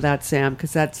bottom of that, Sam,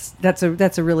 because that's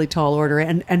a really tall order.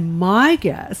 And my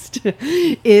guest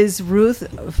is Ruth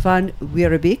Van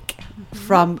Waerebeek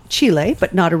from Chile,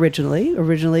 but not originally.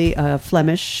 Originally a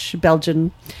Flemish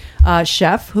Belgian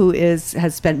chef who has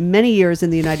spent many years in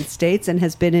the United States and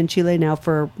has been in Chile now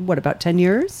for about 10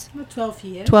 years? 12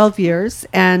 years. 12 years.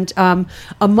 And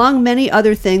among many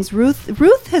other things,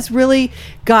 Ruth has really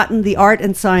gotten the art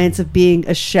and science of being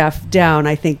a chef down,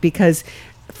 I think, because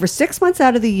for 6 months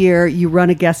out of the year, you run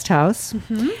a guest house.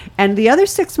 Mm-hmm. And the other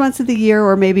 6 months of the year,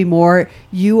 or maybe more,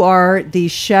 you are the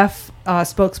chef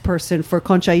spokesperson for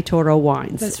Concha y Toro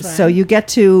wines. That's right. So you get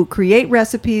to create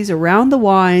recipes around the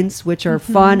wines, which are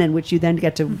fun and which you then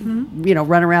get to,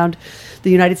 run around the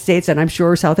United States and I'm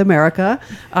sure South America,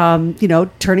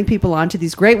 turning people on to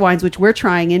these great wines, which we're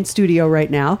trying in studio right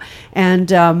now.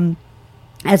 And,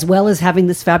 as well as having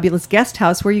this fabulous guest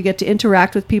house where you get to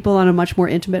interact with people on a much more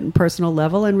intimate and personal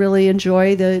level and really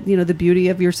enjoy the beauty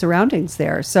of your surroundings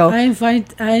there. So I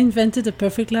invented a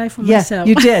perfect life for yes, myself.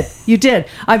 You did.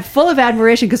 I'm full of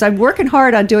admiration because I'm working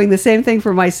hard on doing the same thing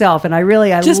for myself, and I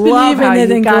Just love believe in how it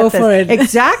you and got go this. for it.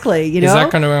 Exactly. Is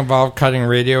that going to involve cutting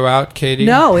radio out, Katie?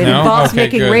 No, it involves Okay,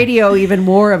 making good. radio even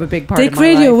more of a big part Take of my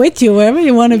radio life. with you wherever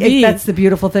you want to be. That's the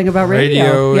beautiful thing about Radio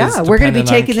radio. is Yeah, we're going to be dependent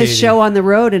on taking this Katie. show on the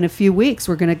road in a few weeks.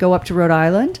 We're going to go up to Rhode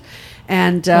Island,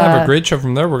 and We'll have a great show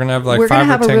from there. We're going to have we're 5 going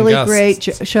to or 10 have a really guests.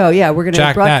 great show. Yeah, we're going to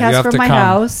Jack Nat, you broadcast have from to my come.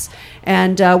 house,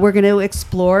 and we're going to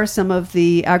explore some of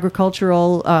the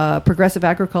progressive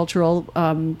agricultural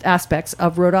aspects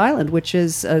of Rhode Island, which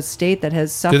is a state that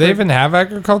has suffered. Do they even have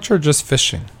agriculture or just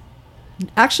fishing?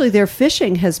 Actually, their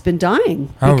fishing has been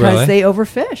dying Oh, because really? they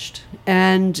overfished,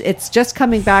 and it's just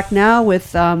coming back now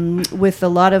with a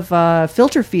lot of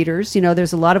filter feeders.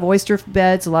 There's a lot of oyster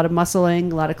beds, a lot of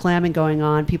musseling, a lot of clamming going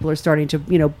on. People are starting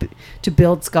to to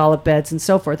build scallop beds and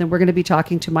so forth. And we're going to be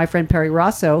talking to my friend Perry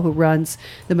Rosso, who runs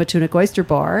the Matunic Oyster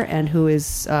Bar, and who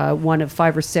is one of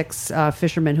 5 or 6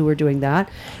 fishermen who are doing that.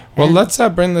 Well, And- let's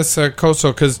bring this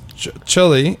coastal because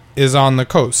Chile is on the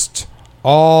coast,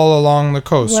 all along the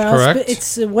coast, correct?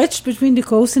 It's wedged between the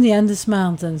coast and the Andes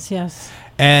Mountains, yes.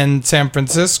 And San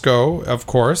Francisco, of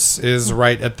course, is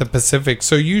right at the Pacific.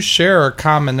 So you share a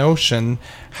common ocean.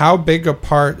 How big a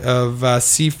part of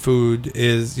seafood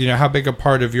is, how big a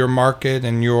part of your market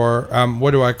and your,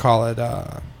 what do I call it?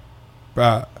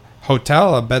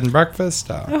 Hotel, a bed and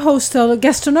breakfast? A hostel,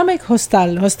 gastronomic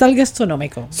hostel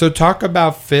gastronómico. So talk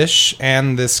about fish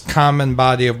and this common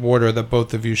body of water that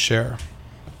both of you share.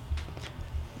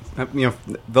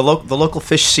 The local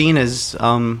fish scene has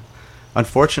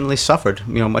unfortunately suffered.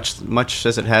 Much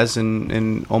as it has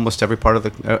in almost every part of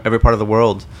the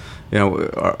world.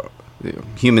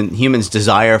 Humans'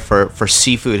 desire for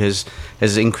seafood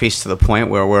has increased to the point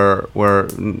where we're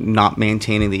not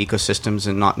maintaining the ecosystems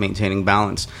and not maintaining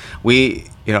balance. We,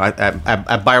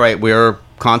 at Buy Right, we're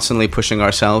constantly pushing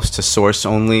ourselves to source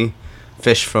only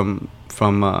fish from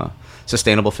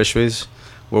sustainable fisheries.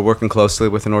 We're working closely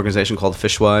with an organization called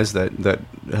Fishwise that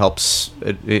helps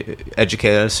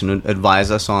educate us and advise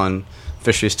us on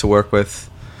fisheries to work with.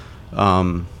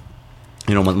 One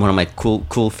of my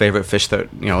cool favorite fish that,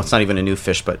 it's not even a new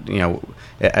fish, but,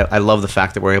 I love the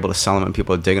fact that we're able to sell them and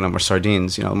people are digging them, are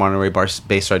sardines, Monterey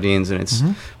Bay sardines, and it's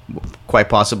quite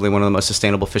possibly one of the most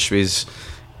sustainable fisheries,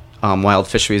 wild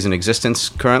fisheries in existence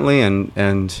currently,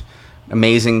 and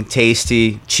amazing,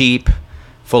 tasty, cheap,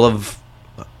 full of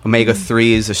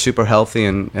omega-3s, are super healthy,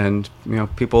 and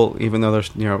people, even though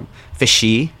they're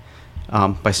fishy,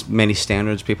 by many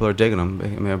standards, people are digging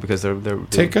them because they're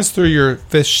Take us through your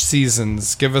fish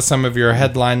seasons. Give us some of your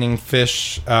headlining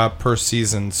fish per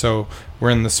season. So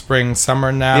we're in the spring,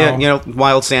 summer now. Yeah,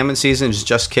 wild salmon season is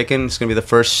just kicking. It's going to be the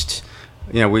first.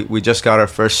 We just got our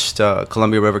first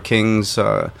Columbia River Kings 2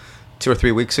 or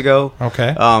 3 weeks ago.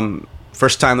 Okay.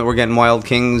 First time that we're getting wild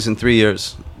kings in 3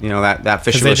 years. That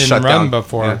fishery was they shut didn't run down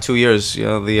before. 2 years.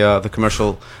 The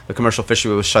commercial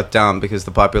fishery was shut down because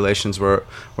the populations were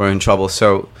in trouble.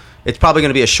 So it's probably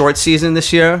going to be a short season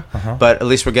this year, but at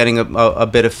least we're getting a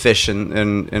bit of fish,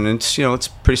 and it's it's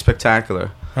pretty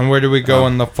spectacular. And where do we go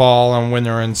in the fall and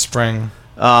winter and spring?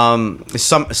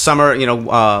 Summer,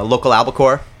 local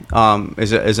albacore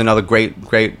is another great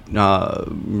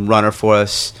runner for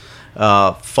us.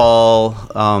 Fall.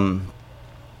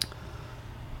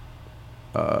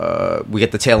 We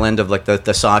get the tail end of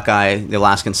the sockeye, the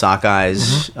Alaskan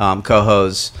sockeyes,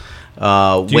 cohos.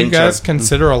 Do you guys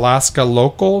consider Alaska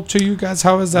local to you guys?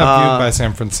 How is that viewed by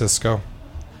San Francisco?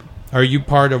 Are you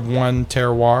part of one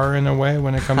terroir in a way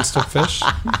when it comes to fish?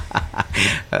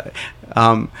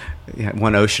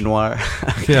 One ocean noir.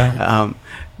 Yeah.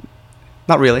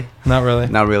 Not really. Not really.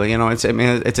 Not really.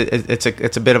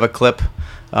 It's a bit of a clip.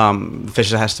 Fish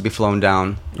that has to be flown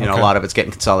down. A lot of it's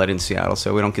getting consolidated in Seattle,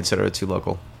 so we don't consider it too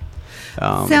local.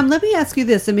 Sam, let me ask you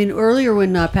this. I mean, earlier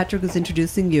when Patrick was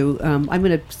introducing you, I'm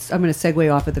gonna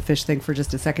segue off of the fish thing for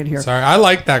just a second here. Sorry, I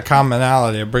like that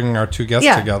commonality of bringing our two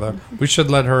guests together. We should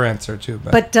let her answer too.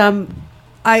 But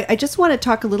I just want to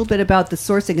talk a little bit about the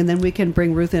sourcing, and then we can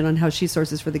bring Ruth in on how she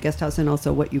sources for the guest house and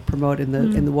also what you promote in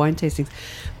the wine tastings.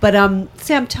 But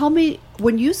Sam, tell me,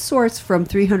 when you source from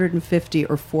 350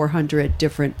 or 400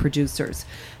 different producers,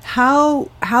 how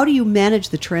do you manage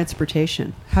the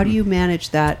transportation? How do you manage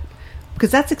that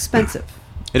because that's expensive.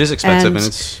 It is expensive, and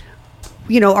it's,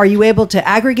 are you able to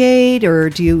aggregate,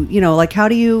 or do you, like how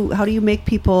do you make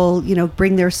people,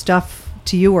 bring their stuff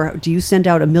to you, or do you send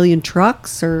out 1 million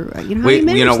trucks, or how do you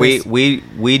manage this?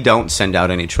 we don't send out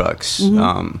any trucks. We've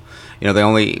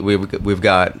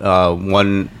got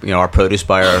one. Our produce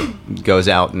buyer goes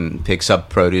out and picks up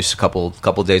produce a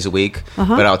couple days a week,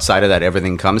 but outside of that,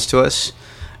 everything comes to us.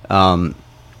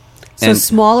 So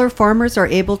smaller farmers are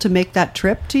able to make that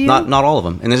trip to you? Not all of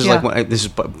them, and this is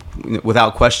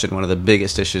without question one of the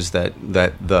biggest issues that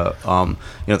the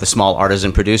the small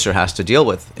artisan producer has to deal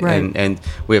with. Right. And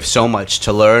we have so much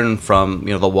to learn from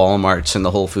the Walmarts and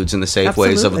the Whole Foods and the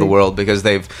Safeways of the world, because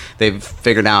they've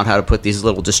figured out how to put these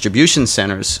little distribution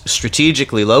centers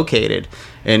strategically located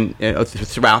and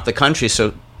throughout the country,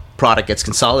 so product gets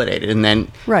consolidated and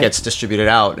then gets distributed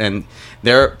out, and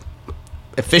their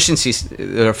efficiencies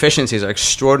are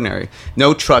extraordinary.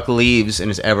 No truck leaves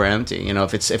and is ever empty.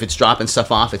 If it's dropping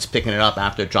stuff off, it's picking it up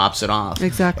after it drops it off.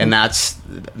 Exactly. And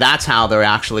that's how they're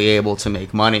actually able to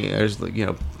make money. There's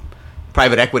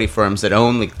private equity firms that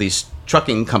own these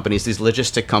trucking companies, these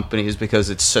logistic companies, because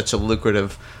it's such a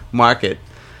lucrative market.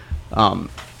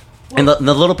 And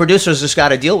the little producers just got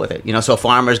to deal with it. So a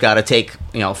farmer's got to take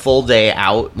a full day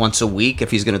out once a week if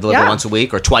he's going to deliver once a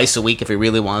week, or twice a week if he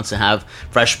really wants to have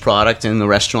fresh product in the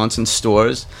restaurants and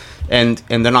stores. And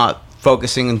they're not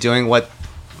focusing on doing what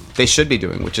they should be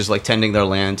doing, which is like tending their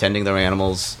land, tending their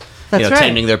animals,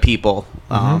 tending their people.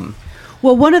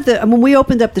 Well, when we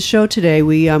opened up the show today,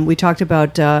 we talked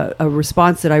about a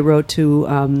response that I wrote to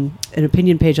an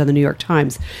opinion page on the New York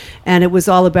Times, and it was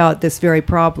all about this very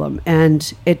problem.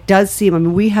 And it does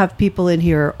seem, we have people in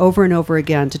here over and over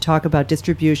again to talk about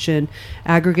distribution,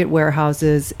 aggregate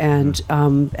warehouses, and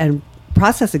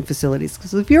processing facilities.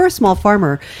 Because if you're a small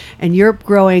farmer and you're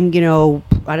growing,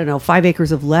 5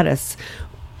 acres of lettuce,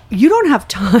 you don't have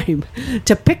time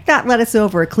to pick that lettuce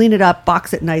over, clean it up,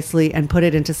 box it nicely, and put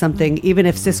it into something, even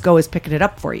if Cisco is picking it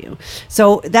up for you.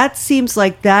 So that seems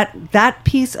like that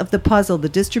piece of the puzzle, the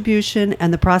distribution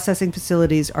and the processing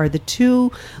facilities, are the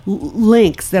two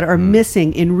links that are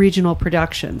missing in regional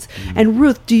productions. And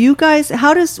Ruth, do you guys,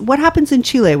 what happens in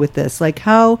Chile with this? Like,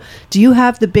 how do you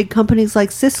have the big companies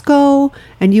like Cisco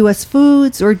and U.S.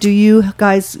 Foods, or do you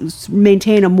guys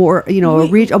maintain a more,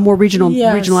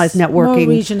 regionalized networking? More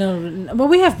regional. Well,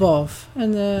 we have both.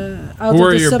 And out Who of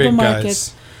are the your big supermarkets,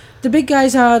 guys? the big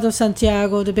guys are out of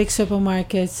Santiago, the big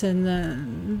supermarkets,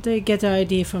 and they get their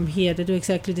idea from here. They do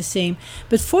exactly the same.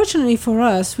 But fortunately for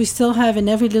us, we still have in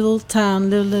every little town,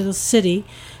 little city,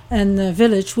 and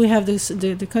village, we have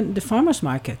the farmers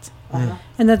market.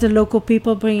 And that the local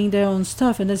people bringing their own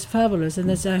stuff, and that's fabulous. And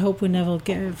I hope we never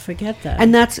forget that.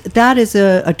 And that is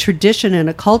a tradition and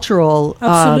a cultural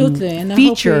and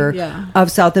feature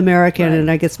of South American and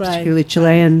I guess particularly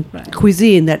Chilean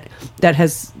cuisine that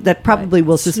probably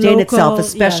will sustain itself,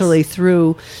 especially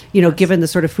through given the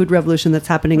sort of food revolution that's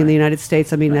happening in the United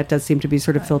States. I mean, that does seem to be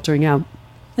sort of filtering out.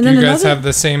 And do you guys have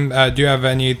the same? Do you have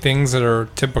any things that are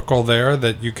typical there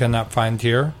that you cannot find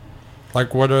here?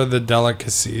 Like, what are the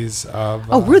delicacies of...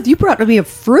 Ruth, you brought me a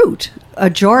jarred fruit.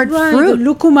 The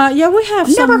lucuma. Yeah, we have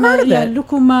never heard of it.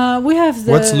 Lucuma. We have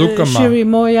the... What's lucuma?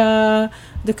 Chirimoya,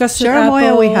 the custard Chirimoya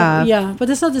apple. we have. Yeah, but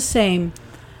it's not the same.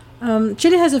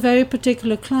 Chile has a very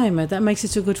particular climate. That makes it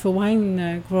so good for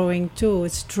wine growing, too.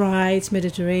 It's dry, it's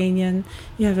Mediterranean.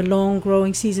 You have a long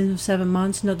growing season of 7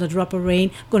 months, not a drop of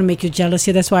rain. I'm going to make you jealous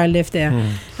here. That's why I live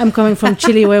there. I'm coming from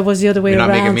Chile, where it was the other way You're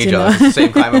around. You're not making me jealous. It's the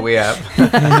same climate we have.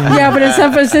 Yeah, but in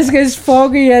San Francisco, it's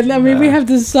foggy. And we have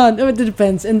the sun. It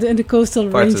depends. In the coastal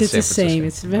range, it's the same.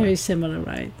 It's very similar,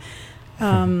 right?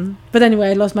 But anyway,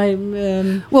 I lost my...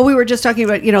 well, we were just talking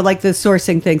about, like the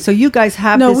sourcing thing. So you guys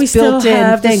have this we still built-in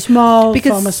have thing. The small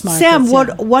because farmers markets,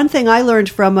 Sam, one thing I learned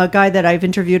from a guy that I've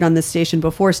interviewed on this station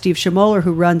before, Steve Schmoller,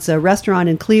 who runs a restaurant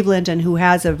in Cleveland and who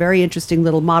has a very interesting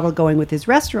little model going with his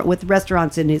restaurant, with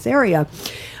restaurants in his area,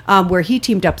 where he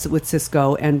teamed up with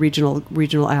Cisco and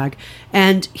regional ag.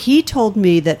 And he told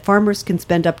me that farmers can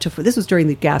spend up to, this was during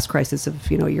the gas crisis of,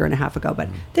 a year and a half ago, but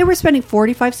they were spending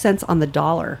 45 cents on the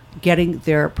dollar getting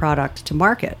their product to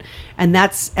market. And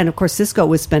of course, Cisco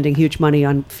was spending huge money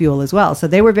on fuel as well. So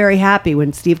they were very happy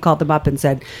when Steve called them up and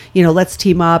said, let's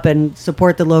team up and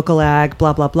support the local ag,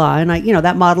 blah, blah, blah. And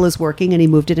that model is working, and he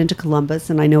moved it into Columbus,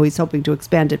 and I know he's hoping to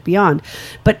expand it beyond.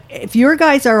 But if your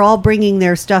guys are all bringing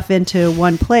their stuff into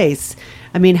one place,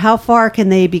 I mean, how far can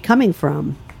they be coming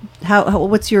from?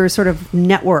 What's your sort of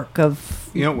network of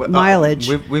mileage?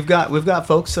 We've got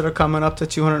folks that are coming up to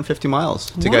 250 miles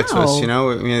to get to us.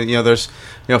 There's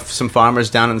some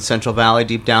farmers down in the Central Valley,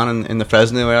 deep down in the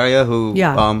Fresno area, who.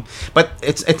 But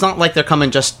it's not like they're coming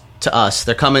just to us.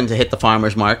 They're coming to hit the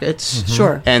farmers markets.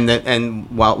 Sure. And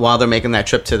while they're making that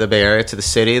trip to the Bay Area, to the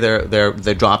city, they're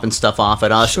dropping stuff off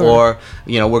at us, Sure. or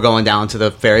we're going down to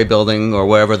the ferry building or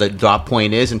wherever the drop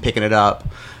point is and picking it up.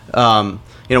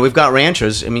 We've got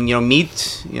ranchers. I mean,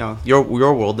 meat. Your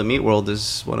world, the meat world,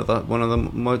 is one of the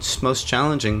most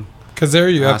challenging. Because there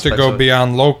you have to aspects go of it.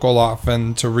 beyond local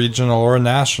often to regional or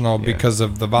national because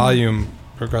of the volume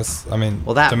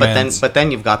demands. But then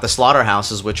you've got the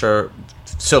slaughterhouses, which are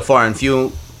so far and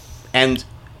few, and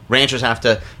ranchers have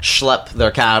to schlep their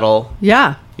cattle.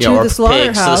 Yeah. To the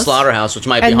pigs to the slaughterhouse, which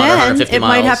might be and 100, then 150 it miles.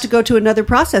 might have to go to another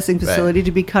processing facility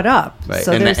to be cut up. Right.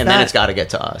 So and there's then it's got to get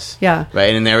to us. Yeah.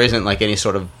 Right. And there isn't like any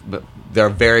sort of. There are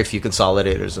very few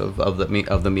consolidators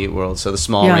of the meat world. So the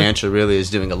small rancher really is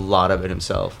doing a lot of it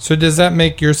himself. So does that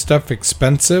make your stuff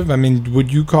expensive? I mean,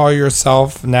 would you call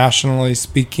yourself, nationally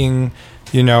speaking,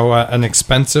 an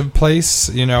expensive place,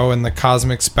 in the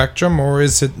cosmic spectrum, or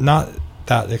is it not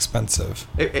that expensive?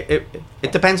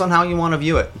 It depends on how you want to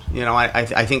view it.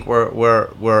 I think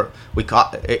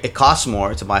it costs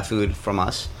more to buy food from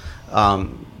us.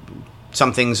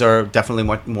 Some things are definitely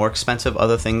more expensive.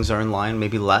 Other things are in line,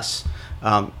 maybe less.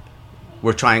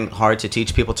 We're trying hard to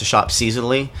teach people to shop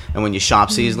seasonally, and when you shop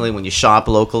seasonally, when you shop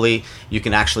locally, you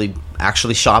can actually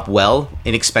shop well,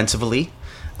 inexpensively.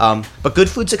 But good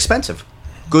food's expensive.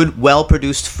 Good,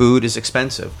 well-produced food is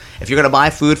expensive. If you're going to buy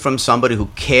food from somebody who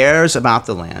cares about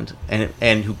the land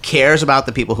and who cares about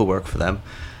the people who work for them,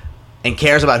 and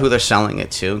cares about who they're selling it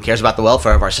to, and cares about the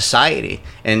welfare of our society,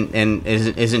 and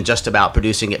isn't just about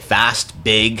producing it fast,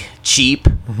 big, cheap,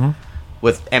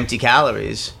 with empty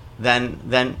calories, then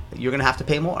you're going to have to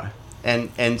pay more. And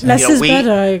less is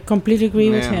better. I completely agree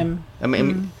with him. I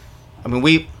mean,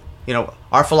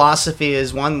 our philosophy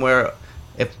is one where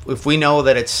if we know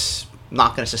that it's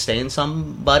not going to sustain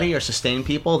somebody or sustain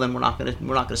people, then we're not going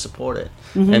to support it.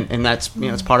 And that's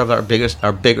it's part of our bigger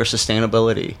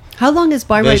sustainability. How long has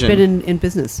Bayreuth vision. been in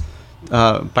business?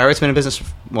 Bayreuth's been in business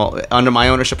under my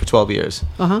ownership for 12 years,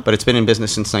 but it's been in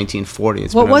business since 1940.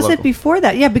 What was it before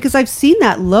that? Yeah, because I've seen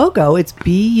that logo. It's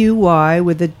BUY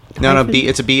with a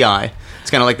it's a BI. It's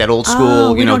kind of like that old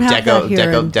school,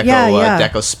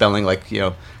 deco spelling, like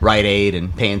Rite Aid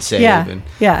and Pay and Save. Yeah.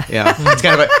 It's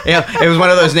kind of it was one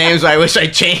of those names I wish I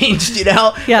changed,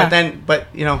 Yeah. But then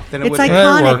it it's would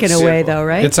iconic in a way, though,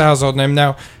 right? It's a household name.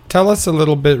 Now, tell us a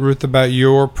little bit, Ruth, about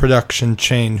your production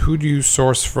chain. Who do you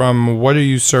source from? What are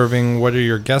you serving? What are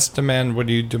your guests demand? What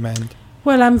do you demand?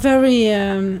 Well, I'm very.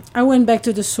 I went back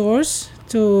to the source.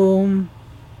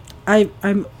 I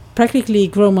practically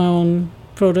grow my own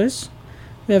produce.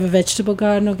 We have a vegetable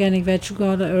garden, organic vegetable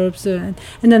garden, herbs, and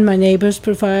then my neighbors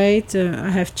provide. I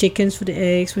have chickens for the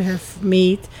eggs. We have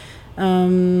meat.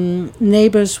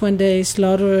 Neighbors, when they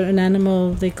slaughter an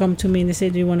animal, they come to me and they say,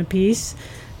 "Do you want a piece?"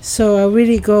 So I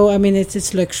really go. I mean,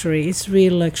 it's luxury. It's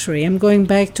real luxury. I'm going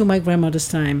back to my grandmother's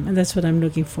time, and that's what I'm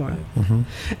looking for.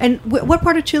 And what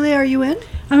part of Chile are you in?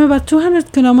 I'm about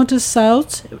 200 kilometers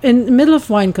south, in the middle of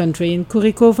wine country, in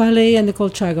Curicó Valley and the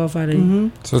Colchagua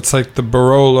Valley. So it's like the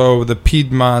Barolo, the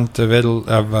Piedmont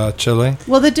of Chile.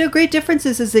 Well, the great difference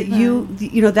is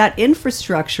that that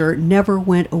infrastructure never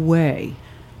went away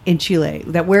in Chile,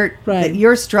 that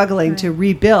you're struggling to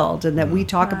rebuild, and that we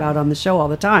talk about on the show all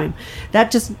the time. That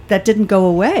didn't go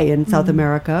away in South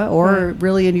America or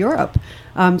really in Europe.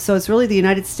 So it's really the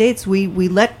United States. We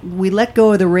let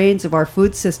go of the reins of our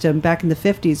food system back in the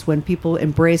 50s when people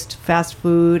embraced fast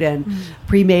food and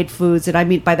pre-made foods.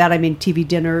 And by that I mean TV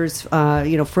dinners,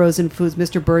 frozen foods,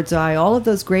 Mr. Birdseye, all of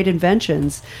those great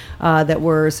inventions that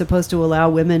were supposed to allow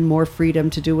women more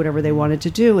freedom to do whatever they wanted to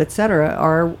do, etc.,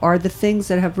 are the things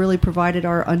that have really provided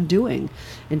our undoing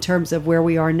in terms of where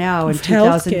we are now in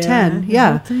 2010.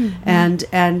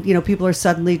 And people are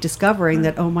suddenly discovering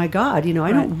that, oh my God,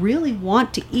 I don't really want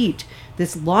to eat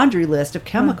this laundry list of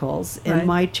chemicals in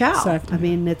my chow. Exactly. I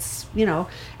mean, it's,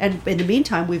 and in the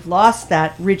meantime, we've lost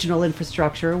that regional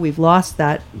infrastructure. We've lost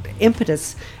that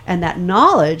impetus and that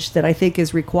knowledge that I think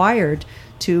is required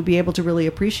to be able to really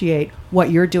appreciate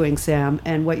what you're doing, Sam,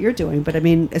 and what you're doing. But I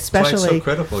mean, especially... That's why it's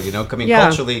so critical,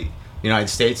 culturally... The United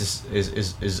States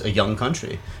is a young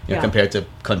country compared to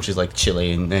countries like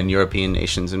Chile and European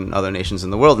nations and other nations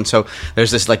in the world. And so there's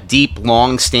this deep,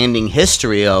 long-standing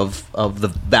history of the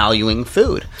valuing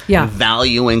food,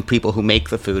 valuing people who make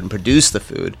the food and produce the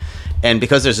food. And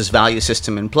because there's this value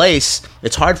system in place,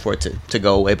 it's hard for it to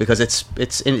go away because it's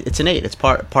innate. It's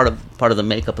part of the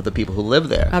makeup of the people who live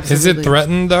there. Absolutely. Is it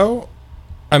threatened though?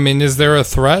 I mean, is there a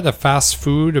threat, a fast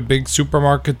food, a big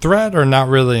supermarket threat, or not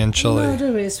really in Chile? No,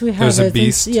 there is. We have There's it. a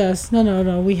beast? Yes.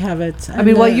 No. We have it. I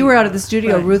mean, while you were out of the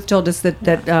studio, right. Ruth told us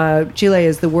that Chile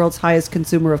is the world's highest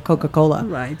consumer of Coca-Cola.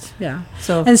 Right. Yeah.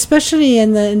 So, and especially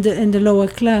in the lower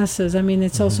classes. I mean,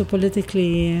 it's also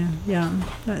politically.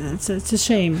 It's a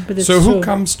shame, but it's So who true.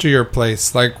 comes to your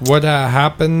place? Like, what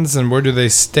happens, and where do they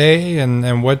stay,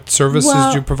 and what services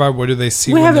do you provide? What do they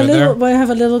see when they're there? We have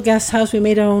a little guest house. We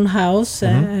made our own house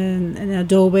and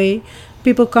adobe.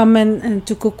 People come and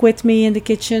to cook with me in the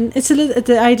kitchen. It's a little.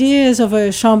 The idea is of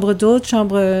a chambre d'hôte,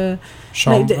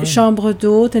 like the chambre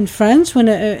d'hôte in French.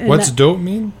 What's d'hôte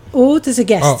mean? Hôte is a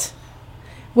guest.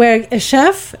 Where a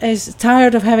chef is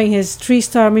tired of having his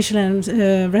 3-star Michelin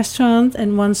restaurant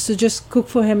and wants to just cook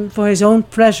for his own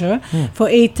pleasure for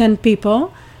 8-10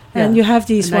 people. And you have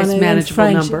these nice one manageable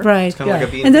French, number. right? It's kind of like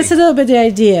a B&B. And that's a little bit the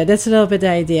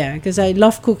idea. Because I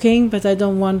love cooking, but I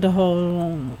don't want the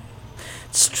whole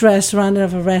stress around it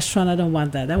of a restaurant. I don't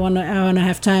want that. I want to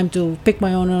have time to pick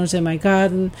my own herbs in my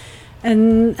garden.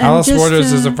 And Alice just,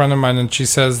 Waters is a friend of mine, and she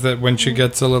says that when she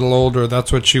gets a little older,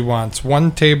 that's what she wants. One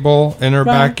table in her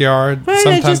backyard. Right,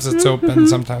 Sometimes it's open,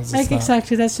 sometimes it's not.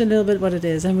 Exactly, that's a little bit what it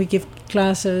is. And we give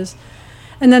classes.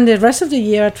 And then the rest of the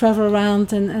year, I travel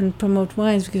around and promote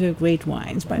wines because they're great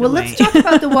wines, by the way. well, let's talk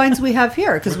about the wines we have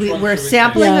here, because we're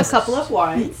sampling a couple of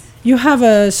wines. You have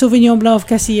a Sauvignon Blanc of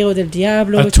Casillero del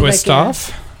Diablo. A which is twist like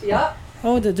off? Yeah.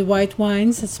 Oh, the white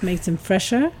wines. That makes them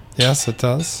fresher. Yes, it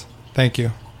does. Thank you.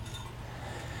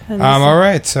 And All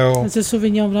right, so it's a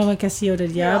Sauvignon Blanc of Casillero del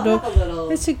Diablo.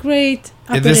 It's a great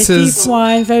This aperitif is-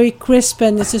 wine, very crisp,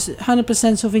 and this is 100%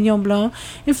 Sauvignon Blanc.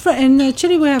 In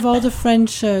Chile, we have all the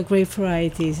French grape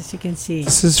varieties, as you can see.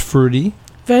 this is fruity,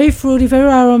 Very fruity, very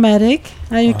aromatic.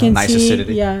 Now you can Nice see,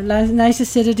 acidity. nice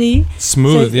acidity.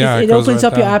 smooth. So It it goes opens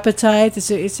right up your down. appetite.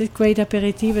 It's a great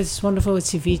aperitif. It's wonderful with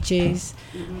ceviches,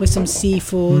 with some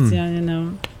seafood. Yeah, you know.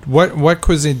 What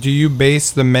cuisine do you base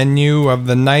the menu of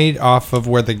the night off of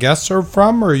where the guests are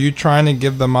from, or are you trying to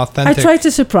give them I authentic? try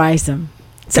to surprise them.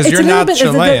 Because it's you're a little not bit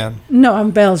of Chilean, No,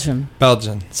 I'm Belgian.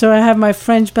 Belgian. So I have my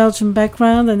French-Belgian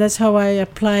background, and that's how I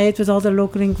apply it with all the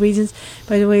local ingredients.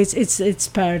 By the way, it's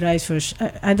paradise for.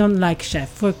 I don't like chef,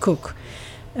 for a cook.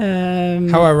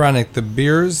 How ironic! The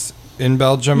beers in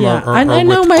Belgium Yeah, are I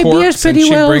know with my corks, beers pretty and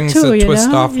she well brings too, a you twist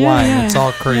know? off Yeah, wine. yeah. It's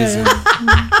all crazy.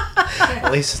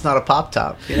 At least it's not a pop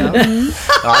top, you know.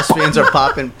 The Austrians are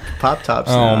popping pop tops.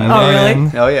 Oh now.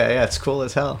 man! Oh yeah, it's cool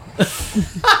as hell.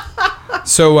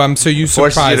 So you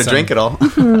Forces surprise you to them. drink it all.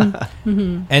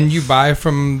 And you buy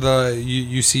from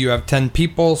you see you have 10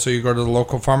 people, so you go to the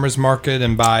local farmer's market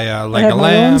and buy like I have a my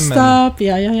lamb. own stuff.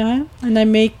 Yeah. And I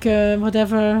make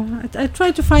whatever. I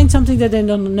try to find something that they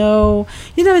don't know.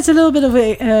 You know, it's a little bit of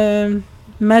a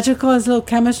magical. It's a little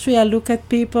chemistry. I look at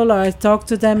people or I talk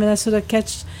to them and I sort of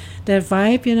catch their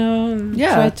vibe, you know, and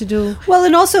try to do. Well,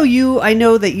 and also I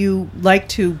know that you like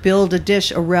to build a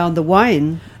dish around the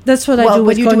wine. That's what I do When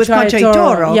with you do with Concha Concha y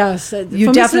Toro, Yes. you for me, it's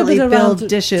a definitely little bit around build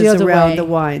dishes the other around way. the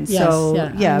wine. Yes, So I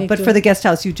make but the- for the guest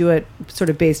house, you do it sort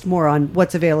of based more on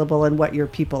what's available and what your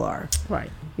people are.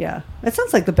 Right. Yeah, it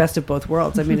sounds like the best of both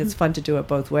worlds. I mean, it's fun to do it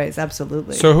both ways.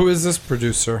 Absolutely. So who is this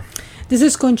producer? This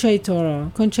is Concha y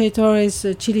Toro. Concha y Toro is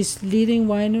Chile's leading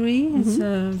winery. It's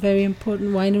a very important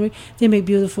winery. They make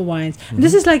beautiful wines. And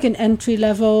this is like an entry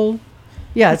level.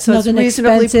 Yeah, so it's not an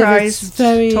reasonably expensive, priced, it's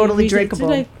very totally reason- it's drinkable.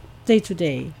 like day to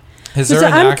day. Is So there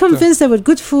an I'm actor? convinced that with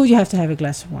good food you have to have a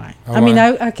glass of wine. Oh, I mean,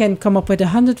 wow. I can come up with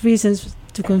 100 reasons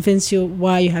to convince you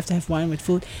why you have to have wine with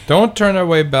food. Don't turn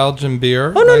away Belgian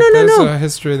beer. Oh, no, no, There's no. a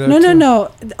history there No, too. no.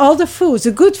 All the foods,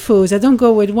 the good foods. I don't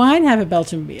go with wine. Have a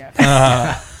Belgian beer.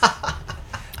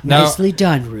 Now, Nicely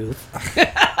done, Ruth.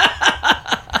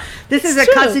 This is a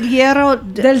true.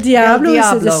 Casillero Del Diablo is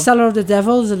the Diablo. cellar of the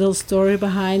devil. There's a little story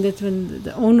behind it. When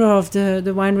the owner of the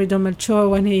winery Don Melchor,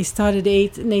 when he started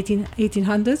in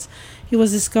 1800s, he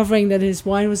was discovering that his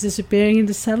wine was disappearing in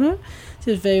the cellar.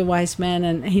 So he's a very wise man,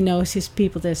 and he knows his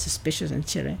people. They're suspicious in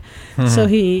Chile. So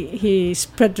he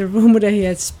spread the rumor that he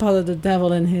had spotted the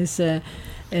devil in his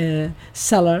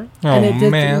cellar, and it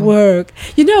didn't work.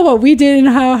 You know what we did in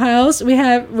our house? We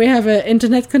have an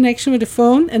internet connection with the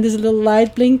phone, and there's a little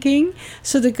light blinking.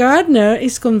 So the gardener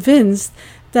is convinced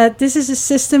that this is a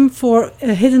system for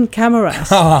hidden cameras.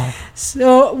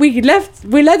 So we let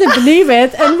him believe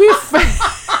it, and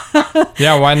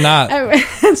yeah, why not?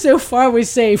 and so far we're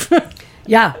safe.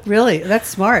 Yeah, really, that's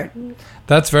smart.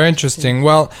 That's very interesting.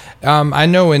 Well, I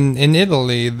know in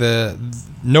Italy,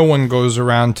 no one goes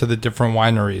around to the different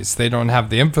wineries. They don't have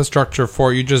the infrastructure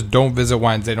for it. You just don't visit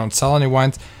wines. They don't sell any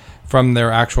wines. from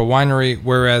their actual winery,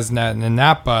 whereas in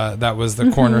Napa, that was the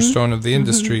cornerstone of the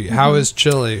industry. How is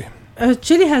Chile?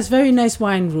 Chile has very nice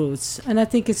wine routes, and I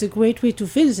think it's a great way to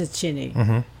visit Chile.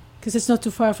 Because it's not too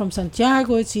far from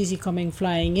Santiago. It's easy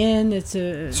flying in. It's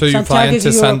so you fly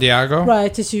into Santiago?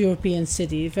 Right, it's a European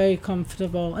city. Very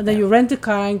comfortable. And then you rent a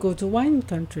car and go to wine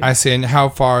country. I see. And how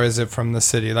far is it from the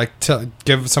city? Like,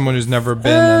 give someone who's never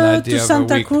been an idea to of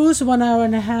Santa a week. Cruz, 1 hour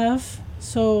and a half.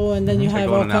 So, and then you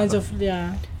have all kinds of,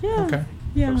 Okay.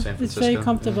 Yeah, it's very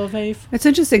comfortable. It's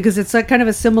interesting because it's like kind of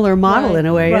a similar model in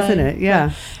a way, isn't it? Yeah.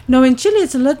 Right. No, in Chile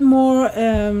it's a lot more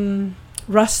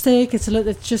rustic. It's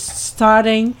just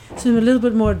starting, so a little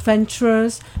bit more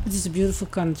adventurous. But it's a beautiful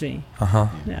country.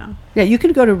 Yeah, you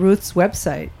can go to Ruth's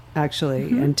website actually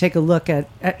and take a look at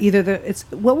either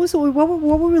what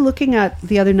were we looking at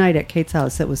the other night at Kate's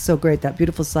house that was so great, that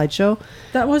beautiful slideshow.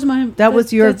 That was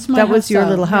your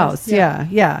little house.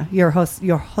 Yeah. Your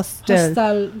hostel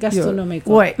gastronomico.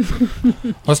 Wait.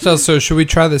 Hostel. So should we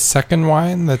try the second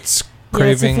wine that's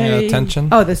craving attention?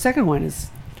 Oh, the second one is.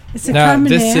 It's a now, Carmenere.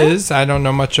 this is, I don't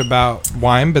know much about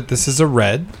wine, but this is a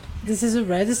red. This is a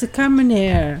red. It's a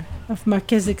Carmenere of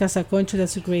Marqués de Casaconcho.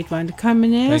 That's a great wine. The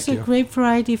Carmenere is a grape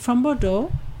variety from Bordeaux.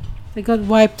 They got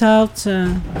wiped out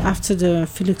after the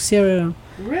phylloxera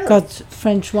got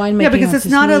French winemaking. Yeah, because it's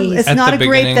not a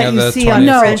grape that you see on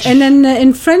French. And then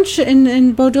in French,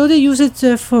 in Bordeaux, they use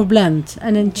it for blend.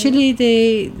 And in Chile,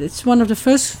 it's one of the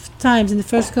first times in the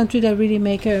first country that really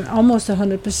make almost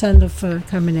 100% of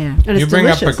Carmenere. And you bring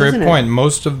up a great point.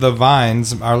 Most of the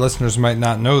vines, our listeners might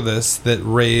not know this, that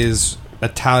raise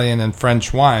Italian and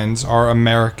French wines are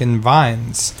American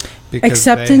vines.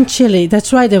 Except in Chile.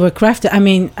 That's why they were crafted. I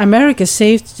mean, America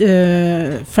saved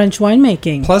French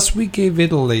winemaking. Plus, we gave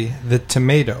Italy the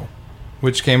tomato,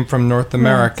 which came from North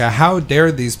America. Right. How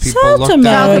dare these people look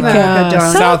down?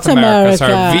 South America,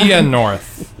 sorry, via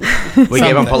North. We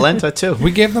gave them polenta, too.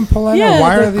 We gave them polenta. Yeah,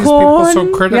 why are these people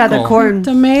so critical? Yeah, the corn,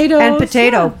 tomato, and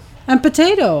potato. Yeah. And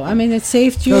potato. I mean, it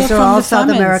saved you Those from are all the South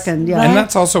famines. American, yeah. Right? And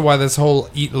that's also why this whole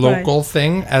eat local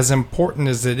thing, as important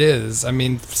as it is, I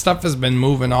mean, stuff has been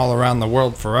moving all around the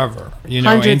world forever. You know,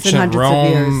 hundreds ancient and hundreds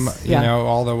Rome, of years. Yeah. you know,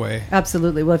 all the way.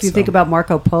 Absolutely. Well, if you think about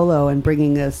Marco Polo and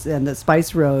bringing this and the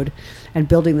spice road and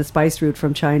building the spice route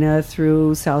from China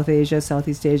through South Asia,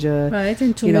 Southeast Asia, right,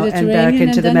 into and back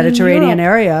into the Mediterranean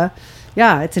area.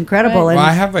 Yeah, it's incredible. Right. And well,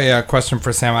 I have a question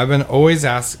for Sam. I've been always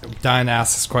dying to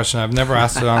ask this question. I've never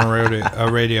asked it on a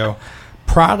radio.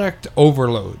 Product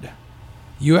overload.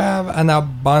 You have an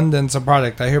abundance of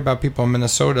product. I hear about people in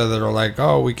Minnesota that are like,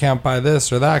 oh, we can't buy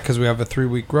this or that because we have a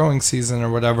 3-week growing season or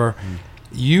whatever.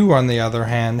 You, on the other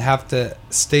hand, have to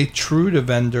stay true to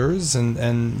vendors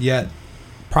and yet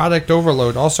product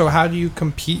overload. Also, how do you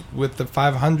compete with the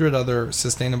 500 other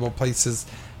sustainable places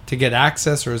to get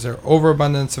access, or is there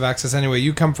overabundance of access? Anyway,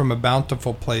 you come from a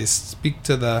bountiful place. Speak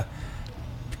to the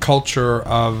culture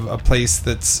of a place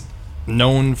that's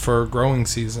known for growing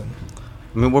season.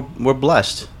 I mean, we're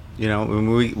blessed. You know,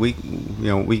 we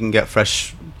can get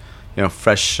fresh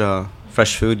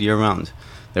food year round.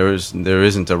 There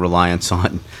isn't a reliance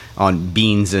on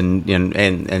beans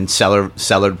and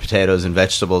cellared potatoes and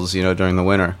vegetables, you know, during the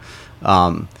winter.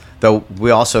 Though we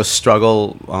also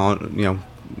struggle on, you know,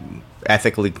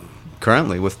 ethically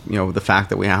currently with, you know, the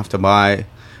fact that we have to buy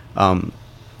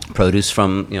produce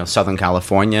from, you know, Southern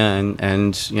California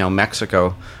and you know,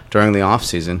 Mexico during the off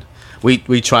season.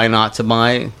 We try not to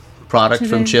buy product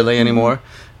from Chile anymore.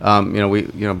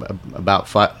 About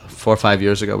 4 or 5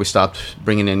 years ago we stopped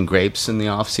bringing in grapes in the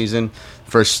off season.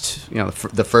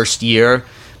 The first year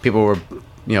people were,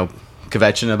 you know,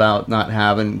 kvetching about not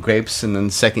having grapes, and then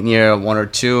the second year 1 or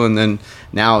 2, and then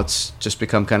now it's just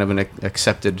become kind of an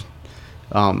accepted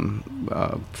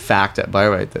fact at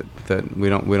Bayreuth that we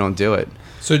don't do it.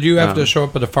 So do you have to show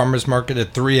up at a farmer's market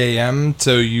at 3 a.m.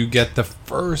 so you get the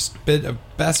first bit of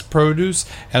best produce,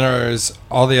 and is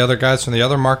all the other guys from the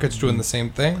other markets doing the same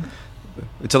thing?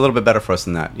 It's a little bit better for us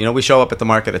than that. You know, we show up at the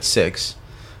market at 6,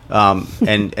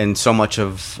 and so much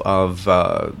of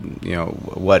you know,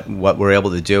 what we're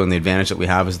able to do and the advantage that we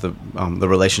have is the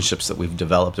relationships that we've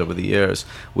developed over the years.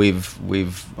 We've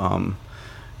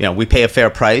you know, we pay a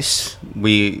fair price.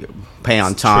 We pay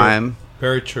on time. True.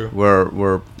 Very true.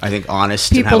 We're I think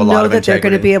honest people and have a lot of integrity. People know that they're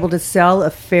going to be able to sell a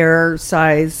fair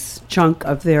size chunk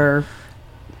of their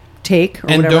take or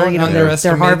and whatever, you know,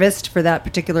 their harvest for that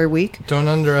particular week. Don't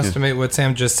underestimate what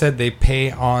Sam just said. They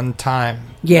pay on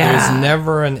time. Yeah. There's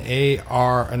never an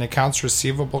AR, an accounts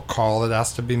receivable call that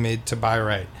has to be made to buy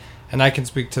right. And I can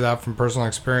speak to that from personal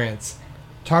experience.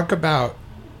 Talk about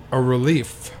a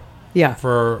relief Yeah.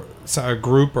 for a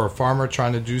group or a farmer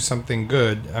trying to do something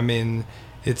good. I mean,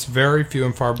 it's very few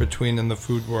and far between in the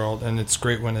food world, and it's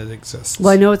great when it exists.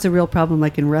 Well, I know it's a real problem,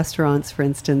 like in restaurants, for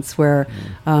instance, where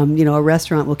a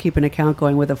restaurant will keep an account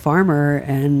going with a farmer,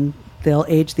 and they'll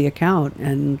age the account,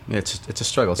 and it's a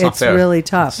struggle. It's not fair. Really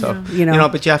tough. So Yeah.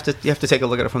 but you have to take a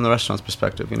look at it from the restaurant's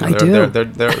perspective. I do.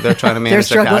 They're trying to manage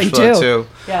their cash struggling flow too. too.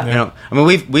 Yeah. I mean,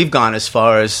 we've gone as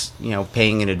far as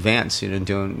paying in advance.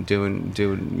 Doing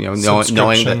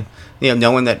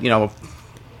knowing that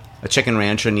a chicken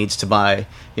rancher needs to buy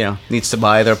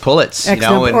their pullets, X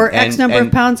number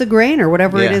of pounds of grain or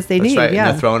whatever it is they need. Right.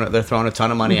 Yeah, And they're throwing a ton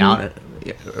of money out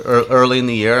early in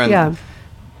the year,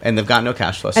 and they've got no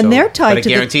cash flow. And they're tied but it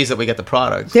guarantees that we get the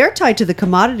product. They're tied to the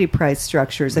commodity price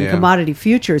structures and commodity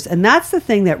futures, and that's the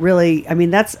thing that really,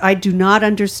 I do not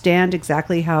understand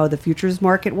exactly how the futures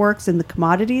market works in the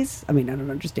commodities. I mean, I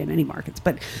don't understand any markets,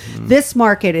 but this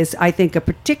market is, I think, a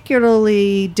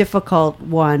particularly difficult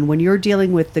one when you're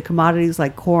dealing with the commodities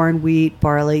like corn, wheat,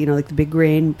 barley, like the big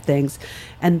grain things,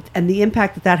 and the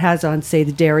impact that has on, say,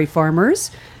 the dairy farmers.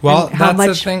 Well, that's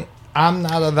the thing. I'm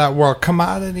not of that world.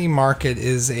 Commodity market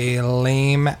is a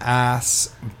lame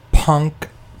ass punk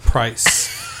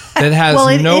price that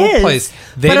has no place.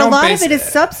 But a lot of it is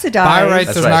subsidized. Buy right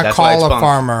does not call a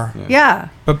farmer. Yeah.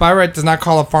 But Buy Right does not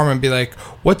call a farmer and be like,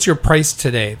 "What's your price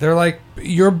today?" They're like,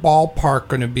 "Your ballpark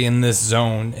going to be in this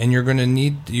zone, and you're going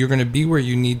to be where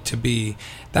you need to be."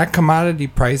 That commodity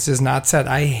price is not set.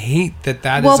 I hate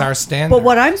that is our standard. But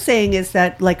what I'm saying is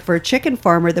that, like, for a chicken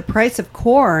farmer, the price of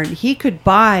corn, he could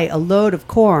buy a load of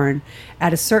corn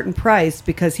at a certain price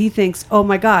because he thinks, oh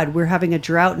my God, we're having a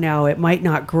drought now. It might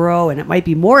not grow and it might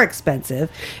be more expensive.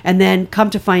 And then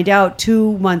come to find out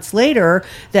 2 months later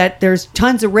that there's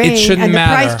tons of rain and the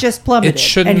price just plummeted. It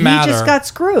shouldn't and matter. He just got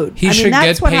screwed.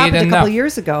 That's what happened a couple of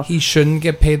years ago. He shouldn't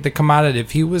get paid the commodity.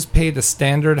 If he was paid a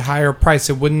standard higher price,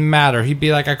 it wouldn't matter. He'd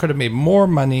be like, I could have made more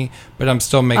money, but I'm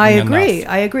still making enough.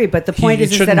 I agree. But the point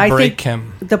is that I think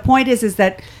the point is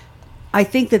that I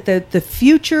think that the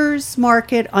futures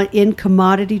market in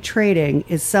commodity trading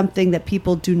is something that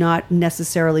people do not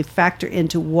necessarily factor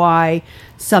into why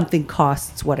something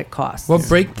costs what it costs. Well,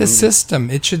 break the system.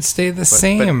 It should stay the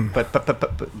same. But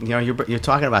you're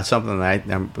talking about something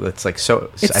that's like so.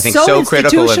 It's I think so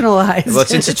critical. Institutionalized. Well,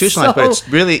 it's institutionalized, but it's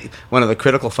really one of the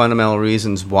critical fundamental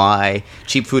reasons why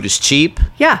cheap food is cheap.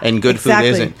 And good food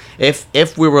isn't.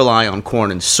 If we rely on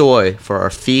corn and soy for our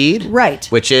feed, right,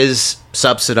 which is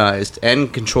subsidized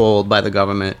and controlled by the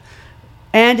government,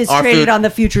 and is traded on the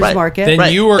futures market,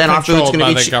 then you are then controlled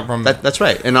by the government. That's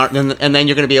right, and then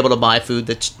you're going to be able to buy food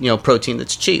that's protein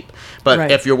that's cheap.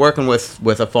 But if you're working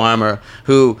with a farmer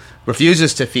who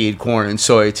refuses to feed corn and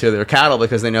soy to their cattle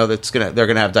because they know they're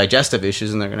going to have digestive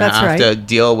issues and they're going to have to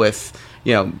deal with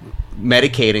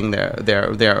medicating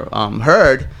their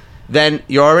herd, then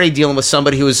you're already dealing with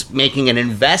somebody who is making an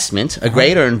investment, a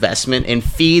greater investment in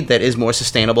feed that is more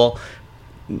sustainable.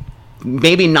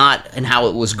 Maybe not in how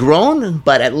it was grown,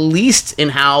 but at least in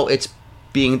how it's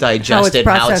being digested,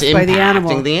 how it's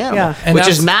impacting the animal, which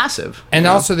is massive. And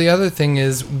also the other thing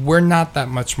is we're not that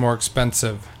much more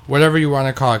expensive. Whatever you want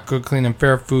to call it, good, clean, and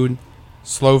fair food,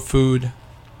 slow food,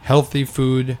 healthy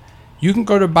food. You can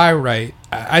go to Buy Right.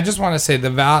 I just want to say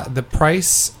the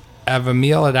price of a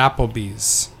meal at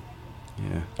Applebee's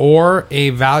or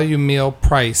a value meal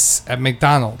price at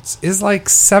McDonald's is like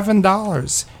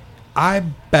 $7. I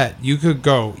bet you could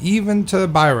go even to the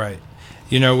Buy Right,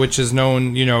 which is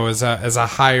known, as a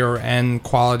higher end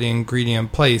quality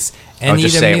ingredient place, and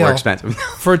eat a meal more expensive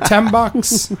for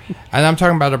 $10. And I'm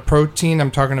talking about a protein,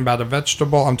 I'm talking about a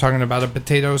vegetable, I'm talking about a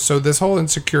potato. So this whole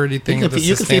insecurity thing, you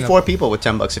can feed 4 people with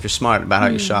 $10 if you're smart about how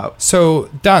you shop. So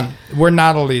done. We're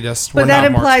not elitist. But that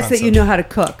implies that you know how to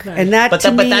cook, and that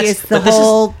to me is the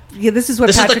whole. This is what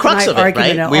Patrick and I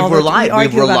argue about. We've relied. I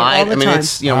mean, time.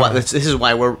 it's this is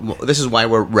why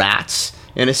we're rats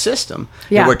in a system.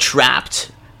 We're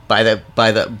trapped by mega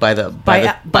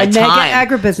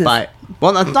agribusiness.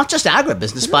 Well, not just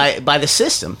agribusiness, by the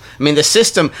system. I mean, the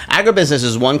system, agribusiness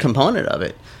is one component of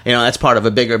it. That's part of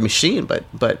a bigger machine. But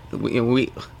we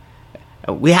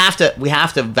have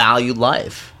to value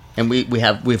life, and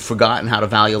we've forgotten how to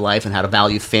value life and how to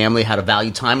value family, how to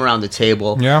value time around the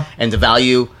table, and to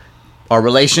value our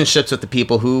relationships with the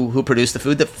people who produce the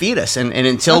food that feed us. And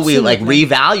until we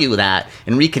revalue that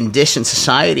and recondition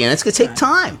society, and it's going to take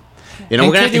time. We're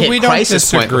going to have to hit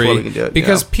crisis point before we can do it.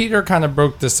 Because Peter kind of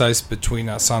broke this ice between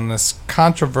us on this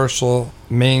controversial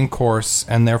main course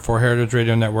and therefore Heritage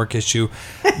Radio Network issue.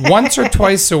 Once or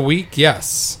twice a week,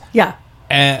 yes. Yeah.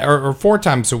 or 4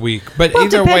 times a week. But Well,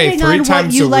 either way, 3 depending on times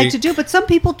what you a like week. to do, but some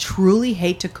people truly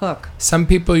hate to cook. Some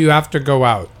people you have to go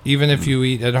out. Even if you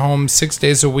eat at home 6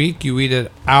 days a week, you eat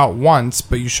it out once,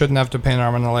 but you shouldn't have to pay an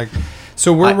arm and a leg.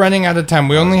 So we're running out of time.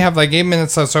 We only have like 8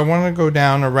 minutes left, so I want to go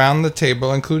down around the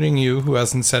table, including you, who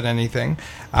hasn't said anything.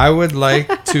 I would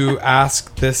like to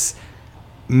ask this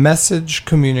message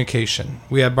communication.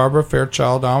 We had Barbara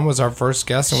Fairchild on, was our first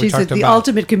guest, and She's we talked the about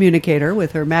ultimate communicator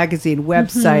with her magazine,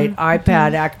 website,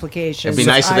 iPad application. It'd be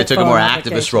nice if they took a more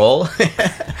activist role.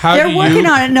 how They're do working you,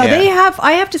 on it. No, Yeah. they have.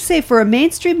 I have to say, for a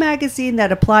mainstream magazine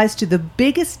that applies to the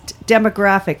biggest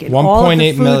demographic in all of the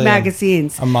 1.8 food million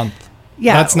magazines, a month.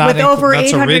 yeah, That's not with over that's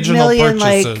 800 original million,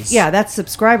 purchases. that's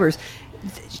subscribers.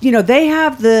 You know, they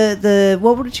have the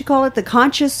what would you call it? The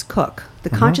Conscious Cook. The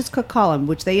Conscious Cook column,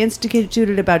 which they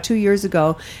instituted about 2 years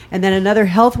ago, and then another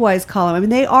HealthWise column. I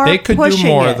mean, they are They could do pushing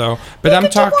more, it. though. But They I'm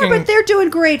could do more, talking- but they're doing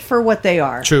great for what they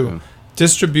are. True.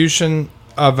 Distribution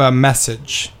of a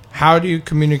message. How do you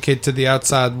communicate to the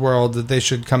outside world that they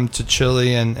should come to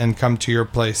Chile and come to your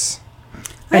place?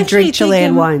 And drink Actually, Chilean take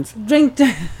them- wines.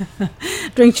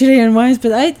 Drink Chilean wines,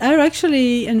 but I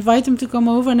actually invite them to come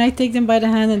over, and I take them by the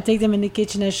hand and take them in the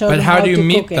kitchen and show But them how do you to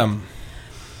meet cook it. them?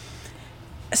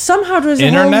 Somehow there's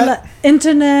Internet? a whole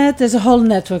internet. There's a whole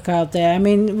network out there. I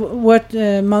mean, word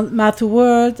mouth to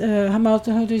word.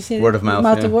 How do you say it? Word of mouth,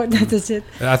 Mouth to yeah. word. That is it.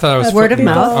 I thought it was Word of foot-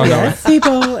 mouth. Oh, no. Yes.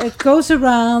 People. It goes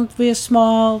around. We're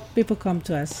small. People come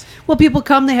to us. Well, people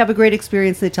come, they have a great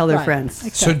experience, they tell their Right. friends.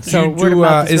 So Exactly. do So you word of do,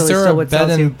 mouth is is really there still a what bed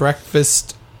sells you. and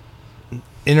breakfast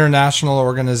international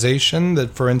organization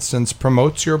that, for instance,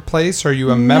 promotes your place? Are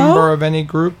you a No. member of any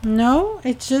group? No,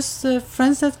 it's just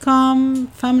friends that come,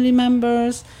 family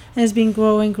members. And it's been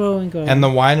growing. And the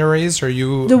wineries, are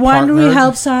you The winery partnered?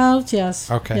 helps out. Yes.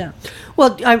 Okay. Yeah.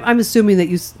 Well, I'm assuming that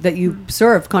you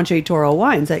serve Concha y Toro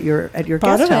wines at your Part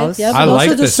guest of it, house. yeah, I but like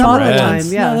also the this smaller red.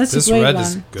 ones. Yeah. No, that's This a great red one.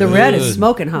 is good. The red is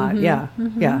smoking hot. Yeah,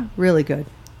 Mm-hmm. yeah, really good.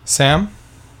 Sam?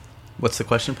 What's the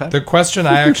question, Pat? The question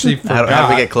I actually forgot. How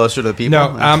do we get closer to the people?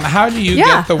 No, how do you Yeah,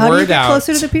 get the how do you word get out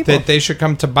closer to the people? that they should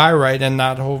come to Buy Right and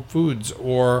not Whole Foods,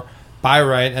 or Buy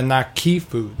Right and not Key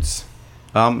Foods?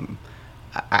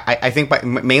 I think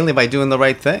mainly by doing the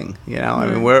right thing. You know, I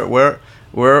mean,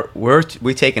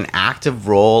 we take an active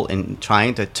role in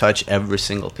trying to touch every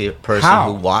single person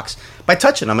How? who walks by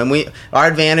touching them. And our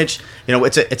advantage, you know,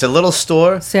 it's a little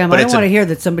store. Sam, but I it's don't want to hear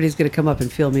that somebody's going to come up and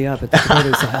fill me up at the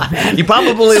produce aisle. Man. You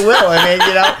probably will. I mean,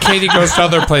 you know, Katie goes to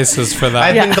other places for that.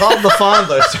 I've been called the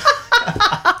fondlers.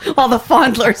 All the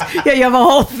fondlers. Yeah, you have a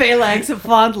whole phalanx of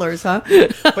fondlers, huh?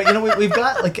 But you know, we've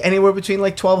got like anywhere between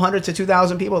like 1,200 to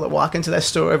 2,000 people that walk into that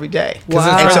store every day. Because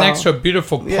Wow. it's right So- next to a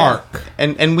beautiful Yeah. park.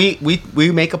 And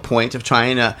we make a point of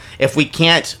trying to, if we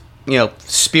can't, you know,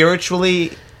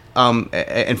 spiritually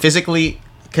and physically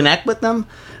connect with them,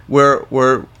 we're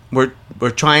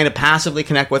trying to passively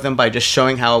connect with them by just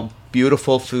showing how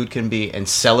beautiful food can be and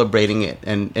celebrating it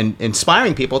and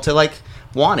inspiring people to like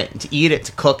want it, to eat it,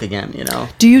 to cook again. You know,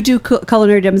 Do you do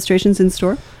culinary demonstrations in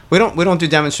store? we don't do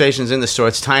demonstrations in the store.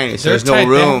 It's tiny, so They're there's no tight. They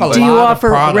room. have a but- Do you lot of offer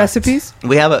product. recipes?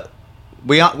 We have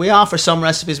we offer some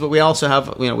recipes, but we also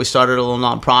have, you know, we started a little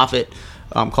nonprofit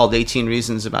called 18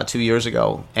 Reasons about 2 years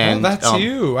ago, and That's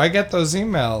you. I get those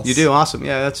emails. You do awesome,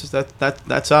 yeah.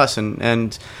 That's us,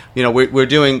 and you know, we're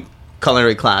doing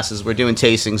culinary classes, we're doing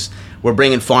tastings, we're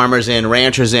bringing farmers in,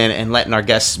 ranchers in, and letting our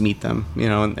guests meet them, you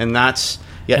know, and that's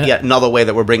yet another way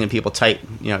that we're bringing people tighter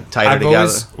I've together.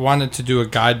 always wanted to do a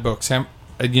guidebook,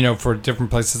 for different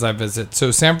places I visit. So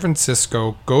San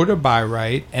Francisco, go to Buy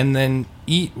Right, and then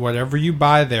eat whatever you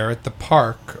buy there at the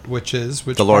park, which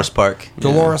Dolores Park.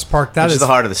 Dolores Park. That Which is is the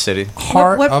heart of the city.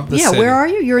 heart of the city. where are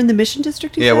you? You're in the Mission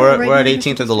District? you Yeah, said? we're Right at in the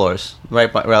 18th and Dolores,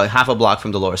 right by, like half a block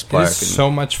from Dolores It Park. is so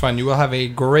much fun. You will have a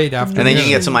great afternoon. and then you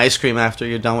can get some ice cream after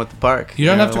you're done with the park. You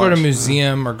don't have to go to a lunch.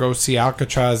 museum or go see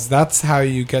Alcatraz. That's how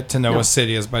you get to know No. a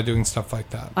city, is by doing stuff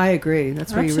like that. I agree.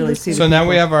 That's where you really see So the now people.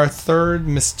 we have our third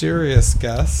mysterious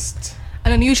guest.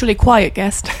 An unusually quiet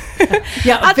guest.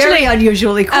 Yeah, very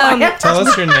unusually quiet. Tell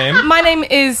us your name. My name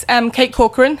is Kate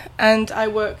Corcoran, and I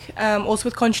work also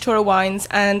with Concha y Toro Wines.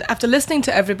 And after listening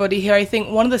to everybody here, I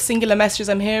think one of the singular messages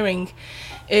I'm hearing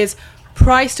is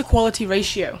price to quality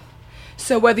ratio.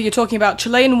 So whether you're talking about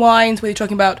Chilean wines, whether you're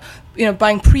talking about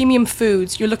buying premium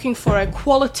foods, you're looking for a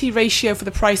quality ratio for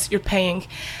the price that you're paying.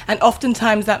 And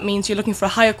oftentimes that means you're looking for a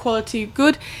higher quality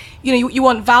good. You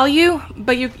want value,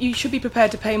 but you should be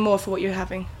prepared to pay more for what you're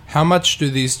having. How much do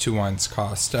these two wines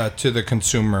cost to the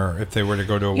consumer if they were to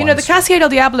go to a wine the store? Cascade del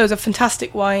Diablo is a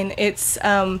fantastic wine. It's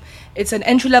an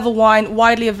entry-level wine,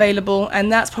 widely available,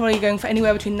 and that's probably going for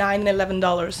anywhere between $9 and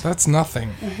 $11. That's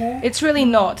nothing. It's really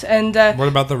not. And What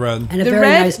about the red? And a the very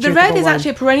red, nice the red drinkable is wine.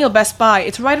 actually a perennial best buy.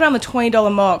 It's right around the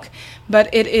 $20 mark,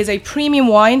 but it is a premium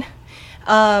wine.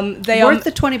 They worth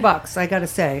the $20, I gotta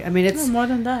say. I mean, it's more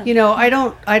than that.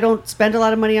 I don't spend a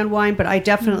lot of money on wine, but I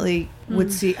definitely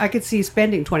I could see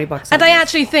spending $20 on And I this.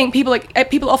 actually think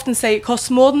people often say it costs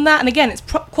more than that, and again, it's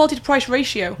quality to price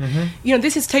ratio.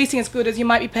 This is tasting as good as you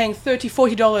might be paying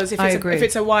 $30-40 if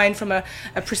it's a wine from a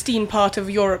pristine part of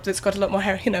Europe that's got a lot more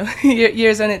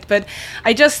years in it. But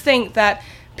I just think that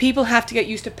people have to get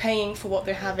used to paying for what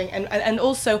they're having, and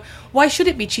also, why should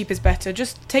it be cheap is better?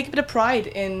 Just take a bit of pride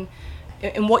in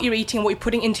what you're eating, what you're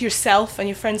putting into yourself and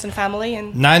your friends and family.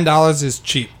 And $9 is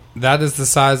cheap. That is the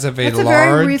size of That's a a large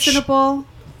very reasonable.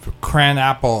 cran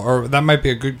apple, or that might be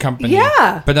a good company.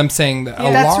 Yeah. But I'm saying that a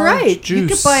That's large right. juice. You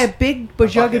could buy a big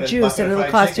bajug of juice and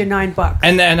it'll cost you $9.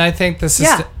 And I think this is.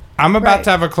 Yeah. I'm about Right.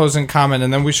 to have a closing comment,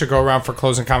 and then we should go around for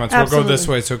closing comments. We'll go this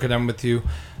Absolutely. way so it could end with you.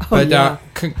 Oh, But yeah.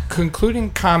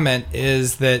 concluding comment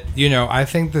is that, I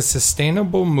think the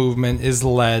sustainable movement is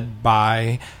led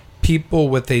by people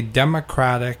with a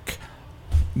democratic,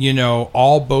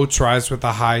 all boats rise with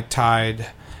a high tide,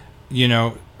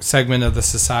 segment of the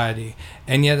society.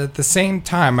 And yet at the same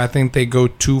time, I think they go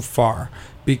too far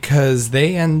because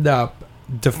they end up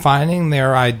defining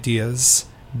their ideas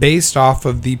based off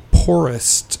of the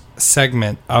poorest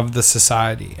segment of the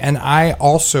society. And I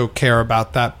also care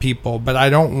about that people, but I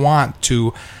don't want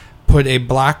to put a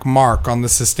black mark on the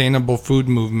sustainable food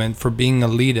movement for being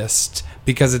elitist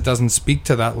because it doesn't speak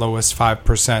to that lowest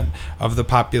 5% of the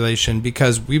population,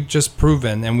 because we've just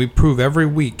proven, and we prove every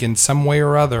week in some way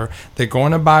or other, that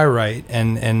going to buy right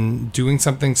and doing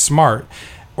something smart,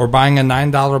 or buying a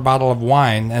 $9 bottle of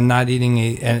wine and not eating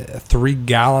a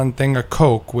 3-gallon thing of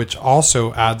Coke, which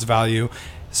also adds value.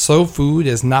 Slow food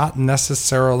is not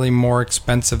necessarily more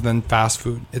expensive than fast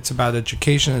food. It's about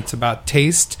education. It's about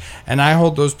taste. And I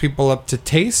hold those people up to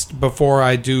taste before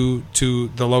I do to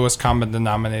the lowest common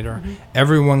denominator. Mm-hmm.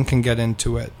 Everyone can get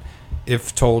into it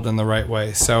if told in the right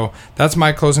way. So that's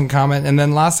my closing comment. And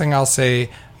then last thing I'll say,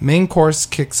 main course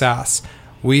kicks ass.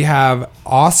 We have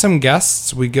awesome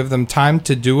guests. We give them time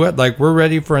to do it. Like, we're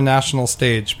ready for a national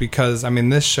stage because,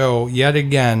 this show, yet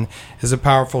again, is a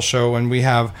powerful show. And we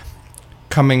have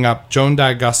coming up Joan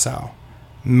D'Agussow,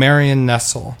 Marion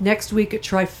Nessel. Next week, a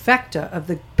trifecta of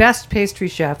the best pastry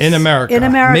chefs in America.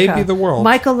 Maybe the world.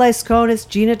 Michael Laiskonis,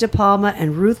 Gina De Palma,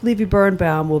 and Ruth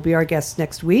Levy-Birnbaum will be our guests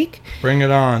next week. Bring it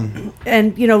on.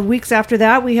 And, weeks after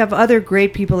that, we have other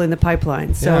great people in the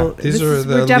pipeline. So these are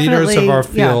the leaders of our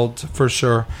field, for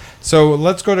sure. So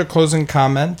let's go to closing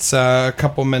comments. A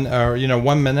couple minutes, or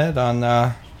 1 minute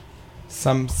on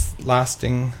some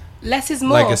lasting less is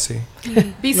more. Legacy.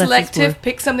 Be selective.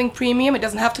 Pick something premium. It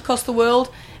doesn't have to cost the world.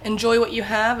 Enjoy what you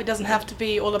have. It doesn't have to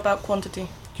be all about quantity.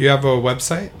 Do you have a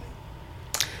website?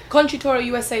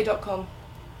 ConchitoroUSA.com.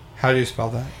 How do you spell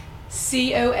that?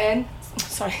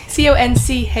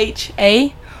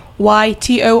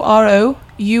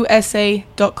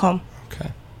 ConchitoroUSA.com.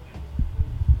 Okay.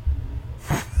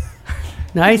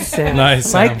 Nice, Sam. Nice,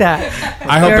 Sam. Like that.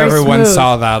 I hope everyone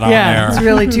saw that on air. It's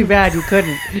really too bad you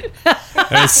couldn't.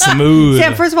 It's smooth.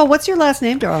 Sam, first of all, what's your last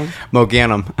name, darling?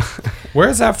 Mogannam. Where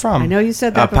is that from? I know you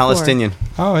said that before. Palestinian.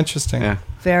 Oh, interesting. Yeah.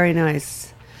 Very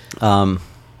nice. And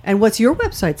what's your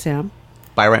website, Sam?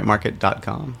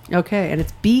 BuyRightMarket.com. Okay, and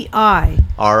it's BIRITE.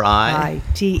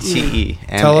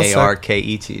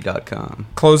 MARKET.com.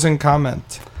 Closing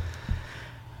comment.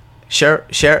 Share,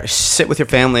 sit with your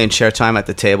family and share time at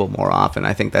the table more often.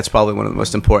 I think that's probably one of the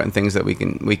most important things that we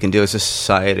can do as a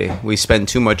society. We spend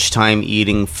too much time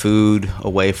eating food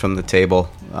away from the table.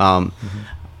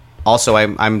 Also,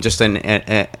 I'm just in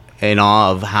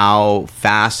awe of how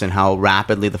fast and how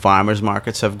rapidly the farmers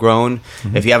markets have grown.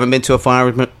 Mm-hmm. If you haven't been to a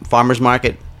farmers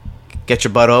market, get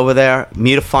your butt over there,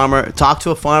 meet a farmer, talk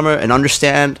to a farmer, and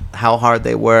understand how hard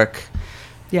they work.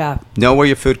 Yeah. Know where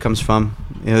your food comes from.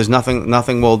 There's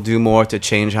nothing will do more to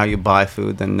change how you buy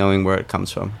food than knowing where it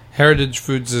comes from. Heritage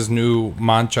Foods' new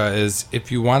mantra is,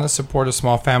 if you want to support a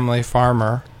small family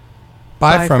farmer,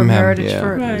 buy from him. Heritage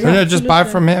Foods. Right. No, just buy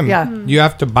from him. Yeah. You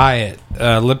have to buy it.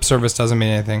 Lip service doesn't mean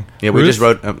anything. Yeah, we Ruth? just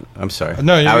wrote. I'm sorry.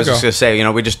 No, you I was go. just going to say.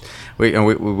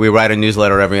 We write a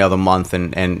newsletter every other month,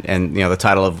 and the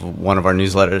title of one of our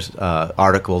newsletters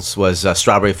articles was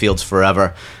 "Strawberry Fields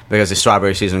Forever," because the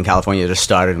strawberry season in California just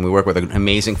started, and we work with an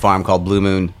amazing farm called Blue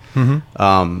Moon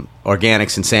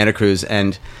Organics in Santa Cruz,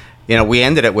 and we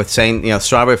ended it with saying,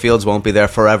 strawberry fields won't be there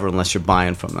forever unless you're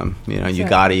buying from them. You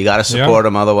gotta support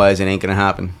them, otherwise it ain't gonna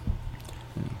happen.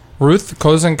 Ruth,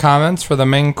 closing comments for the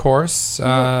main course,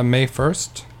 May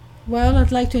 1st. Well,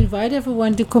 I'd like to invite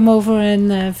everyone to come over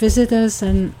and visit us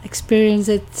and experience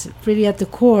it really at the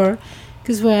core.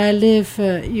 Because where I live,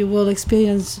 you will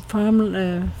experience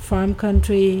farm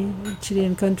country,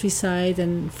 Chilean countryside,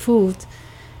 and food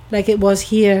like it was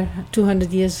here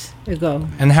 200 years ago.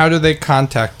 And how do they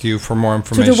contact you for more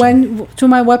information? To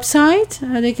my website,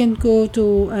 they can go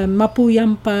to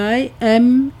Mapuyampai,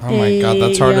 Oh my God,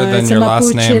 that's harder than your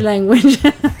last name. It's a Mapuche language.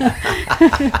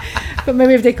 But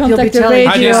maybe if they contact the radio.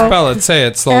 How do you spell it? Say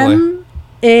it slowly.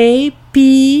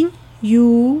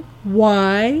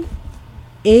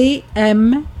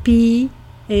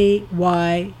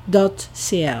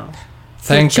 MAPUYAMPAY.cl.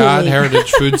 Thank God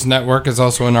Heritage Foods Network is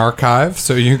also an archive,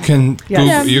 so you can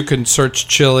you can search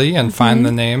Chile and find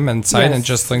the name and site and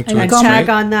just link to it. And tag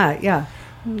on that, All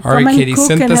right, Katy,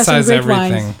 synthesize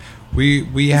everything. Wines. We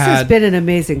this has been an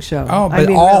amazing show. Oh, but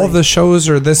all the shows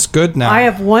are this good now. I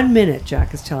have 1 minute,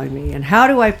 Jack is telling me. And how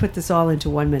do I put this all into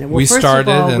 1 minute? Well, we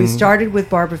started with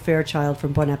Barbara Fairchild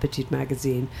from Bon Appetit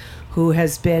magazine, who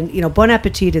has been, Bon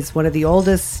Appetit is one of the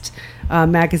oldest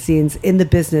magazines in the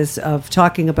business of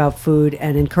talking about food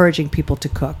and encouraging people to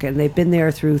cook. And they've been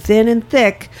there through thin and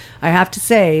thick, I have to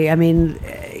say. I mean,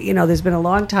 there's been a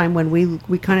long time when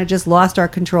we kind of just lost our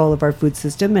control of our food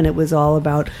system, and it was all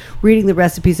about reading the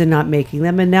recipes and not making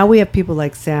them. And now we have people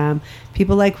like Sam,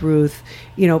 people like Ruth,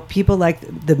 people like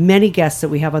the many guests that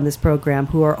we have on this program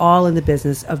who are all in the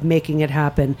business of making it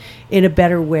happen in a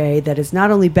better way that is not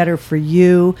only better for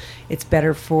you, it's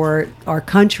better for our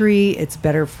country, it's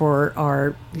better for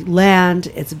our land,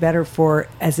 it's better for,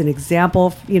 as an example,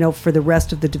 for the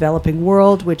rest of the developing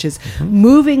world, which is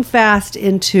moving fast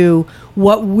into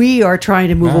what we are trying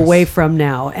to move away from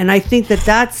now. And I think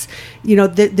that's,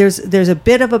 there's a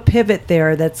bit of a pivot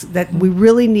there that we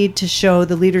really need to show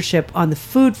the leadership on the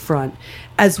food front,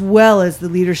 as well as the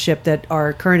leadership that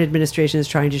our current administration is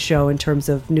trying to show in terms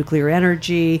of nuclear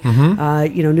energy,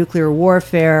 nuclear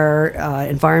warfare,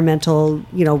 environmental,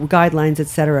 guidelines,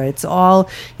 etc. It's all,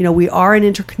 we are an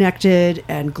interconnected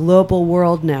and global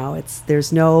world now.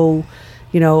 There's no,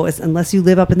 unless you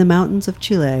live up in the mountains of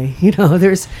Chile,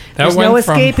 there's no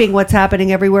escaping what's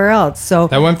happening everywhere else. So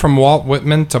that went from Walt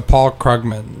Whitman to Paul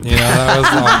Krugman. That was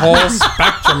the whole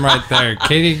spectrum right there.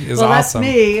 Katy is awesome.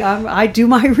 That's me. I do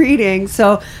my reading.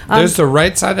 So there's the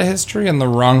right side of history and the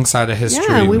wrong side of history.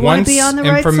 Yeah, we want to be on the right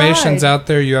side. Once information's out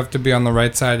there, you have to be on the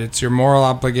right side. It's your moral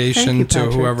obligation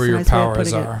to whoever your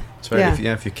powers are. That's right.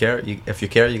 If you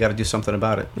care, you got to do something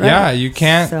about it. Right. Yeah, you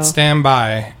can't stand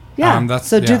by. Yeah,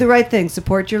 do the right thing.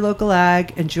 Support your local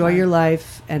ag, enjoy your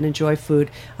life, and enjoy food.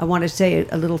 I want to say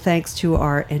a little thanks to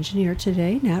our engineer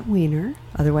today, Nat Wiener,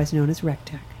 otherwise known as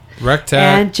RecTech.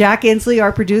 And Jack Inslee,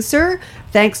 our producer.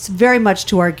 Thanks very much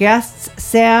to our guests,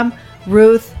 Sam,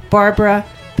 Ruth, Barbara,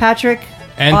 Patrick,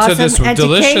 and to this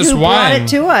delicious Kate, who wine. Brought it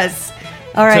to us.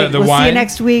 All right, we'll see you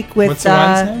next week with What's the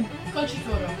wine's name?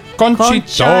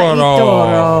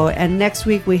 Conchitoro. And next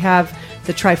week we have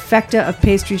the trifecta of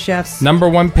pastry chefs.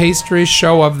 #1 pastry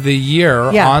show of the year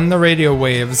on the radio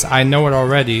waves. I know it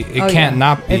already. It can't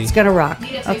not be. It's going to rock.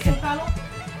 Okay.